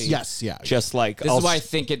unnaturally Yes, yeah. just like This is why I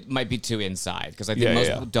think it might be too inside, because I think Yeah, most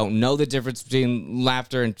yeah. people don't know the difference between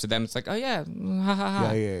laughter, and to them it's like, oh yeah, ha ha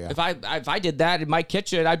ha. Yeah. If I did that in my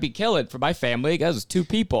kitchen, I'd be killing for my family. Because it's two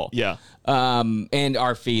people. Yeah. And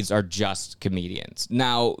our feeds are just comedians.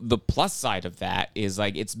 Now the plus side of that is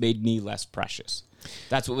like it's made me less precious.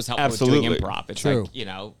 That's what was helpful with Absolutely. doing improv. It's True.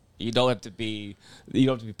 like, you don't have to be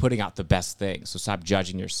putting out the best thing. So stop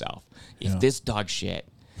judging yourself. If this dog shit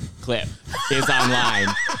clip is online,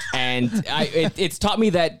 and it's taught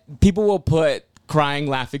me that people will put crying,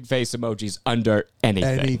 laughing face emojis under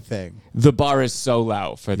anything. The bar is so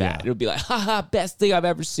low for that. Yeah. It'll be like, haha, best thing I've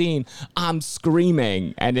ever seen. I'm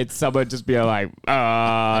screaming. And it's someone just being like,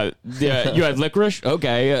 yeah, you had licorice?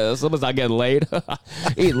 Okay, someone's not getting laid.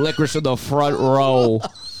 Eat licorice in the front row.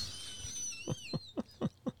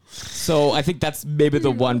 So I think that's maybe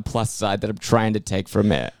the one plus side that I'm trying to take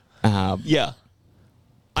from it. Yeah.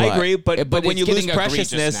 I But- agree, but but when it's you lose getting egregious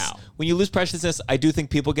preciousness, now. I do think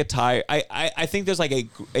people get tired. I think there's like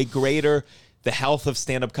a greater the health of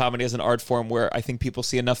stand-up comedy as an art form where I think people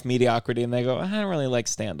see enough mediocrity and they go, I don't really like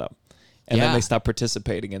stand-up. And then Yeah. they stop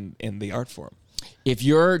participating in the art form. If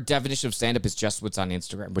your definition of stand-up is just what's on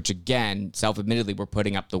Instagram, which again, self-admittedly, we're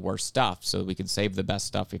putting up the worst stuff so we can save the best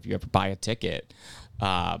stuff if you ever buy a ticket.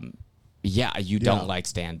 You don't like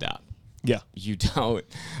stand-up. Yeah. You don't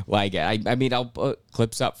like it. I mean, I'll put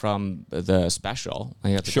clips up from the special. I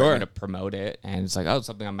have to Sure. to promote it, and it's like, oh, it's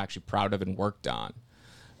something I'm actually proud of and worked on.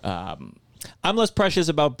 I'm less precious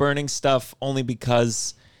about burning stuff only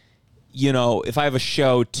because, if I have a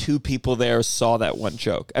show, 2 people there saw that one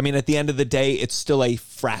joke. I mean, at the end of the day, it's still a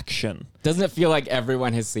fraction. Doesn't it feel like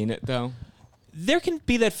everyone has seen it though? There can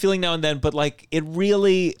be that feeling now and then, but like it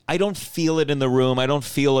really, I don't feel it in the room. I don't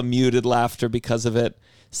feel a muted laughter because of it.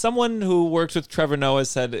 Someone who works with Trevor Noah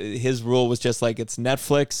said his rule was just like it's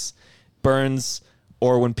Netflix, burns,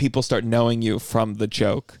 or when people start knowing you from the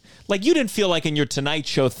joke. Like you didn't feel like in your Tonight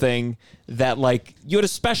Show thing that like you had a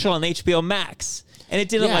special on HBO Max and it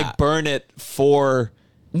didn't Yeah. like burn it for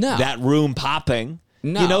No. that room popping.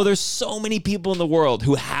 No. There's so many people in the world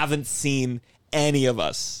who haven't seen any of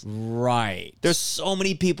us. Right. There's so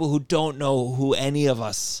many people who don't know who any of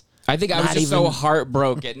us. I think I was Not just so even-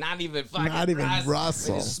 heartbroken. Not even fucking Not even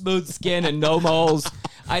Russell. Smooth skin and no moles.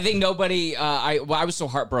 I think nobody. I was so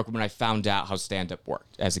heartbroken when I found out how stand-up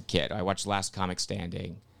worked as a kid. I watched Last Comic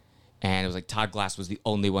Standing, and it was like Todd Glass was the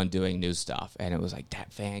only one doing new stuff, and it was like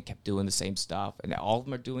that fan kept doing the same stuff, and all of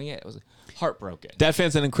them are doing it. It was heartbroken. That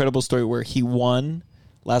fan's an incredible story where he won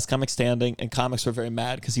Last Comic Standing, and comics were very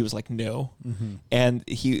mad because he was like new, and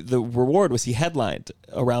the reward was he headlined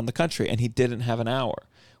around the country, and he didn't have an hour,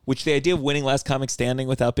 which the idea of winning Last Comic Standing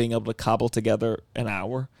without being able to cobble together an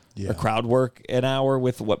hour or crowd work an hour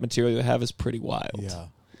with what material you have is pretty wild. Yeah.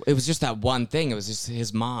 It was just that one thing. It was just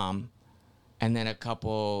his mom, and then a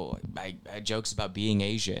couple jokes about being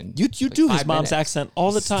Asian. You Like do 5 his mom's minutes. accent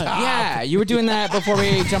all the time. Yeah, you were doing that before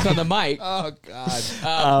we jumped on the mic. Oh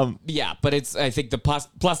God. Yeah, but I think the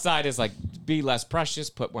plus side is like be less precious,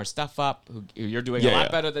 put more stuff up. You're doing a Yeah, lot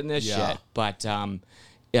yeah. better than this shit. But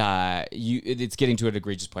it's getting to an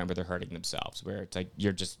egregious point where they're hurting themselves, where it's like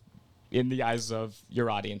you're just in the eyes of your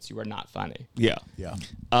audience, you are not funny. Yeah. Yeah.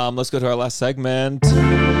 Let's go to our last segment.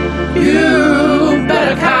 You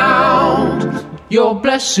better count your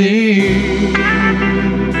blessings.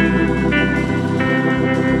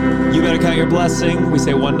 You better count your blessing. We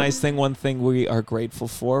say one nice thing, one thing we are grateful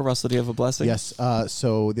for. Russell, do you have a blessing? Yes.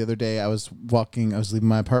 So the other day I was leaving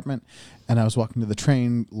my apartment, and I was walking to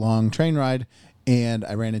the long train ride, and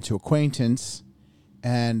I ran into an acquaintance,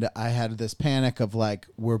 and I had this panic of like,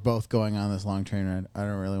 we're both going on this long train ride. I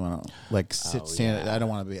don't really want to like stand. I don't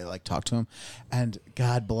want to be like talk to him, and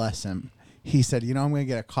God bless him. He said, I'm going to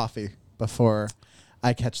get a coffee before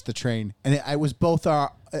I catch the train, and I was both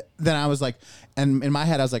our. Then I was like, and in my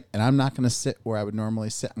head I was like, and I'm not going to sit where I would normally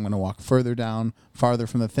sit. I'm going to walk farther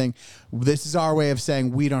from the thing. This is our way of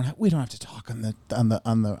saying we don't have to talk on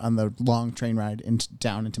the long train ride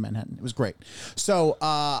down into Manhattan. It was great. So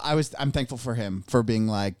I'm thankful for him for being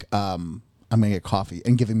like, I'm going to get coffee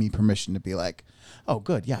and giving me permission to be like, oh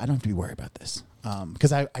good, yeah, I don't have to be worried about this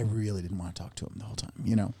because I really didn't want to talk to him the whole time,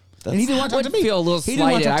 And he didn't want to I talk would to me. feel a little He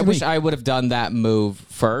didn't want to slighted. talk I to wish me. I would have done that move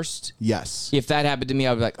first. Yes. If that happened to me,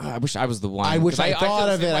 I would be like, oh, I wish I was the one. I wish 'Cause I feel thought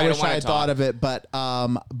the of same it. way. I don't wish I wanna had talk. thought of it, but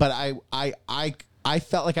I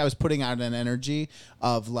felt like I was putting out an energy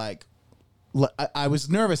of like, I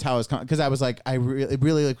was nervous how I was because I was like, it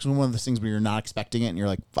really like one of those things where you're not expecting it and you're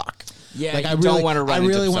like, fuck. Yeah, like you I don't really wanna run I into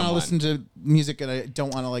really want to someone. listen to music and I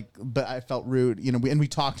don't want to like, but I felt rude, and we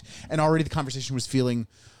talked and already the conversation was feeling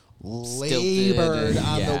labored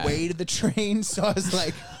on yeah. the way to the train, so I was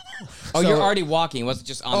like. Oh, So- you're already walking. It wasn't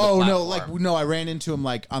just on the Oh platform. no! I ran into him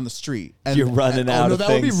like on the street. And, You're running out no, of that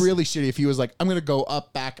would things. be really shitty if he was like, "I'm gonna go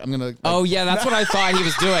up, back. I'm gonna." Like, Oh yeah, that's what I thought he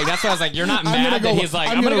was doing. That's why I was like, you're not I'm mad gonna that he's like,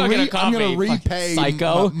 I'm gonna go get a coffee. I'm gonna Fucking repay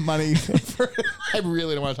psycho. money. I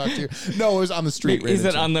really don't want to talk to you. No, it was on the street. He's ran an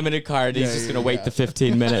into him. unlimited card. He's Yeah, just yeah, gonna wait yeah. the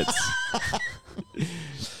 15 minutes.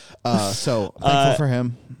 So thankful for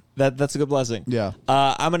him. That's a good blessing. Yeah.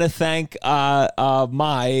 I'm going to thank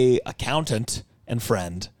my accountant and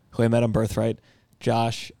friend who I met on Birthright,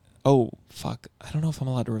 Josh. Oh, fuck. I don't know if I'm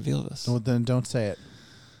allowed to reveal this. Well, then don't say it,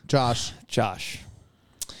 Josh. Josh.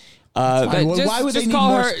 Fine. But Well, why would they just need call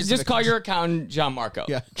more her. specific- Just call your accountant John Marco.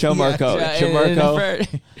 Yeah. Joe Marco. Yeah, Joe Marco.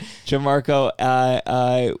 and- Joe Marco.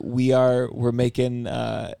 We're making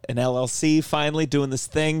an LLC finally, doing this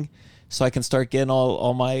thing so I can start getting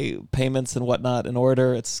all my payments and whatnot in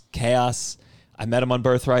order. It's chaos. I met him on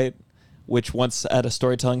Birthright, which once at a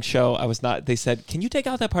storytelling show, they said, can you take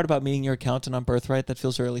out that part about meeting your accountant on Birthright? That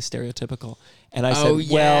feels really stereotypical. And I Oh, said, well,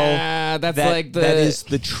 yeah, that's that, like that is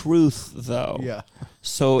the truth though. Yeah.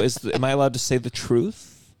 So am I allowed to say the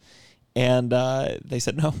truth? And they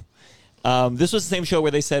said no. This was the same show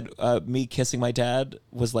where they said me kissing my dad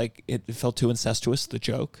was like it felt too incestuous. The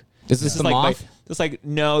joke. Is this the like moth? It's like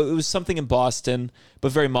no, it was something in Boston,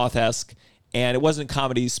 but very moth-esque, and it wasn't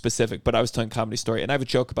comedy specific. But I was telling a comedy story, and I have a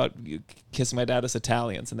joke about kissing my dad as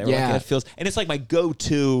Italians, and they were Yeah. like, it feels, and it's like my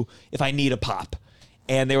go-to if I need a pop,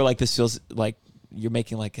 and they were like, this feels like you're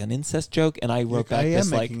making like an incest joke, and I wrote back I am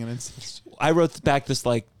this like. making an incest. I wrote back this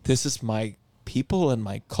like, this is my people and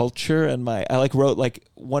my culture and I like wrote like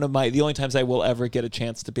the only times I will ever get a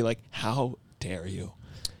chance to be like, how dare you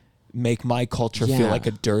make my culture feel Yeah. like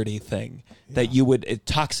a dirty thing that you would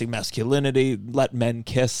toxic masculinity, let men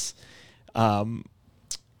kiss.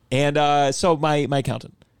 So my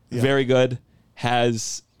accountant, very good,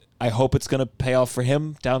 I hope it's going to pay off for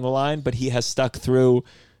him down the line, but he has stuck through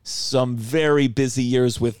some very busy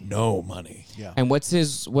years with no money. Yeah. And what's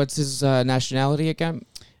his nationality again?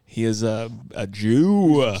 He is a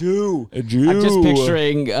Jew. A Jew. I'm just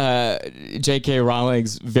picturing J.K.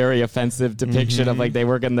 Rowling's very offensive depiction of like they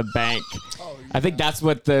work in the bank. I think that's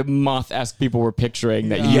what the moth-esque people were picturing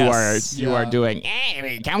that Yes. you are doing.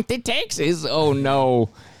 Hey, count the taxes. Oh no.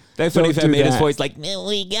 That's funny if I do made his that. voice like, no,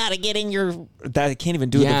 we gotta get in your. That I can't even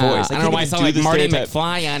do Yeah, the voice. I don't know why I sound like the Marty stereotype.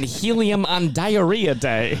 McFly on Helium on Diarrhea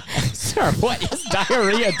Day. Sir, what is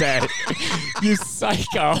Diarrhea Day? You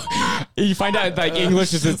psycho. You find out like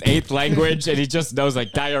English is his 8th language and he just knows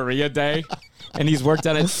like Diarrhea Day. And he's worked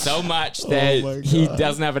on it so much that he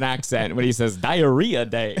doesn't have an accent when he says Diarrhea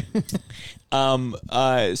Day.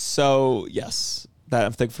 So yes, that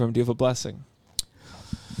I'm thankful for him. Do you have a blessing?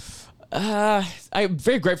 I'm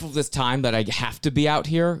very grateful for this time that I have to be out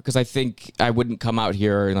here because I think I wouldn't come out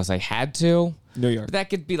here unless I had to. New York. But that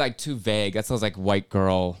could be like too vague. That sounds like white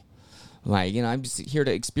girl. Like, I'm just here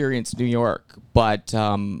to experience New York. But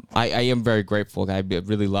I am very grateful. I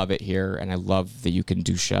really love it here, and I love that you can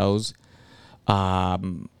do shows.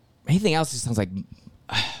 Anything else just sounds like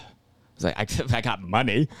I got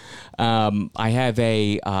money. I have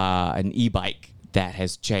an e-bike that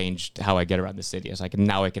has changed how I get around the city. So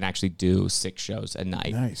now I can actually do 6 shows a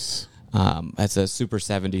night. Nice. That's a Super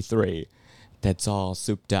 73 that's all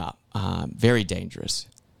souped up. Very dangerous.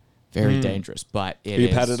 Very dangerous, but it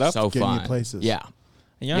is padded up? so Getting you fun. places. Yeah.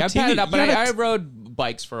 And you're Yeah, on I padded TV. up, but You're on I rode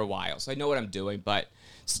bikes for a while, so I know what I'm doing, but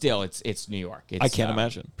still, it's New York. It's, I can't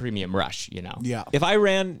imagine. Premium rush, Yeah. If I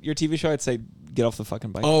ran your TV show, I'd say get off the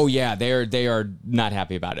fucking bike. Oh, yeah, they are not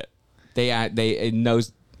happy about it. They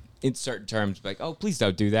in certain terms, like, oh, please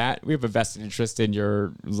don't do that. We have a vested interest in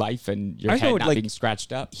your life and your I head know, not like, being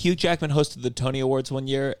scratched up. Hugh Jackman hosted the Tony Awards one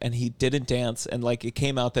year, and he didn't dance, and like it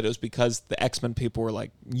came out that it was because the X-Men people were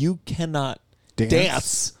like, "You cannot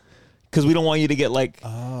dance because we don't want you to get like."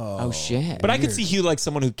 Oh shit! But I could see Hugh like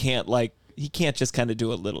someone who can't like he can't just kind of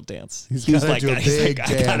do a little dance. He's Hugh's gotta like, do a he's big like,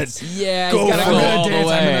 I gotta dance. Yeah, Go he's gotta for go it. all the I'm gonna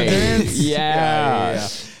way. dance. Yeah. Yeah.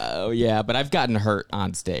 Oh yeah, but I've gotten hurt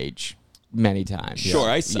on stage many times. Sure,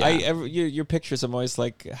 I see. Yeah. Your pictures. I'm always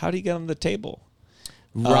like, how do you get on the table?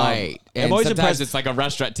 Right. I'm And always sometimes impressed- it's like a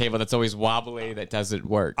restaurant table that's always wobbly that doesn't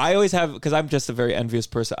work. I always have because I'm just a very envious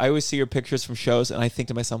person. I always see your pictures from shows, and I think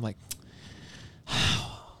to myself, I'm like,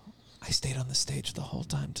 I stayed on the stage the whole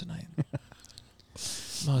time tonight.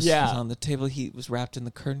 Moses Yeah. was on the table. He was wrapped in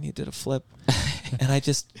the curtain. He did a flip, and I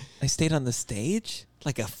stayed on the stage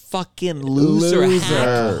like a fucking loser.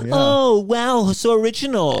 hack. Yeah. Oh wow, so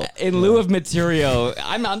original. In lieu of material,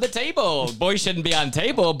 I'm on the table. Boy shouldn't be on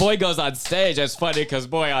table. Boy goes on stage. That's funny because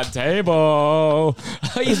boy on table.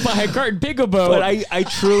 He's behind curtain peekaboo. But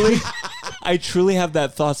I truly have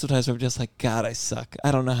that thought sometimes where I'm just like, God, I suck.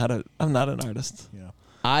 I don't know how to. I'm not an artist. Yeah.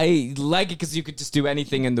 I like it because you could just do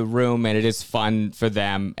anything in the room and it is fun for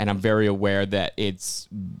them. And I'm very aware that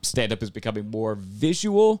stand-up is becoming more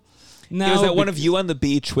visual now. It was that one of you on the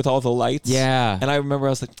beach with all the lights. Yeah. And I remember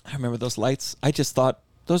I remember those lights. I just thought,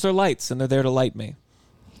 those are lights and they're there to light me.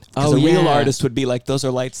 Oh, A real yeah. artist would be like, those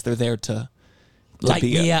are lights, they're there to Light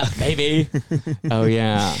be me a- up, baby. Oh,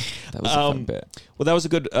 yeah. That was a fun bit. Well, that was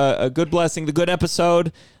a good blessing, the good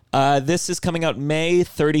episode. This is coming out May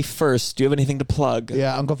 31st. Do you have anything to plug?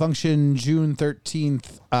 Yeah, Uncle Function, June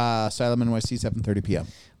 13th, Asylum NYC, 7:30 p.m.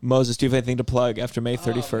 Moses, do you have anything to plug after May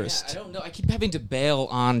 31st? I don't know. I keep having to bail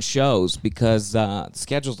on shows because the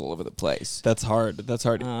schedule's all over the place. That's hard.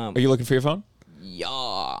 Are you looking for your phone? Yeah.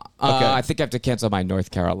 Okay. I think I have to cancel my North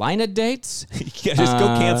Carolina dates. Yeah, just go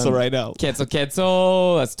cancel right now. Cancel.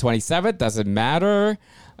 That's 27th. Doesn't matter.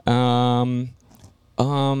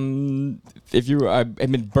 If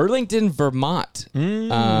I'm in Burlington, Vermont,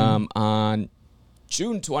 on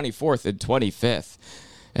June 24th and 25th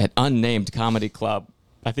at Unnamed Comedy Club.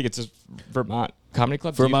 I think it's just Vermont Comedy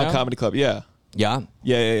Club. Do you Vermont know? Comedy Club, yeah. Yeah.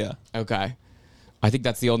 Yeah. Okay. I think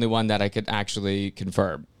that's the only one that I could actually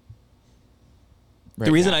confirm.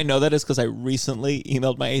 The reason I know that is because I recently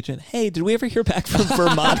emailed my agent, hey, did we ever hear back from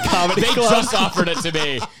Vermont Comedy They Club? just offered it to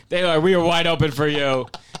me. They were, we are wide open for you.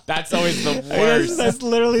 That's always the worst. That's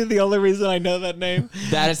literally the only reason I know that name.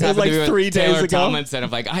 That has It was happened to me like with 3 days Taylor ago. Tomlinson.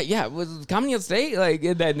 Of like, was Comedy on State? Like,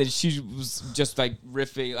 and then she was just like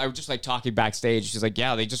riffing. I was just like talking backstage. She's like,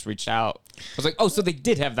 yeah, they just reached out. I was like, oh, so they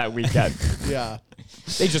did have that weekend. Yeah.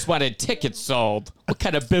 They just wanted tickets sold. What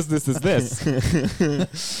kind of business is this?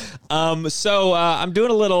 So I'm doing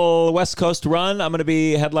a little West Coast run. I'm going to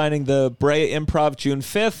be headlining the Brea Improv June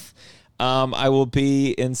 5th. I will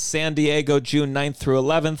be in San Diego June 9th through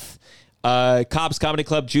 11th. Cobb's Comedy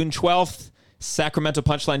Club June 12th. Sacramento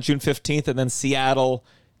Punchline June 15th. And then Seattle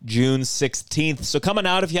June 16th. So coming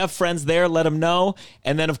out, if you have friends there, let them know.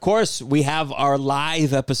 And then, of course, we have our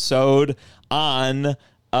live episode on...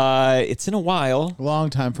 it's in a while. Long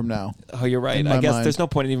time from now. Oh, you're right. In I my guess mind. there's no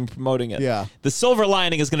point in even promoting it. Yeah. The Silver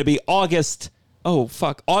Lining is going to be August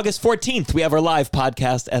 14th. We have our live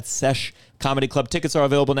podcast at Sesh Comedy Club. Tickets are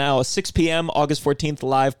available now. 6 p.m. August 14th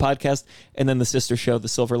live podcast. And then the sister show, The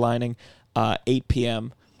Silver Lining, 8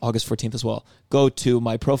 p.m. August 14th as well. Go to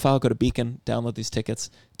my profile, go to Beacon, download these tickets,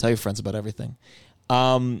 tell your friends about everything.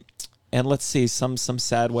 And let's see, some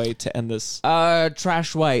sad way to end this.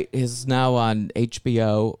 Trash White is now on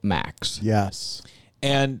HBO Max. Yes.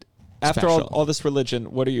 And after Special. all this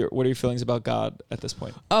religion, what are your feelings about God at this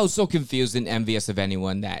point? Oh, so confused and envious of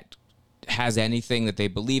anyone that has anything that they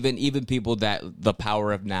believe in, even people that the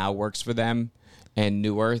power of now works for them and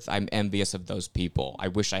New Earth, I'm envious of those people. I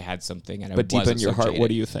wish I had something. And But deep in your heart, what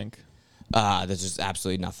do you think? There's just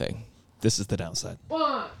absolutely nothing. This is the downside.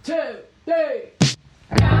 1, 2, 3.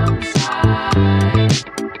 Downside.